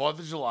got 4th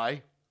of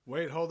July.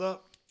 Wait, hold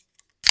up.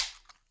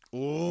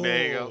 drunk?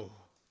 There you go.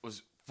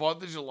 Was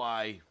 4th of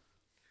July.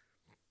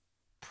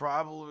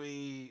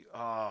 Probably,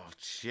 oh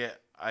shit.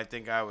 I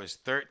think I was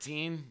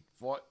 13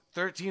 or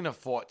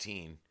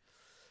 14.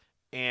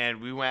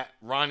 and we went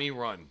Ronnie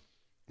Run.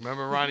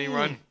 Remember Ronnie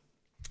Run?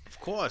 Of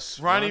course.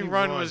 Ronnie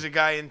Run was a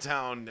guy in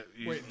town.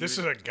 Wait, this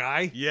is a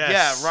guy?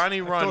 Yes. Yeah, Ronnie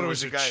I Run thought it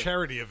was a a guy.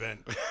 charity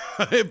event.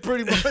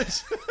 Pretty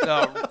much.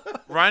 No,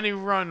 Ronnie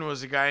Run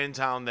was a guy in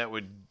town that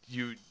would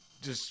you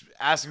just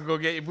ask him to go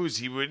get your booze.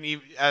 He wouldn't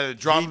even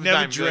drop He him a never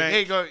dime. Be like, drank.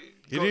 hey, go.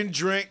 He go. didn't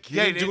drink. He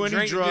Yeah, didn't do any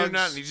drink, he didn't do drugs.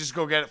 nothing. He just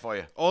go get it for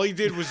you. All he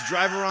did was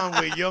drive around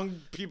where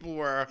young people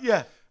were.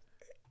 Yeah.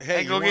 Hey,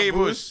 And go you get want your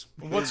booze.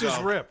 What's Here you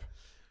his go. rip?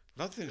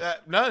 Nothing.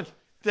 None.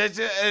 That's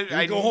it.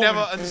 I go home never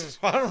and- understood.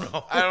 I don't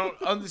know. I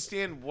don't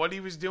understand what he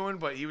was doing,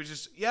 but he was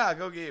just, yeah,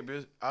 go get your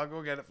booze. I'll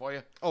go get it for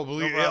you. Oh,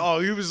 believe No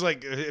problem. he was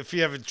like, if he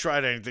haven't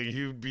tried anything,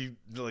 he would be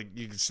like,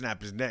 you could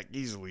snap his neck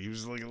easily. He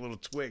was like a little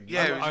twig.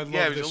 Yeah, I he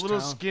love was this a little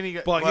town. skinny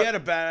guy. But he had a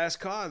badass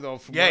car though.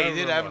 From yeah, he wherever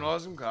did it have an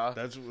was. awesome car.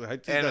 That's what I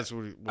think. And That's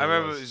what. I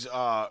remember it was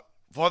 4th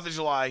of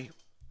July,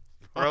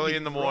 early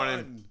in the morning,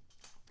 Run.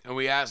 and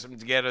we asked him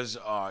to get us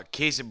a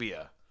case of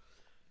beer.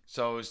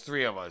 So it was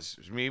 3 of us. It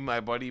was me, my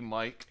buddy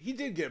Mike. He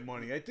did get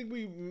money. I think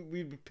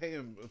we'd pay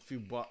him a few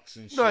bucks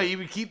and shit. No, he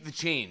would keep the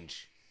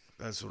change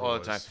That's what all it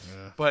the time. was.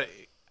 Yeah. But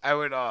I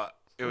would.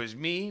 It was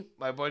me,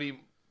 my buddy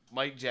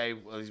Mike J.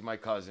 Well, he's my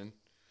cousin,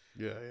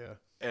 Yeah,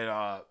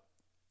 yeah.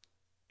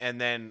 and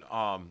then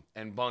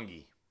and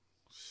Bungie,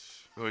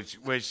 which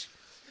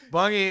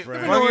Bungie. I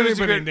don't know Bungie was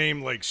a anybody good.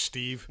 named like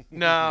Steve.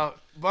 No,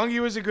 Bungie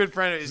was a good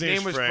friend. His His name's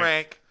name was Frank.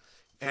 Frank.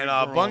 And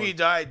Frank Bungie Barone.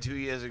 died 2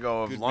 years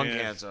ago of Good lung man.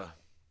 cancer.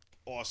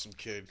 Awesome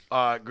kid.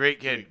 Great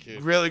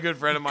kid. Really good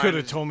friend of mine. Could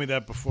have told me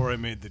that before I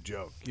made the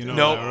joke. You know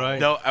No, that, right?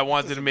 no, I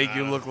wanted to make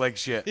you look like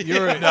shit.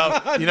 You're a-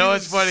 No, you know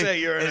what's funny? Say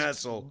you're an Is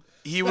asshole.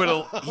 He would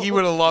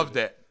have loved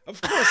it. Of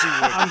course he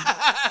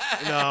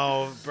would.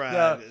 No,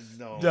 Brad.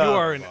 No. You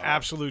are an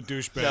absolute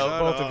douchebag. No,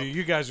 Both no. of you.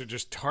 You guys are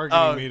just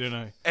targeting me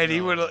tonight. And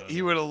he would have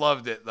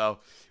loved it though.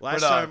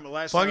 Last But, time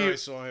Bungie- I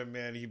saw him,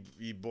 man,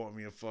 he bought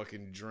me a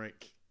fucking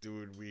drink,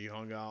 dude. We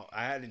hung out.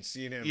 I hadn't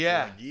seen him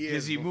Yeah, for like years.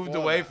 because he moved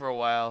before away that. for a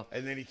while.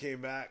 and then he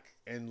came back,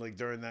 and like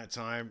during that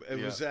time, it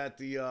Yeah. was at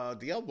the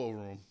Elbow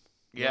Room.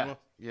 Yeah. Remember?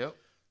 Yep.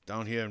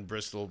 Down here in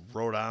Bristol,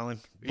 Rhode Island.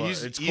 He But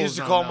used, it's he used closed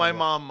to down call now, my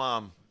but-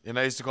 mom, and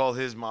I used to call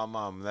his mom.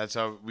 And that's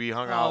how we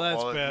hung out. that's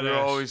We were badass.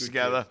 always Good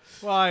together.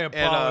 Well, I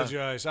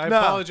apologize. I no.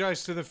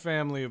 apologize to the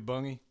family of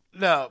Bungie.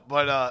 No,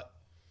 but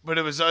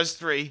it was us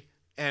three,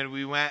 and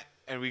we went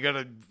and we got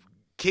a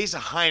case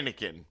of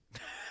Heineken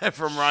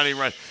from Ronnie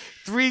Run.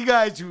 3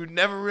 guys who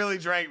never really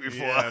drank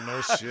before. Yeah,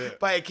 no shit.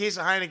 Buy a case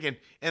of Heineken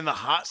in the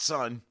hot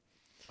sun,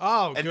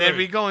 Oh, and good. then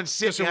we go and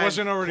sit. Because it behind-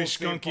 wasn't already Cold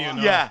State skunky Park.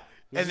 enough. Yeah, Was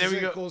and then this we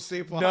in go. Cold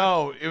State Park?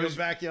 No, it Your was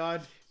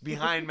backyard.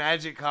 behind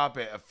Magic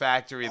Carpet, a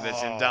factory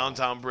that's in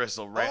downtown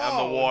Bristol, right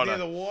on the water. Near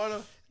the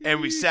water. And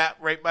we sat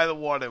right by the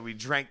water. We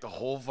drank the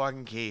whole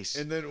fucking case.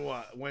 And then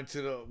what? Went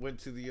to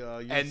the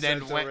youth And then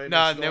center went right no,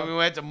 next and then door? we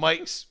went to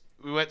Mike's.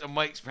 We went to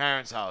Mike's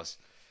parents' house,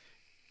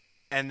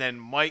 and then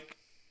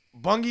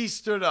Bungie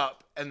stood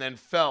up and then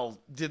fell,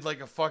 did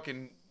like a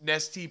fucking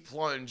Nestea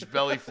plunge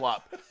belly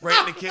flop right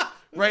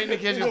in the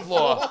kitchen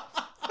floor.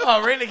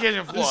 Oh, right in the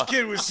kitchen floor. This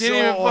kid was Didn't so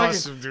even fucking-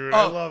 awesome, dude.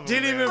 I love him.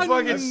 Didn't man. even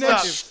fucking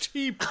stop.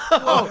 Steep.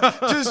 Oh,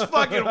 just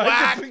fucking I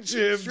whack. can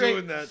picture him straight.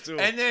 doing that too.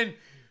 And then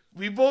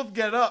we both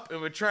get up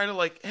and we're trying to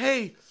like,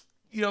 hey,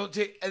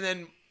 and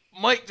then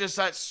Mike just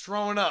starts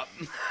throwing up.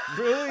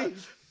 Really?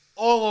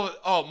 All over.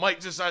 Oh, Mike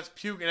just starts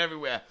puking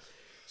everywhere.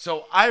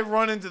 So I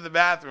run into the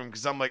bathroom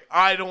because I'm like,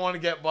 I don't want to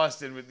get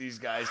busted with these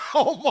guys.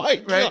 Oh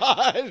my Right.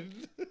 god!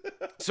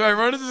 So I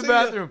run into the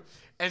bathroom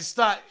and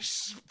start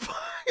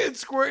fucking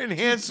squirting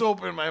hand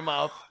soap in my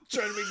mouth.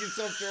 Trying to make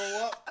yourself throw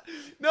up.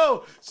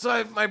 No,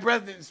 so my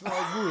breath didn't smell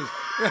like booze.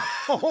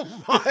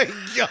 Oh my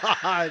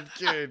god,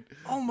 kid!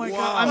 Oh my Wow.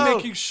 God! I'm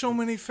making so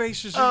many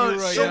faces at you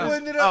right So now.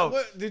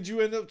 when did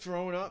you end up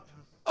throwing up?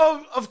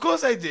 Oh, of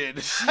course I did.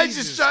 I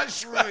Jesus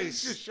just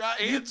Christ. shot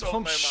hand soap in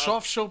Pump my mouth.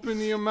 soft soap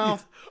into your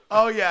mouth.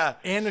 Oh yeah,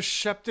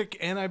 Antiseptic,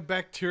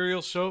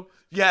 antibacterial soap.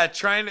 yeah.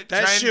 Trying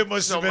That shit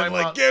must have soap my been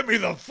like, mouth. get me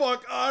the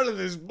fuck out of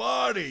this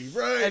body,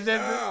 right? And then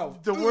now.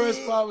 the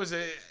worst part was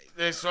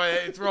so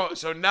I throw it.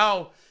 So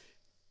now,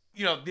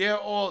 the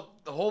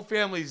whole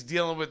family's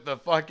dealing with the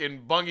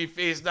fucking Bungie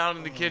face down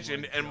in the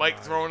kitchen and Mike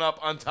throwing up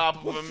on top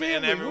of What him family?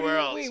 and everywhere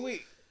else.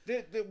 Wait.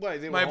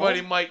 They My were buddy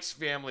home? Mike's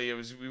family.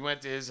 We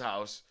went to his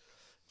house,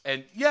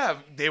 and yeah,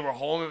 they were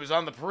home. It was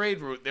on the parade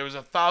route. There was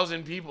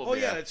 1,000 people. Oh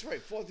there. yeah, that's right.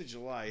 4th of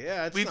July.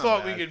 Yeah, it's we not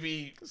thought bad. we could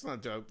be It's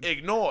not dope.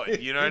 ignored.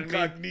 You know what I mean?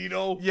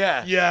 Incognito.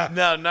 Yeah. Yeah.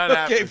 No, not Okay,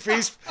 happening.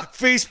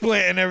 face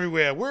planting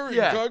everywhere. We're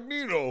Yeah.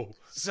 incognito.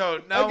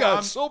 So now I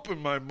got soap in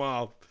my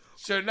mouth.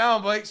 So now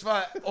Mike's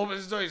spot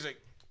opens the door. He's like,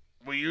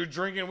 "Were you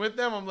drinking with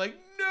them?" I'm like,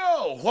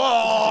 "No."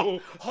 Oh,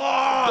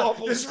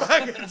 Bubbles. This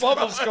fucking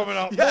Bubbles coming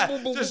out. Yeah, Bubble,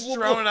 bubble, just bubble.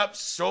 throwing up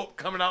soap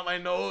coming out my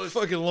nose.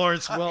 Fucking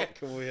Lawrence Welk.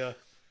 Oh yeah.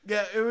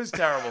 Yeah, it was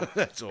terrible.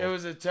 That's all. It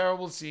was a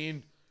terrible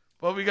scene,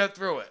 but we got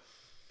through it.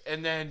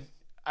 And then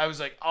I was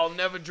like, "I'll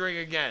never drink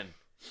again."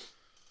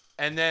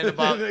 And then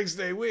about the next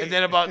day, wait. and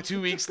then about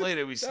 2 weeks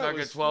later, we snuck a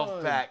was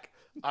 12-pack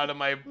out of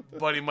my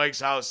buddy Mike's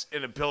house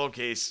in a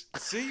pillowcase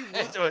see,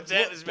 into a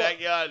tent in his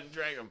backyard and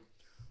drank them.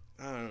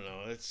 I don't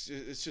know. It's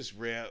just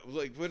rare.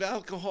 Like with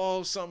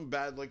alcohol, something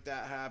bad like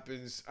that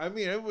happens. I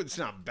mean, it's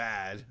not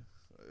bad,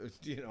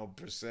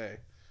 per se.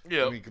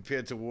 Yeah. I mean,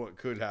 compared to what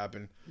could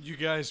happen. You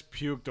guys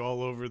puked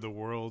all over the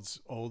world's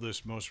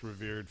oldest, most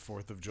revered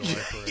 4th of July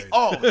parade.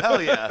 Oh,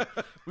 hell yeah.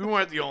 We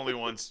weren't the only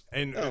ones.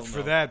 And Hell for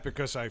no. that,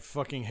 because I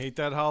fucking hate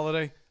that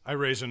holiday, I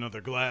raise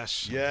another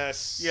glass.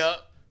 Yes. Yeah.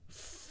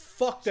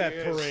 Fuck that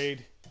Cheers.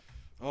 parade.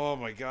 Oh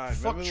my God.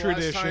 Fuck Remember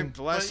tradition.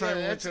 The last time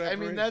we went to that I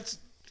mean, parade? that's,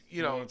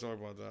 I don't want to talk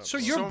about that. So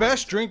but- your So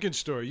best drinking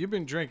story, you've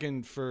been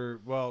drinking for,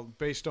 well,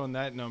 based on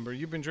that number,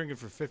 you've been drinking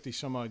for 50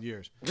 some odd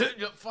years.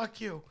 Fuck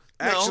you.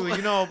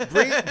 Actually,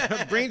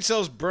 brain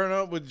cells burn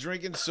out with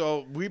drinking,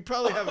 so we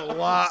probably have a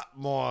lot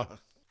more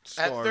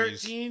At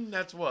stories. 13,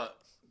 that's what?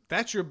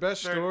 That's your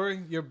best story?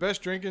 Your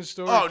best drinking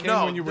story Oh, came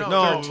no, when you were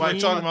No, 13? I'm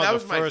talking about That the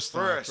was my first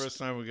time. first. First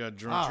time we got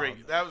drunk.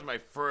 Drink. That was my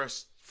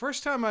first.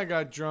 First time I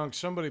got drunk,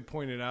 somebody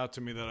pointed out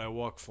to me that I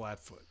walk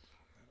flat-foot.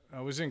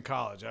 I was in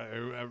college.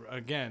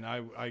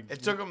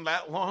 It took him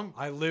that long?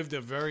 I lived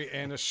a very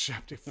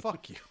antiseptic.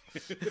 Fuck you.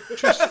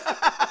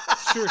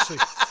 Just seriously,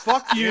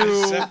 fuck you.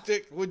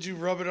 Antiseptic? Would you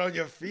rub it on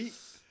your feet?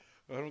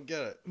 I don't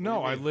get it.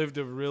 No, What I do you mean? lived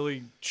a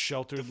really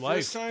sheltered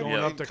life time going in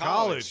up to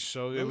college. college.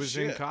 So No it was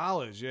in shit.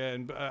 college, yeah.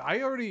 And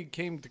I already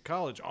came to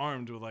college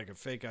armed with like a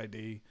fake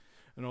ID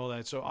and all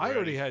that. So I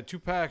already had 2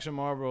 packs of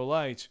Marlboro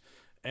Lights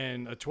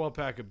and a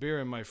 12-pack of beer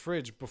in my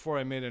fridge before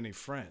I made any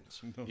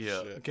friends. No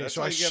Yeah. shit. Okay, That's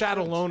so how I you get sat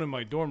friends. alone in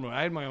my dorm room.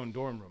 I had my own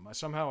dorm room.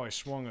 Somehow I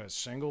swung a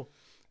single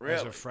as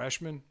Really? a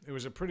freshman. It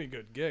was a pretty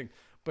good gig.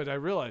 But I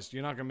realized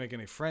you're not going to make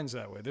any friends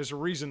that way. There's a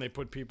reason they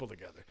put people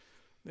together.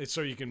 It's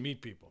so you can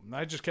meet people. And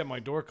I just kept my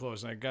door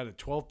closed, and I got a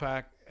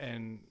 12-pack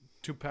and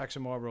 2 packs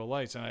of Marlboro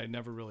Lights, and I had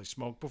never really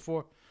smoked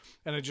before.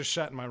 And I just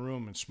sat in my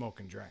room and smoked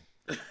and drank.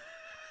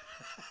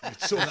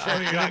 It's so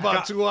funny. In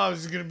about 2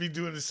 hours, he's going to be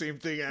doing the same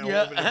thing at home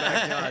in the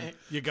backyard.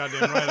 You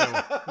goddamn right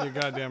I will. You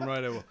goddamn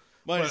right I will.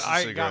 Minus But the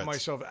I got cigarettes.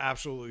 myself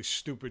absolutely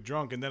stupid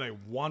drunk, and then I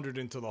wandered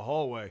into the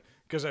hallway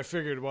because I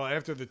figured, well,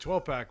 after the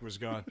 12-pack was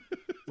gone,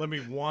 let me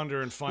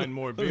wander and find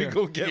more Let beer. me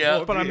go get Yeah,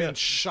 more But I'm beer. in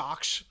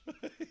socks,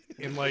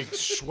 in like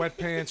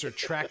sweatpants or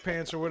track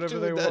pants or whatever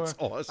Dude, they were. that's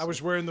awesome. I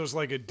was wearing those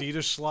like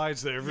Adidas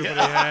slides that everybody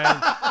had.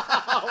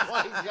 Oh,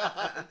 my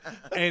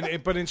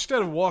God. But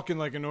instead of walking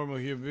like a normal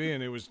human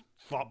being, it was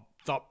thop,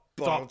 thop,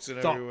 thop,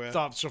 Bouncing thop, everywhere.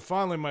 thop. So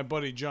finally, my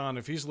buddy John,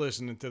 if he's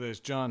listening to this,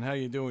 John, how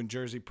you doing,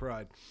 Jersey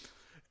Pride?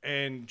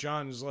 And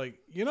John is like,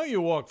 you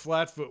walk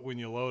flat-foot when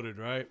you loaded,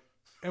 right?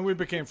 And we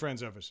became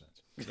friends ever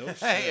since. No shit.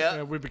 Hey, yeah.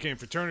 Yeah, we became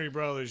fraternity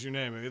brothers, you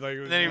name it. Like,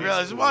 Then he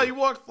realized, well, you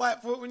walk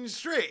flat foot when you're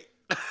straight.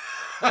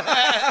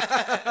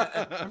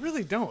 I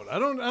really don't. I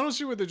don't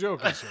see what the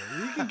joke is here.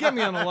 You can get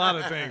me on a lot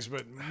of things,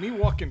 but me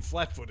walking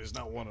flat-foot is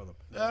not one of them.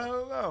 I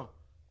don't know.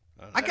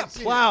 I got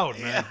plowed,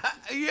 man.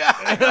 Yeah.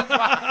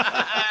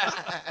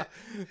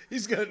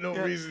 He's got no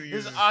reason to use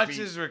His his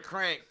arches were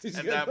cranked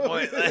at that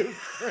point.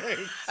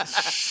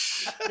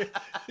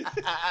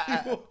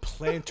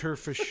 Plantar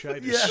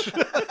fasciitis.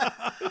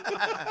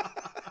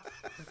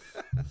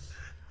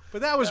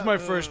 But that was my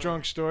first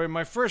drunk story.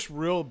 My first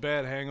real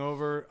bad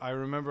hangover. I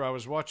remember I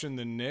was watching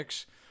the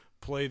Knicks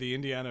play the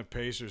Indiana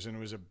Pacers, and it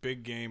was a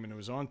big game, and it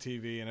was on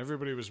TV, and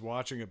everybody was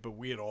watching it, but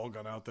we had all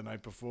gone out the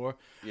night before.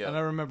 Yeah. And I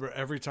remember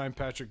every time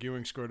Patrick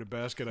Ewing scored a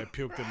basket, I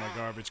puked in my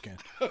garbage can.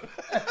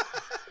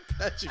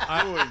 Patrick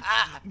Ewing.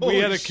 We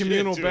had a Holy shit,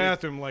 communal dude.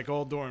 bathroom like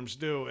all dorms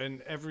do,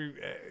 and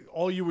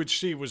all you would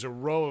see was a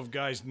row of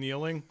guys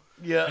kneeling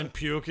Yeah. and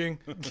puking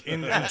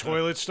in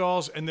toilet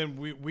stalls, and then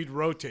we'd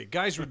rotate.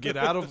 Guys would get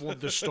out of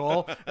the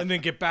stall and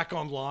then get back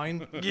on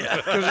line. Yeah.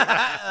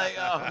 Like,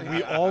 oh,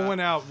 We all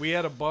went out. We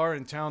had a bar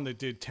in town that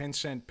did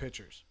 10-cent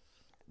pitchers,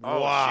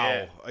 Oh, Wow.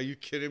 shit. Are you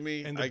kidding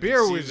me? and I the can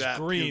beer see was that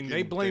green. They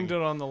puking blamed thing.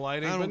 it on the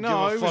lighting, I but don't no,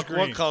 give it a was fuck green.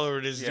 what color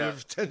it is, Yeah.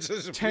 dude. 10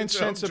 cents a 10 pizza,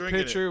 cents a I'm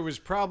drinking pitcher. It was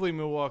probably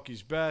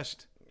Milwaukee's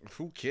best. It.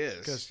 Who cares?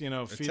 Because, feed 10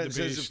 the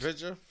cents beast. a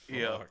pitcher?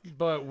 Yeah. Fuck.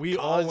 But we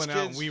all College went out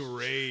and kids. we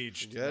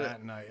raged Get it.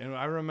 that night. And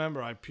I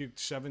remember I puked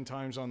 7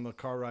 times on the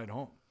car ride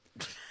home.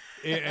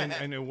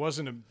 And it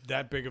wasn't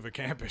that big of a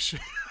campus.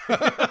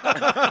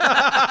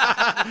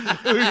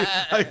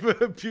 I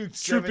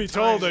puked Truth be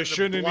told, I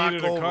shouldn't have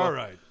needed a car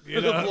ride. You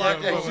know? block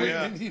but, over, we,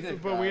 yeah.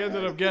 but we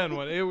ended up getting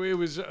one. It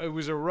was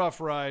a rough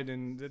ride,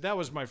 and that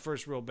was my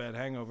first real bad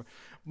hangover.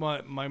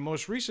 My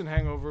most recent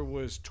hangover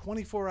was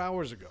 24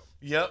 hours ago.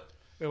 Yep.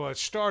 Well, it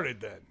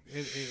started then.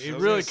 It I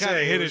was really gonna kind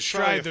of say, hit it its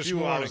was probably stride a this few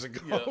morning. hours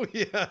ago.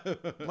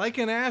 Yeah. Like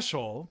an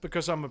asshole,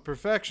 because I'm a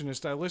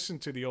perfectionist, I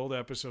listened to the old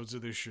episodes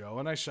of this show,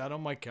 and I sat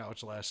on my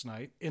couch last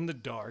night in the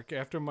dark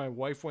after my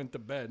wife went to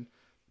bed,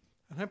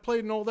 and I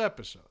played an old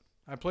episode.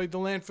 I played the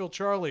Landfill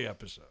Charlie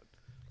episode.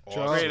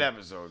 Great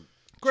episode.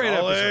 Great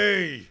episode.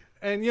 Hey.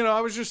 And,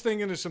 I was just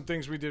thinking of some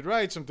things we did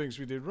right, some things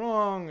we did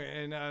wrong,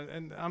 and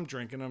I'm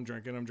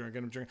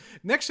drinking.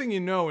 Next thing you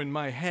know, in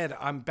my head,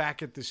 I'm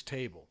back at this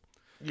table.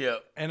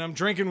 Yep. And I'm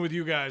drinking with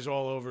you guys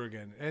all over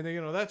again. And,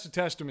 that's a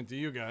testament to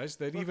you guys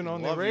that even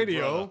on the love you,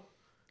 radio, brother.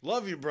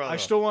 Love you, brother. I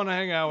still want to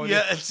hang out with you.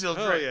 Yeah, it's still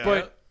Hell great. yeah.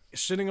 But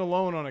sitting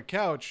alone on a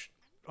couch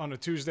on a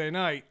Tuesday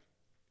night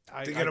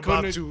Thinking I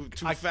about couldn't-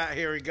 two fat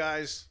hairy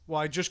guys. Well,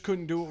 I just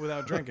couldn't do it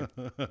without drinking.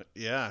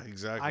 Yeah,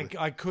 exactly.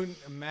 I couldn't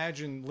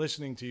imagine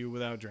listening to you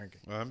without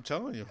drinking. I'm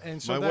telling you.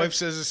 And so My that- wife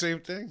says the same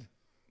thing.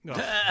 No,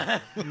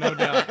 no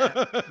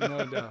doubt,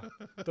 no doubt.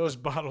 Those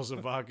bottles of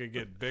vodka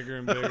get bigger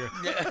and bigger,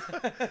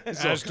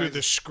 as do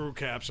the screw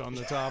caps on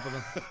the top of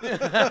them.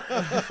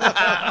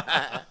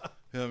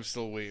 Yeah, I'm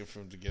still waiting for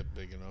him to get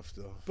big enough,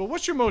 though. But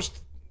what's your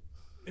most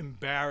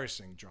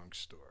embarrassing drunk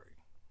story?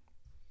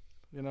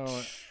 You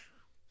know,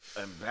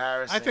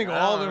 Embarrassing. I think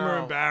all of them are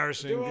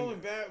embarrassing. They're all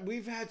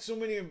We've had so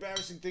many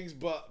embarrassing things,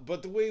 but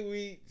the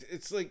way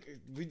it's like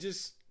we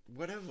just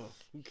whatever.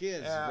 Who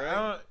cares,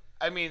 right?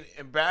 I mean,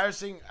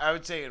 embarrassing. I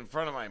would say in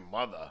front of my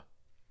mother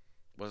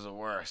was the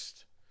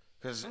worst.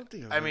 Because I don't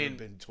think I've I ever mean,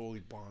 been totally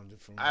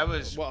bonded from. I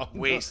was well,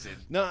 wasted.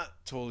 Not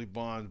totally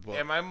bonded, but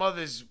And my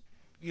mother's,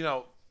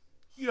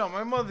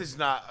 my mother's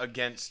not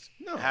against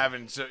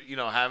having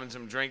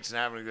some drinks and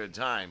having a good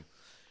time,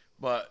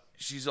 but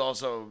she's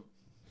also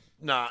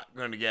not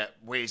going to get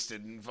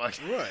wasted and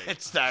fucking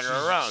right. stagger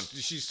around.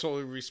 She's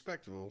totally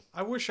respectable.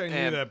 I wish I knew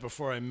And- that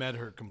before I met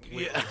her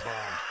completely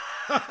bombed.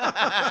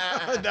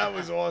 That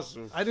was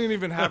awesome. I didn't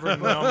even have her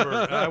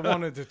number. I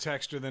wanted to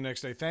text her the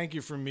next day. Thank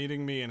you for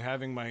meeting me and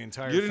having my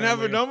entire. You didn't have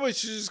her family- number?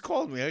 She just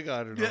called me. I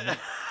got her number.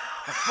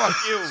 Fuck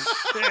you.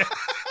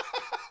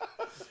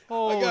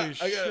 Holy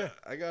shit!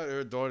 I got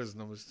her daughter's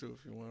numbers too,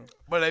 if you want.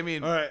 But I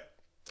mean, All right.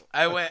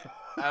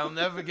 I'll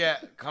never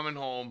forget coming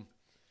home,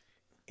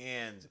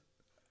 and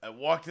I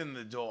walked in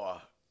the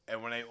door,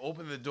 and when I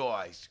opened the door,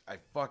 I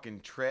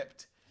fucking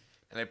tripped,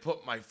 and I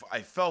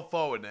fell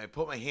forward, and I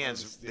put my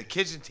hands, the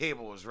kitchen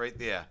table was right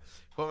there,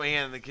 put my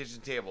hand on the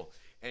kitchen table,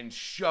 and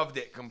shoved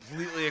it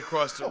completely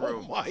across the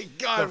room. Oh my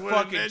God! The what an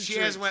fucking entrance.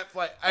 chairs went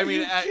fly.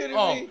 you kidding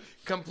me?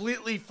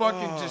 Completely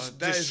fucking Oh, just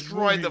that is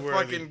destroyed the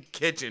movie-worthy. fucking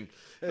kitchen.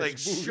 Like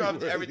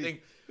shoved movie-worthy. everything.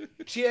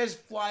 Chairs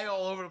fly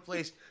all over the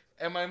place.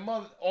 And my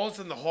mother, all of a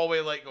sudden the hallway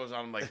light goes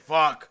on. I'm like,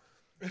 fuck.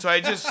 So I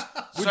just.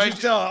 What'd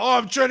you tell her? Oh,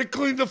 I'm trying to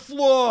clean the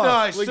floor. No,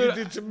 I like stood,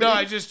 you did to me. no,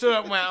 I just stood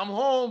up and went, I'm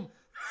home.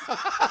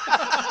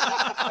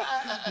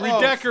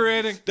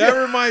 Redecorating. That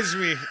reminds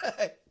me,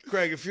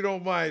 Craig. If you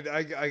don't mind,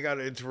 I got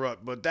to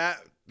interrupt. But that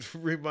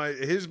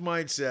his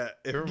mindset.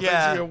 It reminds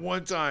Yeah. me of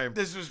one time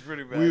This was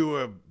pretty bad. we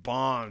were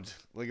bombed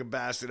like a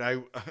bastard.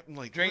 I'm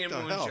like, Drinking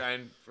what the hell?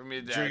 moonshine for me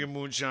and Dad. Drinking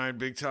moonshine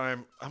big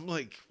time. I'm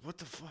like, what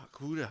the fuck?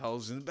 Who the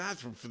hell's in the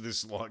bathroom for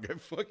this long?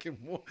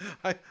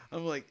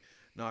 I'm like,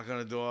 knock on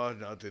the door,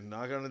 nothing.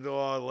 Knock on the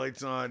door,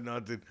 lights on,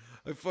 nothing.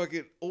 I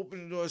fucking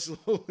open the door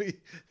slowly,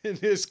 and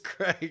there's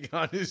Craig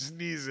on his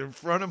knees in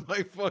front of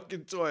my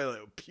fucking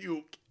toilet.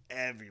 Puke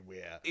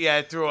everywhere. Yeah,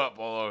 I threw up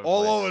all over.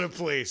 All the place. over the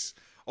place.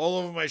 All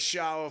over my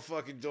shower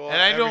fucking door. And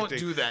I don't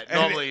everything. do that And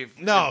normally.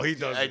 no, he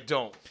doesn't. I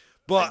don't.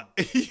 But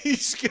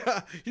he's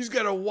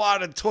got a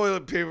wad of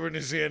toilet paper in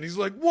his hand. He's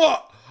like,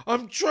 "What?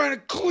 I'm trying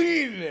to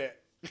clean it."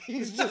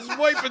 He's just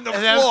wiping the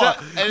And then- floor.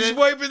 and He's then-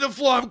 wiping the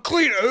floor. I'm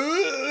cleaning.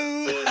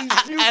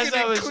 He's puking As I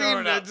and was cleaning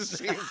throwing at up. the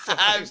same I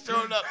time. was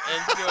throwing up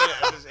and doing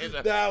it at the same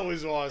time. That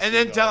was awesome. And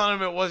then though. telling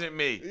him it wasn't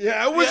me.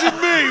 "Yeah, it wasn't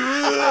me.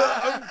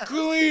 I'm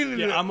cleaning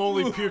it." Yeah, I'm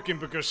only puking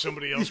because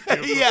somebody else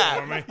puked before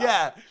Yeah, me.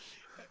 yeah.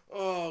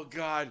 Oh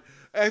God!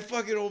 I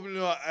fucking opened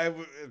it up. I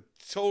was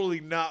totally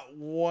not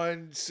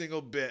one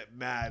single bit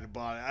mad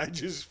about it. I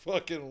just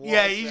fucking lost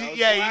Yeah, it. he- I was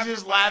yeah, he laughing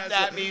just my laughed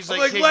ass at off. me. He's I'm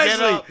like, "Kid, get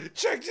Leslie, up."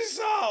 check this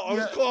out. I was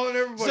Yeah. calling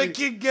He's everybody. like,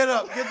 kid, get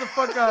up. Get the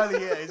fuck out of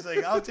here. He's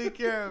like, I'll take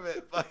care of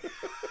it.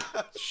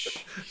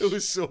 It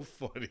was so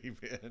funny,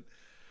 man.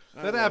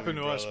 I That love happened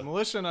you, to us. brother.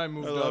 Melissa and I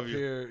moved I love up you.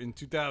 here in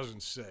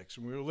 2006,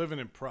 and we were living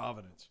in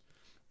Providence.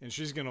 And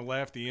she's going to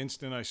laugh the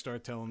instant I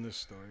start telling this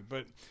story.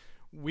 But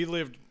we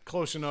lived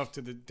close enough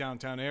to the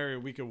downtown area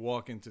we could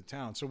walk into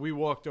town. So we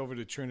walked over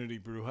to Trinity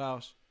Brew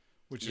House,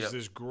 which Yep. is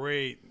this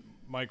great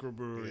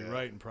microbrewery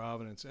right in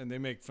Providence. And they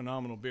make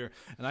phenomenal beer.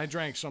 And I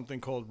drank something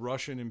called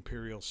Russian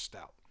Imperial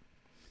Stout.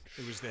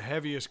 It was the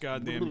heaviest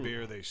goddamn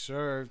beer they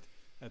served.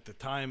 At the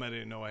time, I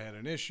didn't know I had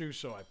an issue,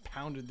 so I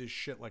pounded this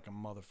shit like a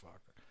motherfucker.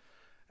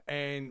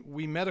 And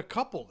we met a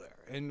couple there.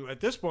 And at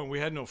this point, we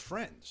had no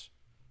friends.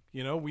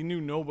 You know, we knew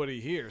nobody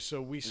here.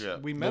 So we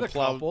met No a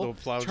plow- couple. no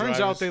plow Turns drivers?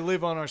 out they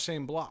live on our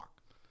same block.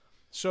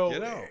 So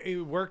Get out. it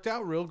worked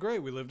out real great.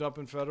 We lived up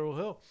in Federal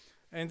Hill.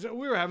 And so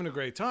we were having a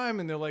great time.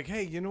 And they're like,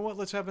 hey, you know what?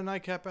 Let's have a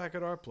nightcap back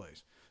at our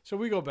place. So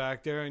we go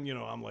back there. And,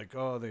 I'm like,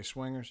 oh, are they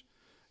swingers?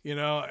 And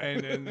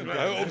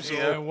I hope so.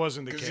 It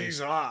wasn't the Because case. he's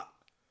hot.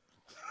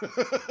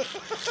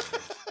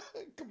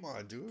 Come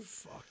on, dude.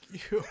 Fuck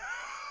you.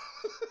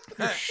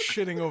 You're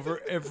shitting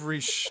over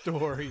every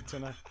story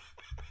tonight.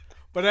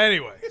 But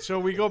anyway, so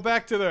we go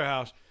back to their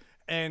house,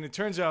 and it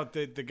turns out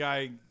that the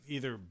guy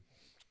either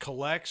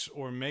collects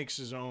or makes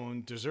his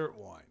own dessert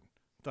wine,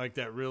 like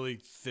that really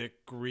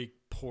thick Greek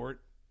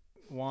port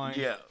wine.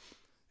 Yeah.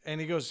 And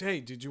he goes, hey,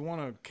 did you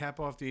want to cap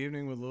off the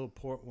evening with a little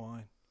port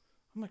wine?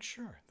 I'm like,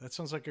 sure. That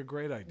sounds like a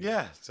great idea.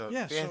 Yeah. So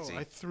Yeah, fancy. so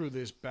I threw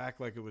this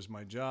back like it was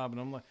my job, and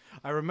I'm like,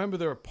 I remember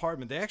their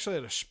apartment. They actually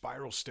had a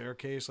spiral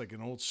staircase, like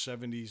an old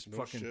 '70s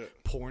fucking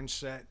shit. porn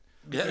set.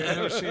 I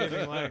never see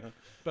anything like it.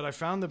 But I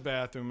found the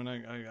bathroom and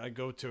I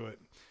go to it.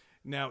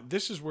 Now,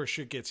 this is where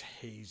shit gets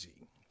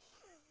hazy.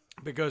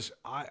 Because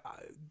I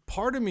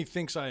part of me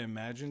thinks I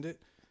imagined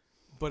it,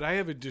 but I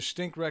have a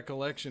distinct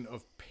recollection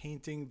of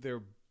painting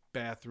their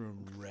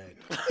bathroom red.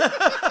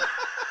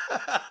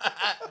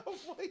 Oh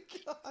my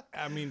God.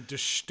 I mean,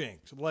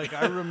 distinct. Like,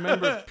 I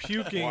remember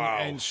puking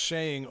and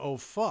saying, oh,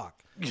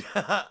 fuck.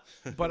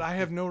 But I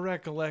have no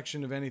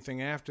recollection of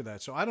anything after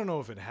that. So I don't know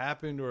if it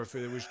happened or if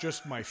it was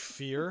just my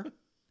fear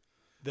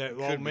that,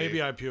 well,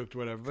 maybe I puked,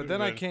 whatever. But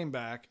then I came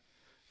back,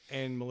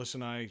 and Melissa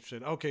and I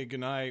said, okay, good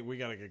night. We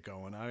got to get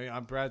going.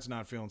 Brad's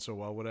not feeling so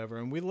well, whatever.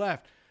 And we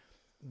left.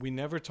 We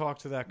never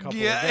talked to that couple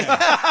again.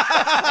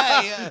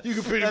 Yeah. You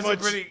can pretty That's much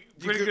a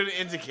pretty good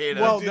indicator.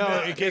 Well, did no,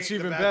 not it gets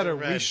paint the even bathroom better.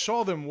 We red.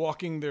 saw them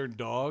walking their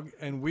dog,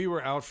 and we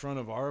were out front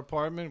of our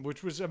apartment,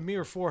 which was a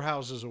mere 4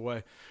 houses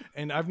away.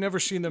 And I've never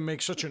seen them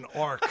make such an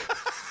arc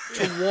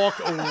to walk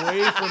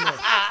away from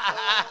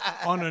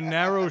it on a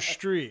narrow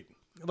street.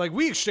 Like,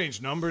 we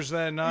exchanged numbers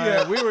that night.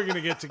 Yeah. We were going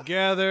to get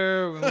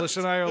together. Melissa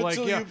and I are like,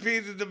 until yeah. you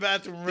painted the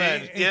bathroom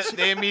red.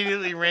 They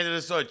immediately ran to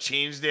the store,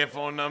 changed their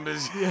phone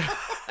numbers. Yeah.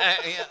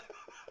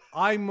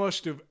 I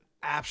must have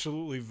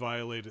absolutely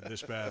violated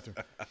this bathroom.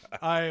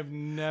 I have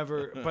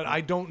never, but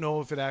I don't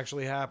know if it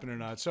actually happened or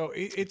not. So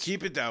it's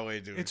Keep it that way,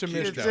 dude. It's a Keep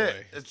mystery.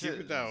 it that way. Keep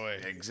it that way.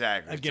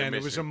 Exactly. again,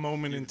 it was a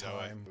moment in That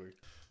way. time.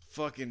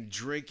 Fucking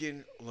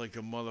drinking like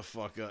a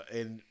motherfucker,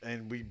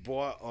 and we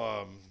bought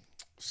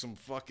some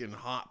fucking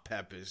hot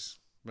peppers.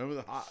 Remember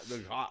the hot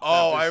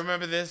Oh, peppers? I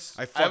remember this.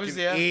 I fucking was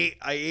there.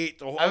 ate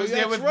the whole. I was there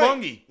that's with right.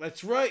 Bungie.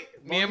 That's right.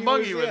 Me and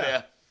Bungie was were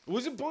there.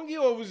 Was it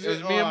Bungie or was It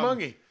was me and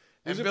Bungie.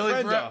 was And it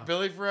Prenda?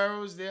 Billy Ferrero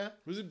was there.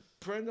 Was it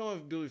Prenda or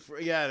Billy?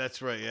 Yeah,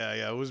 that's right.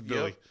 Yeah, it was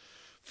Billy. Yep.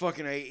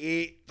 Fucking, I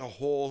ate the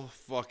whole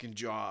fucking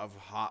jar of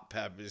hot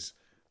peppers,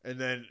 and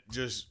then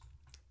just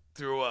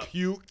Threw up.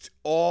 puked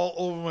all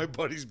over my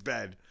buddy's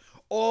bed,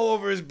 all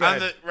over his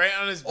bed. Right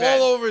on his bed.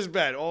 All over his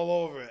bed,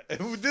 all over it.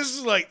 And this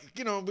is like,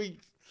 we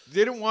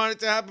didn't want it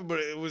to happen, but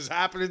it was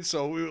happening,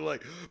 so we were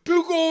like,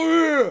 puke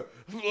over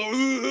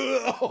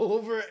here, all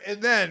over it.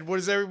 And then, what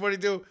does everybody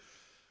do?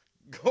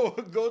 Go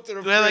to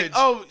the They're fridge, like,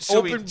 oh, so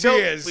open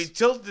beers. we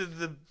tilted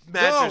the No,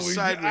 mattress we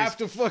sideways.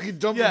 after fucking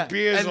dumping Yeah,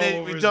 beers and all then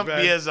over we his dumped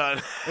bed. beers on.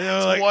 And they were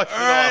to like, all wash it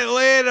right, off.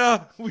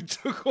 later. We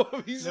took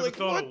off. He's Never like,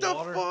 thought what of the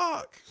water?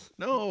 fuck?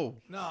 No.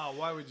 No,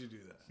 why would you do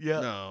that? Yeah.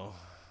 No.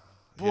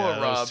 Poor Yeah,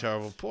 that Rob. was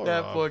terrible. Poor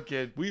That Rob. poor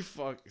kid. We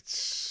fuck.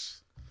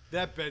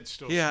 That bed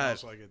still Yeah.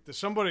 smells like it. There's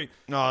somebody.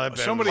 No, that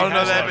bed Somebody was Oh no,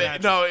 has that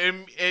that bed, no,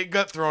 it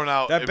got thrown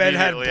out. That bed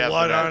had immediately after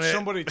blood that. on it.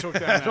 Somebody took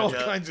that had all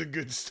out. kinds of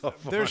good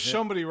stuff on There's it.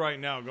 somebody right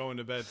now going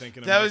to bed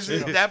thinking That of was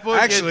Mexico. that poor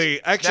kid. Actually,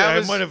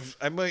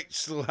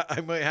 that I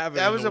might have it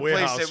That in was the a place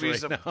warehouse that we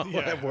used right to- now Yeah,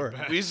 at work. I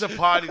bet. We used to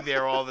party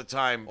there all the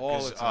time. All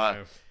 'cause, the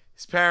time.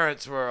 His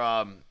parents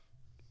were,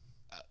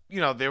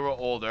 they were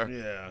older.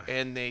 Yeah.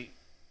 And they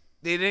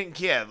didn't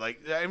care. Like,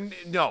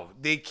 no,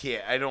 they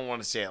care. I don't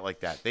want to say it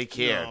like that. They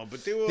cared. No,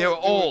 but they were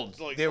old.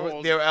 like, They were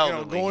old,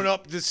 elderly. going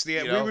up the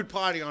stairs. You know? We would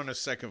party on the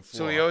second So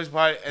floor. he always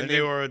party, and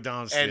they were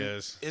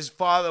downstairs. And his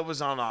father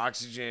was on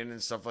oxygen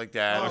and stuff like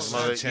that. Oh, His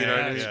mother, that's you know what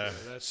I it, mean? yeah.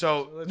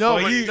 So That's- no,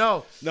 But but he-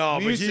 no, no,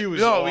 we but used he to,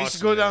 was we used to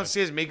awesome, go man.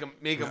 downstairs, make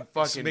him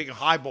fucking making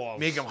highballs.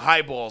 make him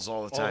highballs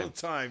all the all time. the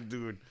time,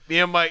 dude. Me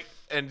and Mike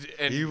and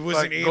He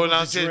wasn't fucking able go to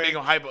downstairs, drink. make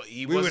him highball.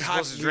 He We would wasn't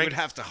supposed to we drink. would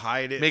have to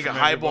hide it. Make a from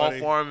highball everybody.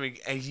 for him,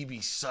 and he'd be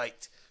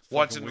psyched.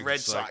 Watching the wicked Red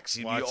psyched. Sox,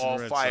 he'd be Watching all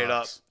Red fired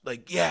up. Sox.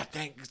 Like, yeah,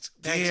 thanks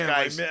Damn,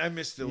 guys. I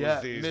miss those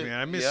Yeah, days, mi- man.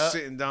 I miss yeah.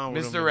 sitting down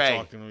with Mr. him and Ray.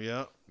 talking to him.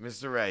 Yeah.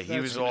 Mr. Ray, he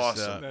was That's-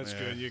 awesome. That's Yeah.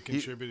 good. You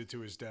contributed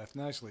to his death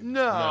nicely.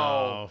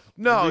 No,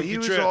 We he could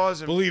was try-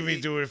 awesome. Believe me,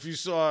 He- dude. If you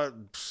saw,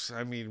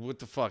 I mean, what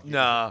the fuck?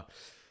 Nah,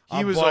 he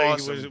Our was buddy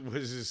awesome.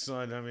 Was his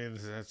son? I mean,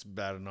 that's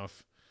bad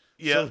enough.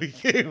 Yeah. So we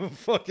gave him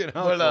fucking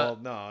But, alcohol.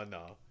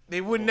 No.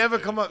 They would never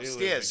dude, come they live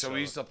upstairs, with so each we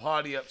used to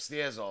party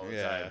upstairs all the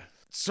Yeah. time.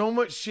 So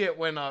much shit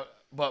went up.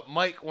 But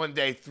Mike one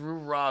day threw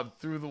Rob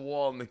through the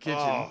wall in the kitchen.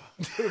 Oh,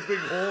 put a big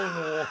hole in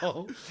the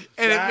wall.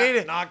 And it That made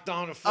it- knocked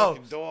down the Oh,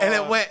 fucking door.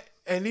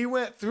 and he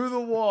went through the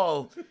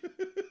wall.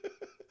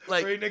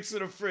 Like, right next to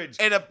the fridge.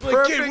 and a Like,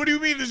 perfect, kid, what do you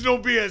mean there's no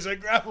beers? I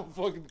grab him,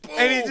 fucking boom.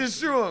 and he just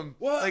threw him.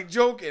 What? Like,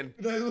 joking.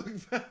 And I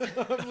look back,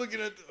 I'm looking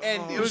at the,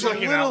 And oh, it was like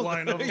a an little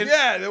outline of him.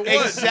 yeah, there was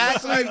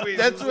Exactly. Sideways,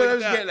 That's it what I like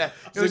was that. getting at. It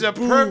It's was a like,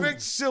 boom.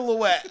 perfect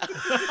silhouette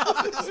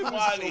of his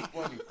body,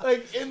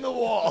 like in the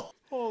wall.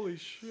 Holy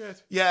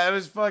shit. Yeah, it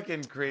was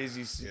fucking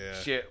crazy Yeah.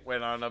 shit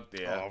went on up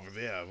there. Oh,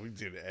 yeah, we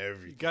did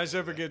everything. You guys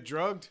ever get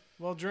drugged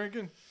while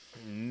drinking?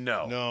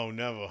 No. No,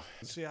 never.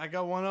 See, I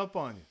got one up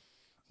on you.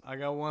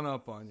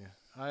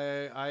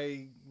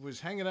 I was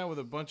hanging out with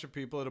a bunch of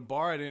people at a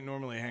bar I didn't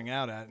normally hang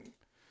out at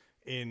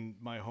in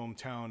my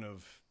hometown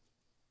of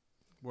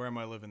where am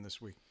I living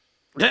this week?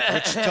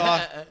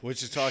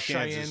 Wichita,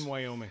 Cheyenne, Kansas.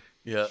 Wyoming.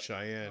 Yeah.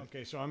 Cheyenne.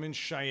 Okay, so I'm in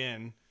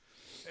Cheyenne,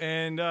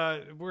 and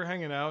we're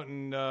hanging out,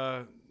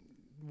 and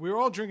we were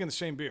all drinking the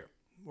same beer.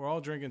 We're all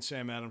drinking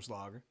Sam Adams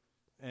Lager,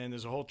 and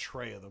there's a whole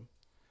tray of them.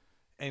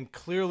 And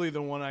clearly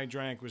the one I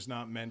drank was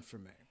not meant for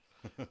me.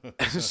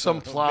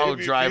 Some plow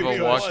driver maybe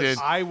it walked was.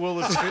 in. I will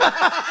assume.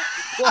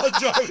 Plow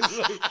driver's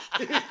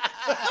like,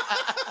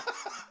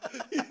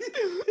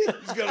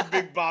 he's got a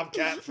big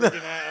Bobcat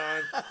freaking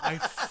hat on. I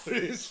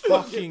His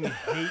fucking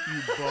hate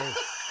you both.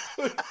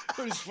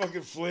 Put his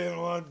fucking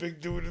flannel on,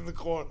 big dude in the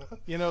corner.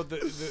 You know the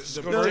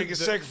Gonna take a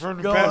second for him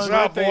to Go pass on,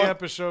 out, birthday boy.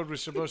 episode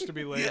was supposed to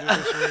be later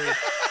this week.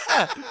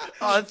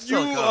 Oh, it's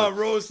You still coming.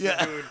 roasted,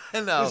 Yeah,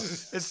 dude. no, This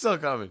is- it's still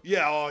coming.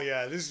 Yeah, oh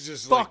yeah. This is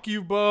just Fuck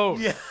you both.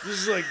 Yeah,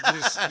 this is like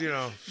just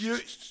you.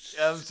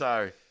 I'm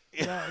sorry.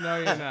 No,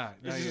 you're not.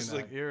 No, It's you're just not.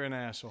 like- You're an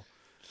asshole.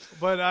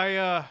 But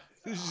I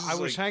just was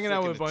like hanging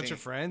out flicking with a the bunch tape. of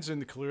friends,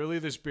 and clearly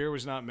this beer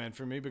was not meant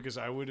for me because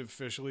I would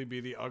officially be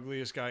the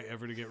ugliest guy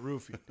ever to get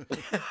roofied.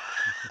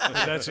 But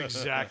that's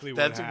exactly what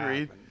That's happened.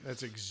 agreed.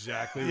 That's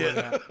exactly what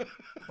happened.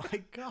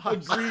 My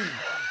God.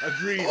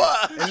 Agreed.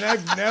 And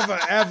I've never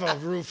ever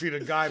roofied a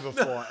guy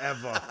before,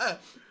 ever.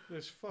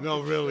 This fucking- No,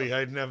 really,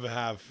 I'd never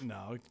have.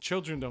 No,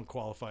 children don't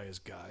qualify as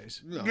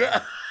guys. No.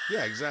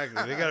 Yeah,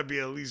 exactly. They got to be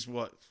at least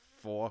what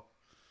 4.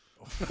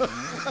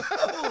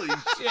 Holy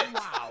shit!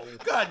 Wow!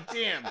 God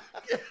damn!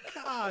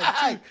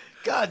 God,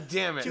 God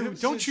damn it! dude,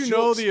 don't you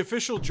know the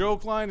official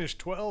joke line is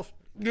 12?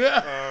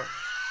 Yeah.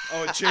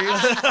 Oh, it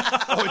changed.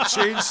 It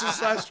changed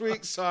since last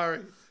week.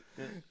 Sorry.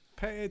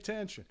 Pay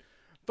attention.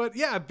 But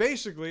yeah,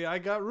 basically, I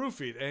got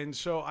roofied. And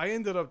so I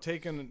ended up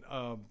taking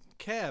a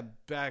cab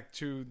back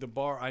to the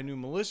bar I knew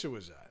Melissa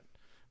was at.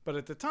 But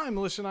at the time,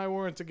 Melissa and I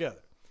weren't together.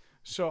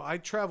 So I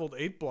traveled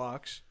 8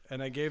 blocks,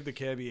 and I gave the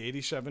cabbie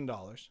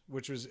 $87,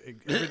 which was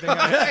everything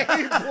I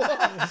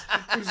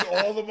had. It was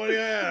all the money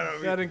I had.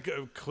 I mean,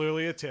 That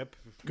clearly a tip.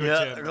 Good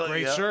Yeah, tip. really,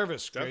 Great yeah.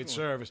 service. Great Definitely.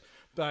 service.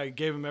 But I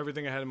gave him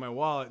everything I had in my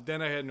wallet.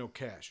 Then I had no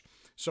cash.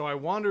 So I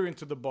wander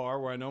into the bar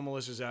where I know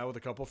Melissa's at with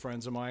a couple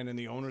friends of mine and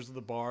the owners of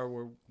the bar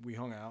where we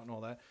hung out and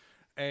all that.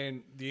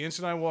 And the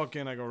instant I walk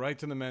in, I go right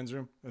to the men's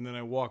room, and then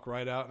I walk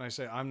right out and I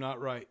say, "I'm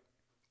not right."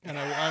 And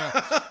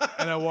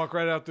I walk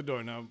right out the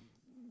door. Now,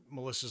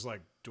 Melissa's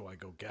like, "Do I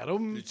go get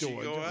him? Did she Do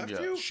I go do-" after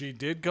Yeah. you? She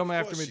did come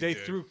after me. she They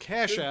did. threw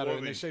cash Good at her and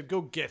woman. they said,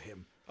 "Go get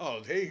him." Oh,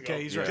 there you go.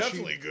 Okay, he's You're right.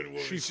 definitely She- a good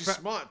woman. she She's fa-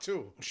 smart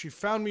too. She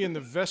found me in the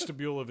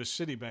vestibule of a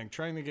Citibank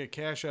trying to get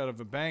cash out of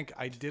a bank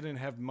I didn't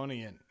have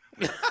money in.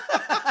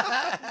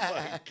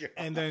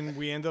 And then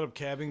we ended up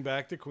cabbing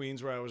back to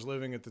Queens where I was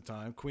living at the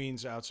time.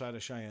 Queens outside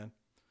of Cheyenne.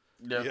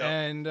 Yeah.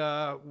 And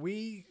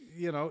we,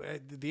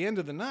 at the end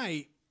of the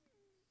night,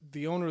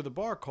 the owner of the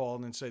bar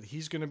called and said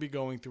he's going to be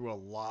going through a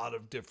lot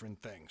of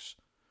different things.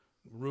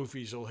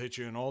 Roofies will hit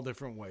you in all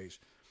different ways.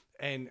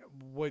 And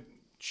what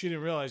she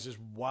didn't realize is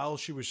while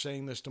she was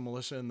saying this to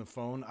Melissa in the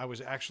phone, I was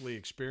actually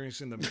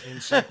experiencing them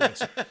in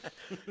sequence.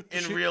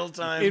 In real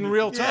time. In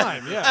real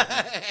time,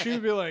 yeah. She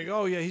would be like,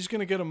 "Oh yeah, he's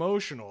gonna get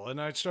emotional,"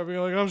 and I'd start being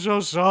like, "I'm so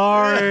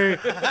sorry,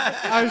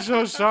 I'm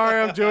so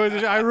sorry, I'm doing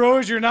this. I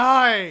ruined your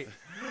night.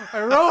 I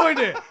ruined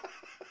it."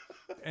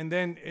 And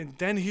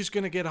then he's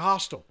gonna get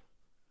hostile,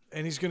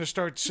 and he's gonna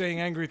start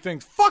saying angry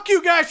things. Fuck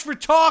you guys for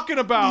talking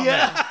about me.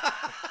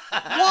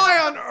 Why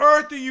on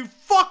earth are you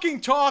fucking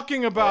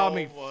talking about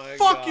me? my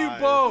Fuck you God.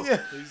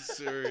 both. He's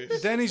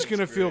serious. Then he's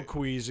gonna feel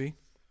queasy,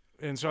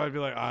 and so I'd be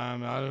like,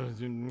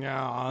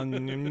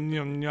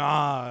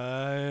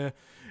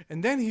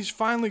 and then he's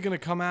finally gonna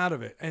come out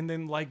of it, and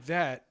then like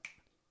that,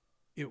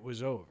 it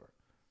was over.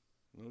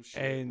 No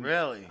shit. And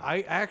Really?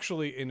 I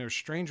actually, in a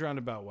strange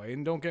roundabout way,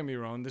 and don't get me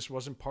wrong, this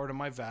wasn't part of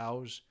my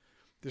vows.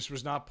 This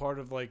was not part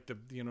of like the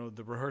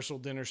rehearsal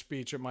dinner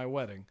speech at my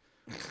wedding.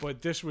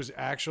 But this was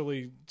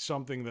actually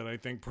something that I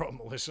think brought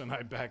Melissa and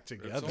I back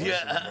together. Awesome,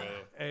 Yeah. bro.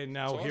 And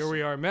now That's here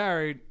we are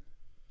married.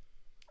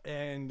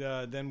 And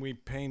then we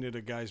painted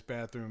a guy's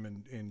bathroom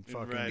in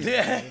fucking. Red.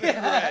 Yeah.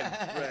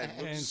 Red.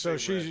 We'll And just so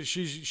say red.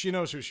 she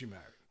knows who she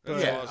married. But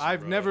That's awesome, I've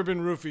bro. never been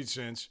roofied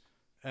since,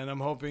 and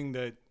I'm hoping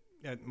that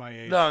at my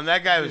age. No, and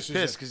that guy was This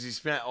is pissed because he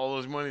spent all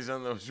those monies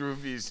on those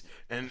roofies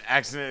and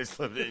accidentally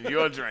slipped it in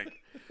your drink.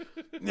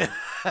 Oh,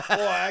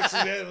 I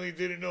accidentally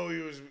didn't know he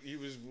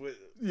was with.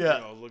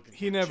 Yeah. Looking.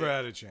 He for never chick.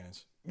 had a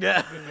chance.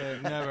 Yeah. Yeah,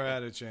 never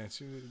had a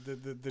chance.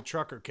 The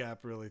trucker cap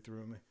really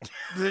threw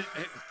me.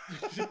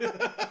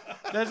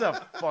 That's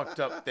a fucked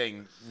up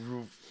thing.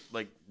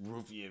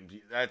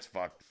 Roofie. That's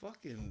fucked.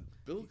 Fucking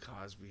Bill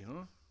Cosby,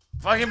 huh?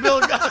 Fucking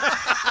Bill.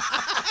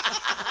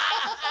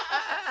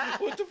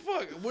 What the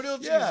fuck? What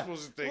else are you Yeah.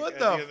 supposed to think? What at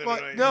the the end of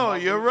fuck? night No,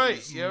 about you're right.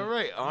 roofies? You're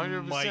right.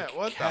 100%. Mike,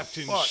 What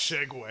Captain the fuck?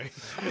 Segway.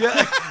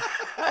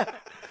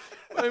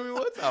 I mean,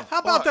 what the fuck? How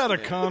about that man?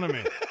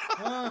 economy?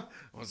 Want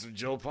some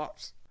Joe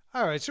Pops?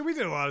 All right, so we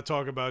did a lot of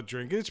talk about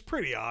drinking. It's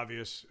pretty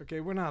obvious. Okay,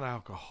 we're not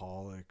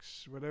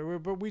alcoholics, whatever,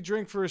 but we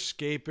drink for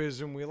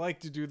escapism. We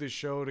like to do the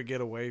show to get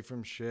away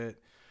from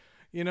shit.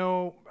 You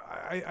know,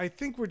 I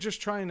think we're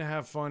just trying to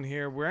have fun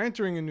here. We're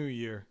entering a new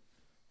year.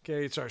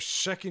 Okay, it's our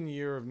second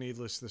year of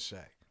Needless to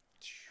Say.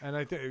 And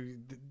I think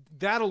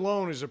that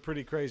alone is a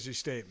pretty crazy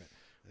statement.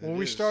 When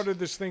we is. started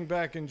this thing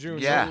back in June,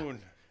 Yeah.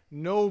 Moon.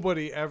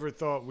 nobody ever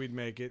thought we'd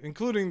make it,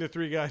 including the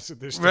three guys at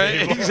this Right,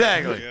 table.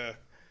 exactly. Yeah.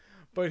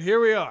 But here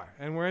we are,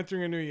 and we're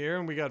entering a new year,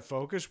 and we got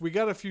focused. We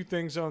got a few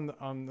things on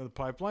the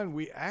pipeline.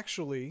 We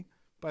actually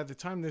by the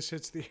time this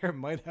hits the air,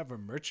 might have a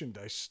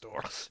merchandise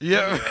store.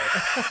 Yeah.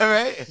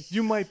 Right?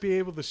 You might be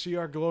able to see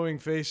our glowing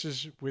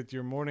faces with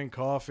your morning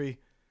coffee.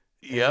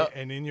 Yep.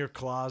 And in your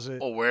closet.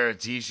 Or wear a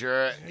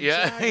T-shirt.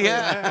 Exactly.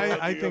 Yeah.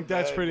 I think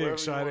that's pretty Wherever you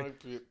exciting.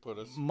 wanna put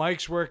us.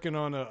 Mike's working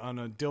on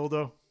a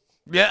dildo.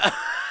 Yeah.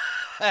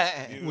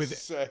 With-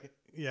 Say.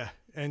 Yeah,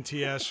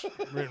 NTS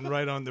written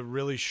right on the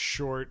really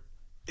short,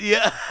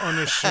 Yeah.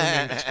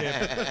 unassuming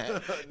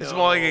tip. It's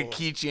more like a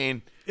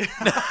keychain. It's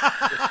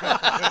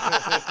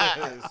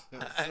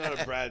not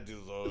a Brad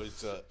dildo.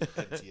 It's a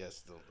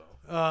NTS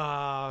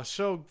dildo.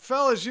 So,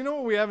 fellas, you know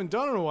what we haven't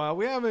done in a while?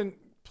 We haven't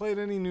played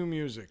any new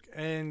music.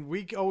 And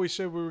we always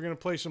said we were going to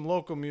play some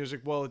local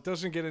music. Well, it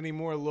doesn't get any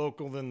more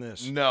local than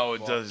this. No,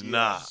 it does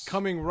not.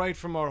 Coming right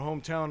from our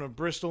hometown of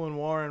Bristol and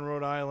Warren,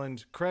 Rhode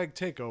Island. Craig,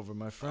 take over,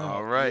 my friend.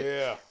 All right.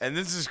 Yeah. And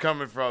this is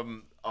coming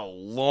from a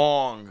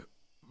long,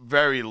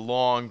 very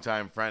long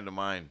time friend of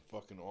mine.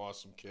 Fucking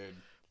awesome kid.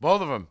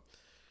 Both of them.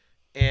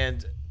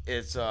 And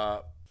it's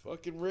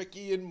Fucking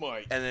Ricky and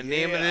Mike. and the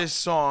name of this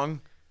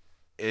song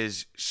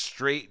is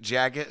Straight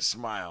Jacket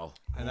Smile.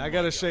 And I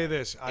got to say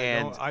this.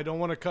 I don't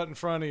want to cut in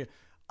front of you.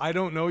 I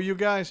don't know you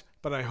guys,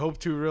 but I hope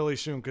to really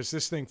soon because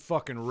this thing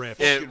fucking rips.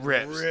 It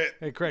rips.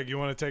 Hey, Craig, you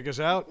want to take us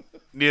out?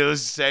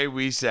 Needless to say,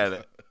 we said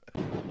it.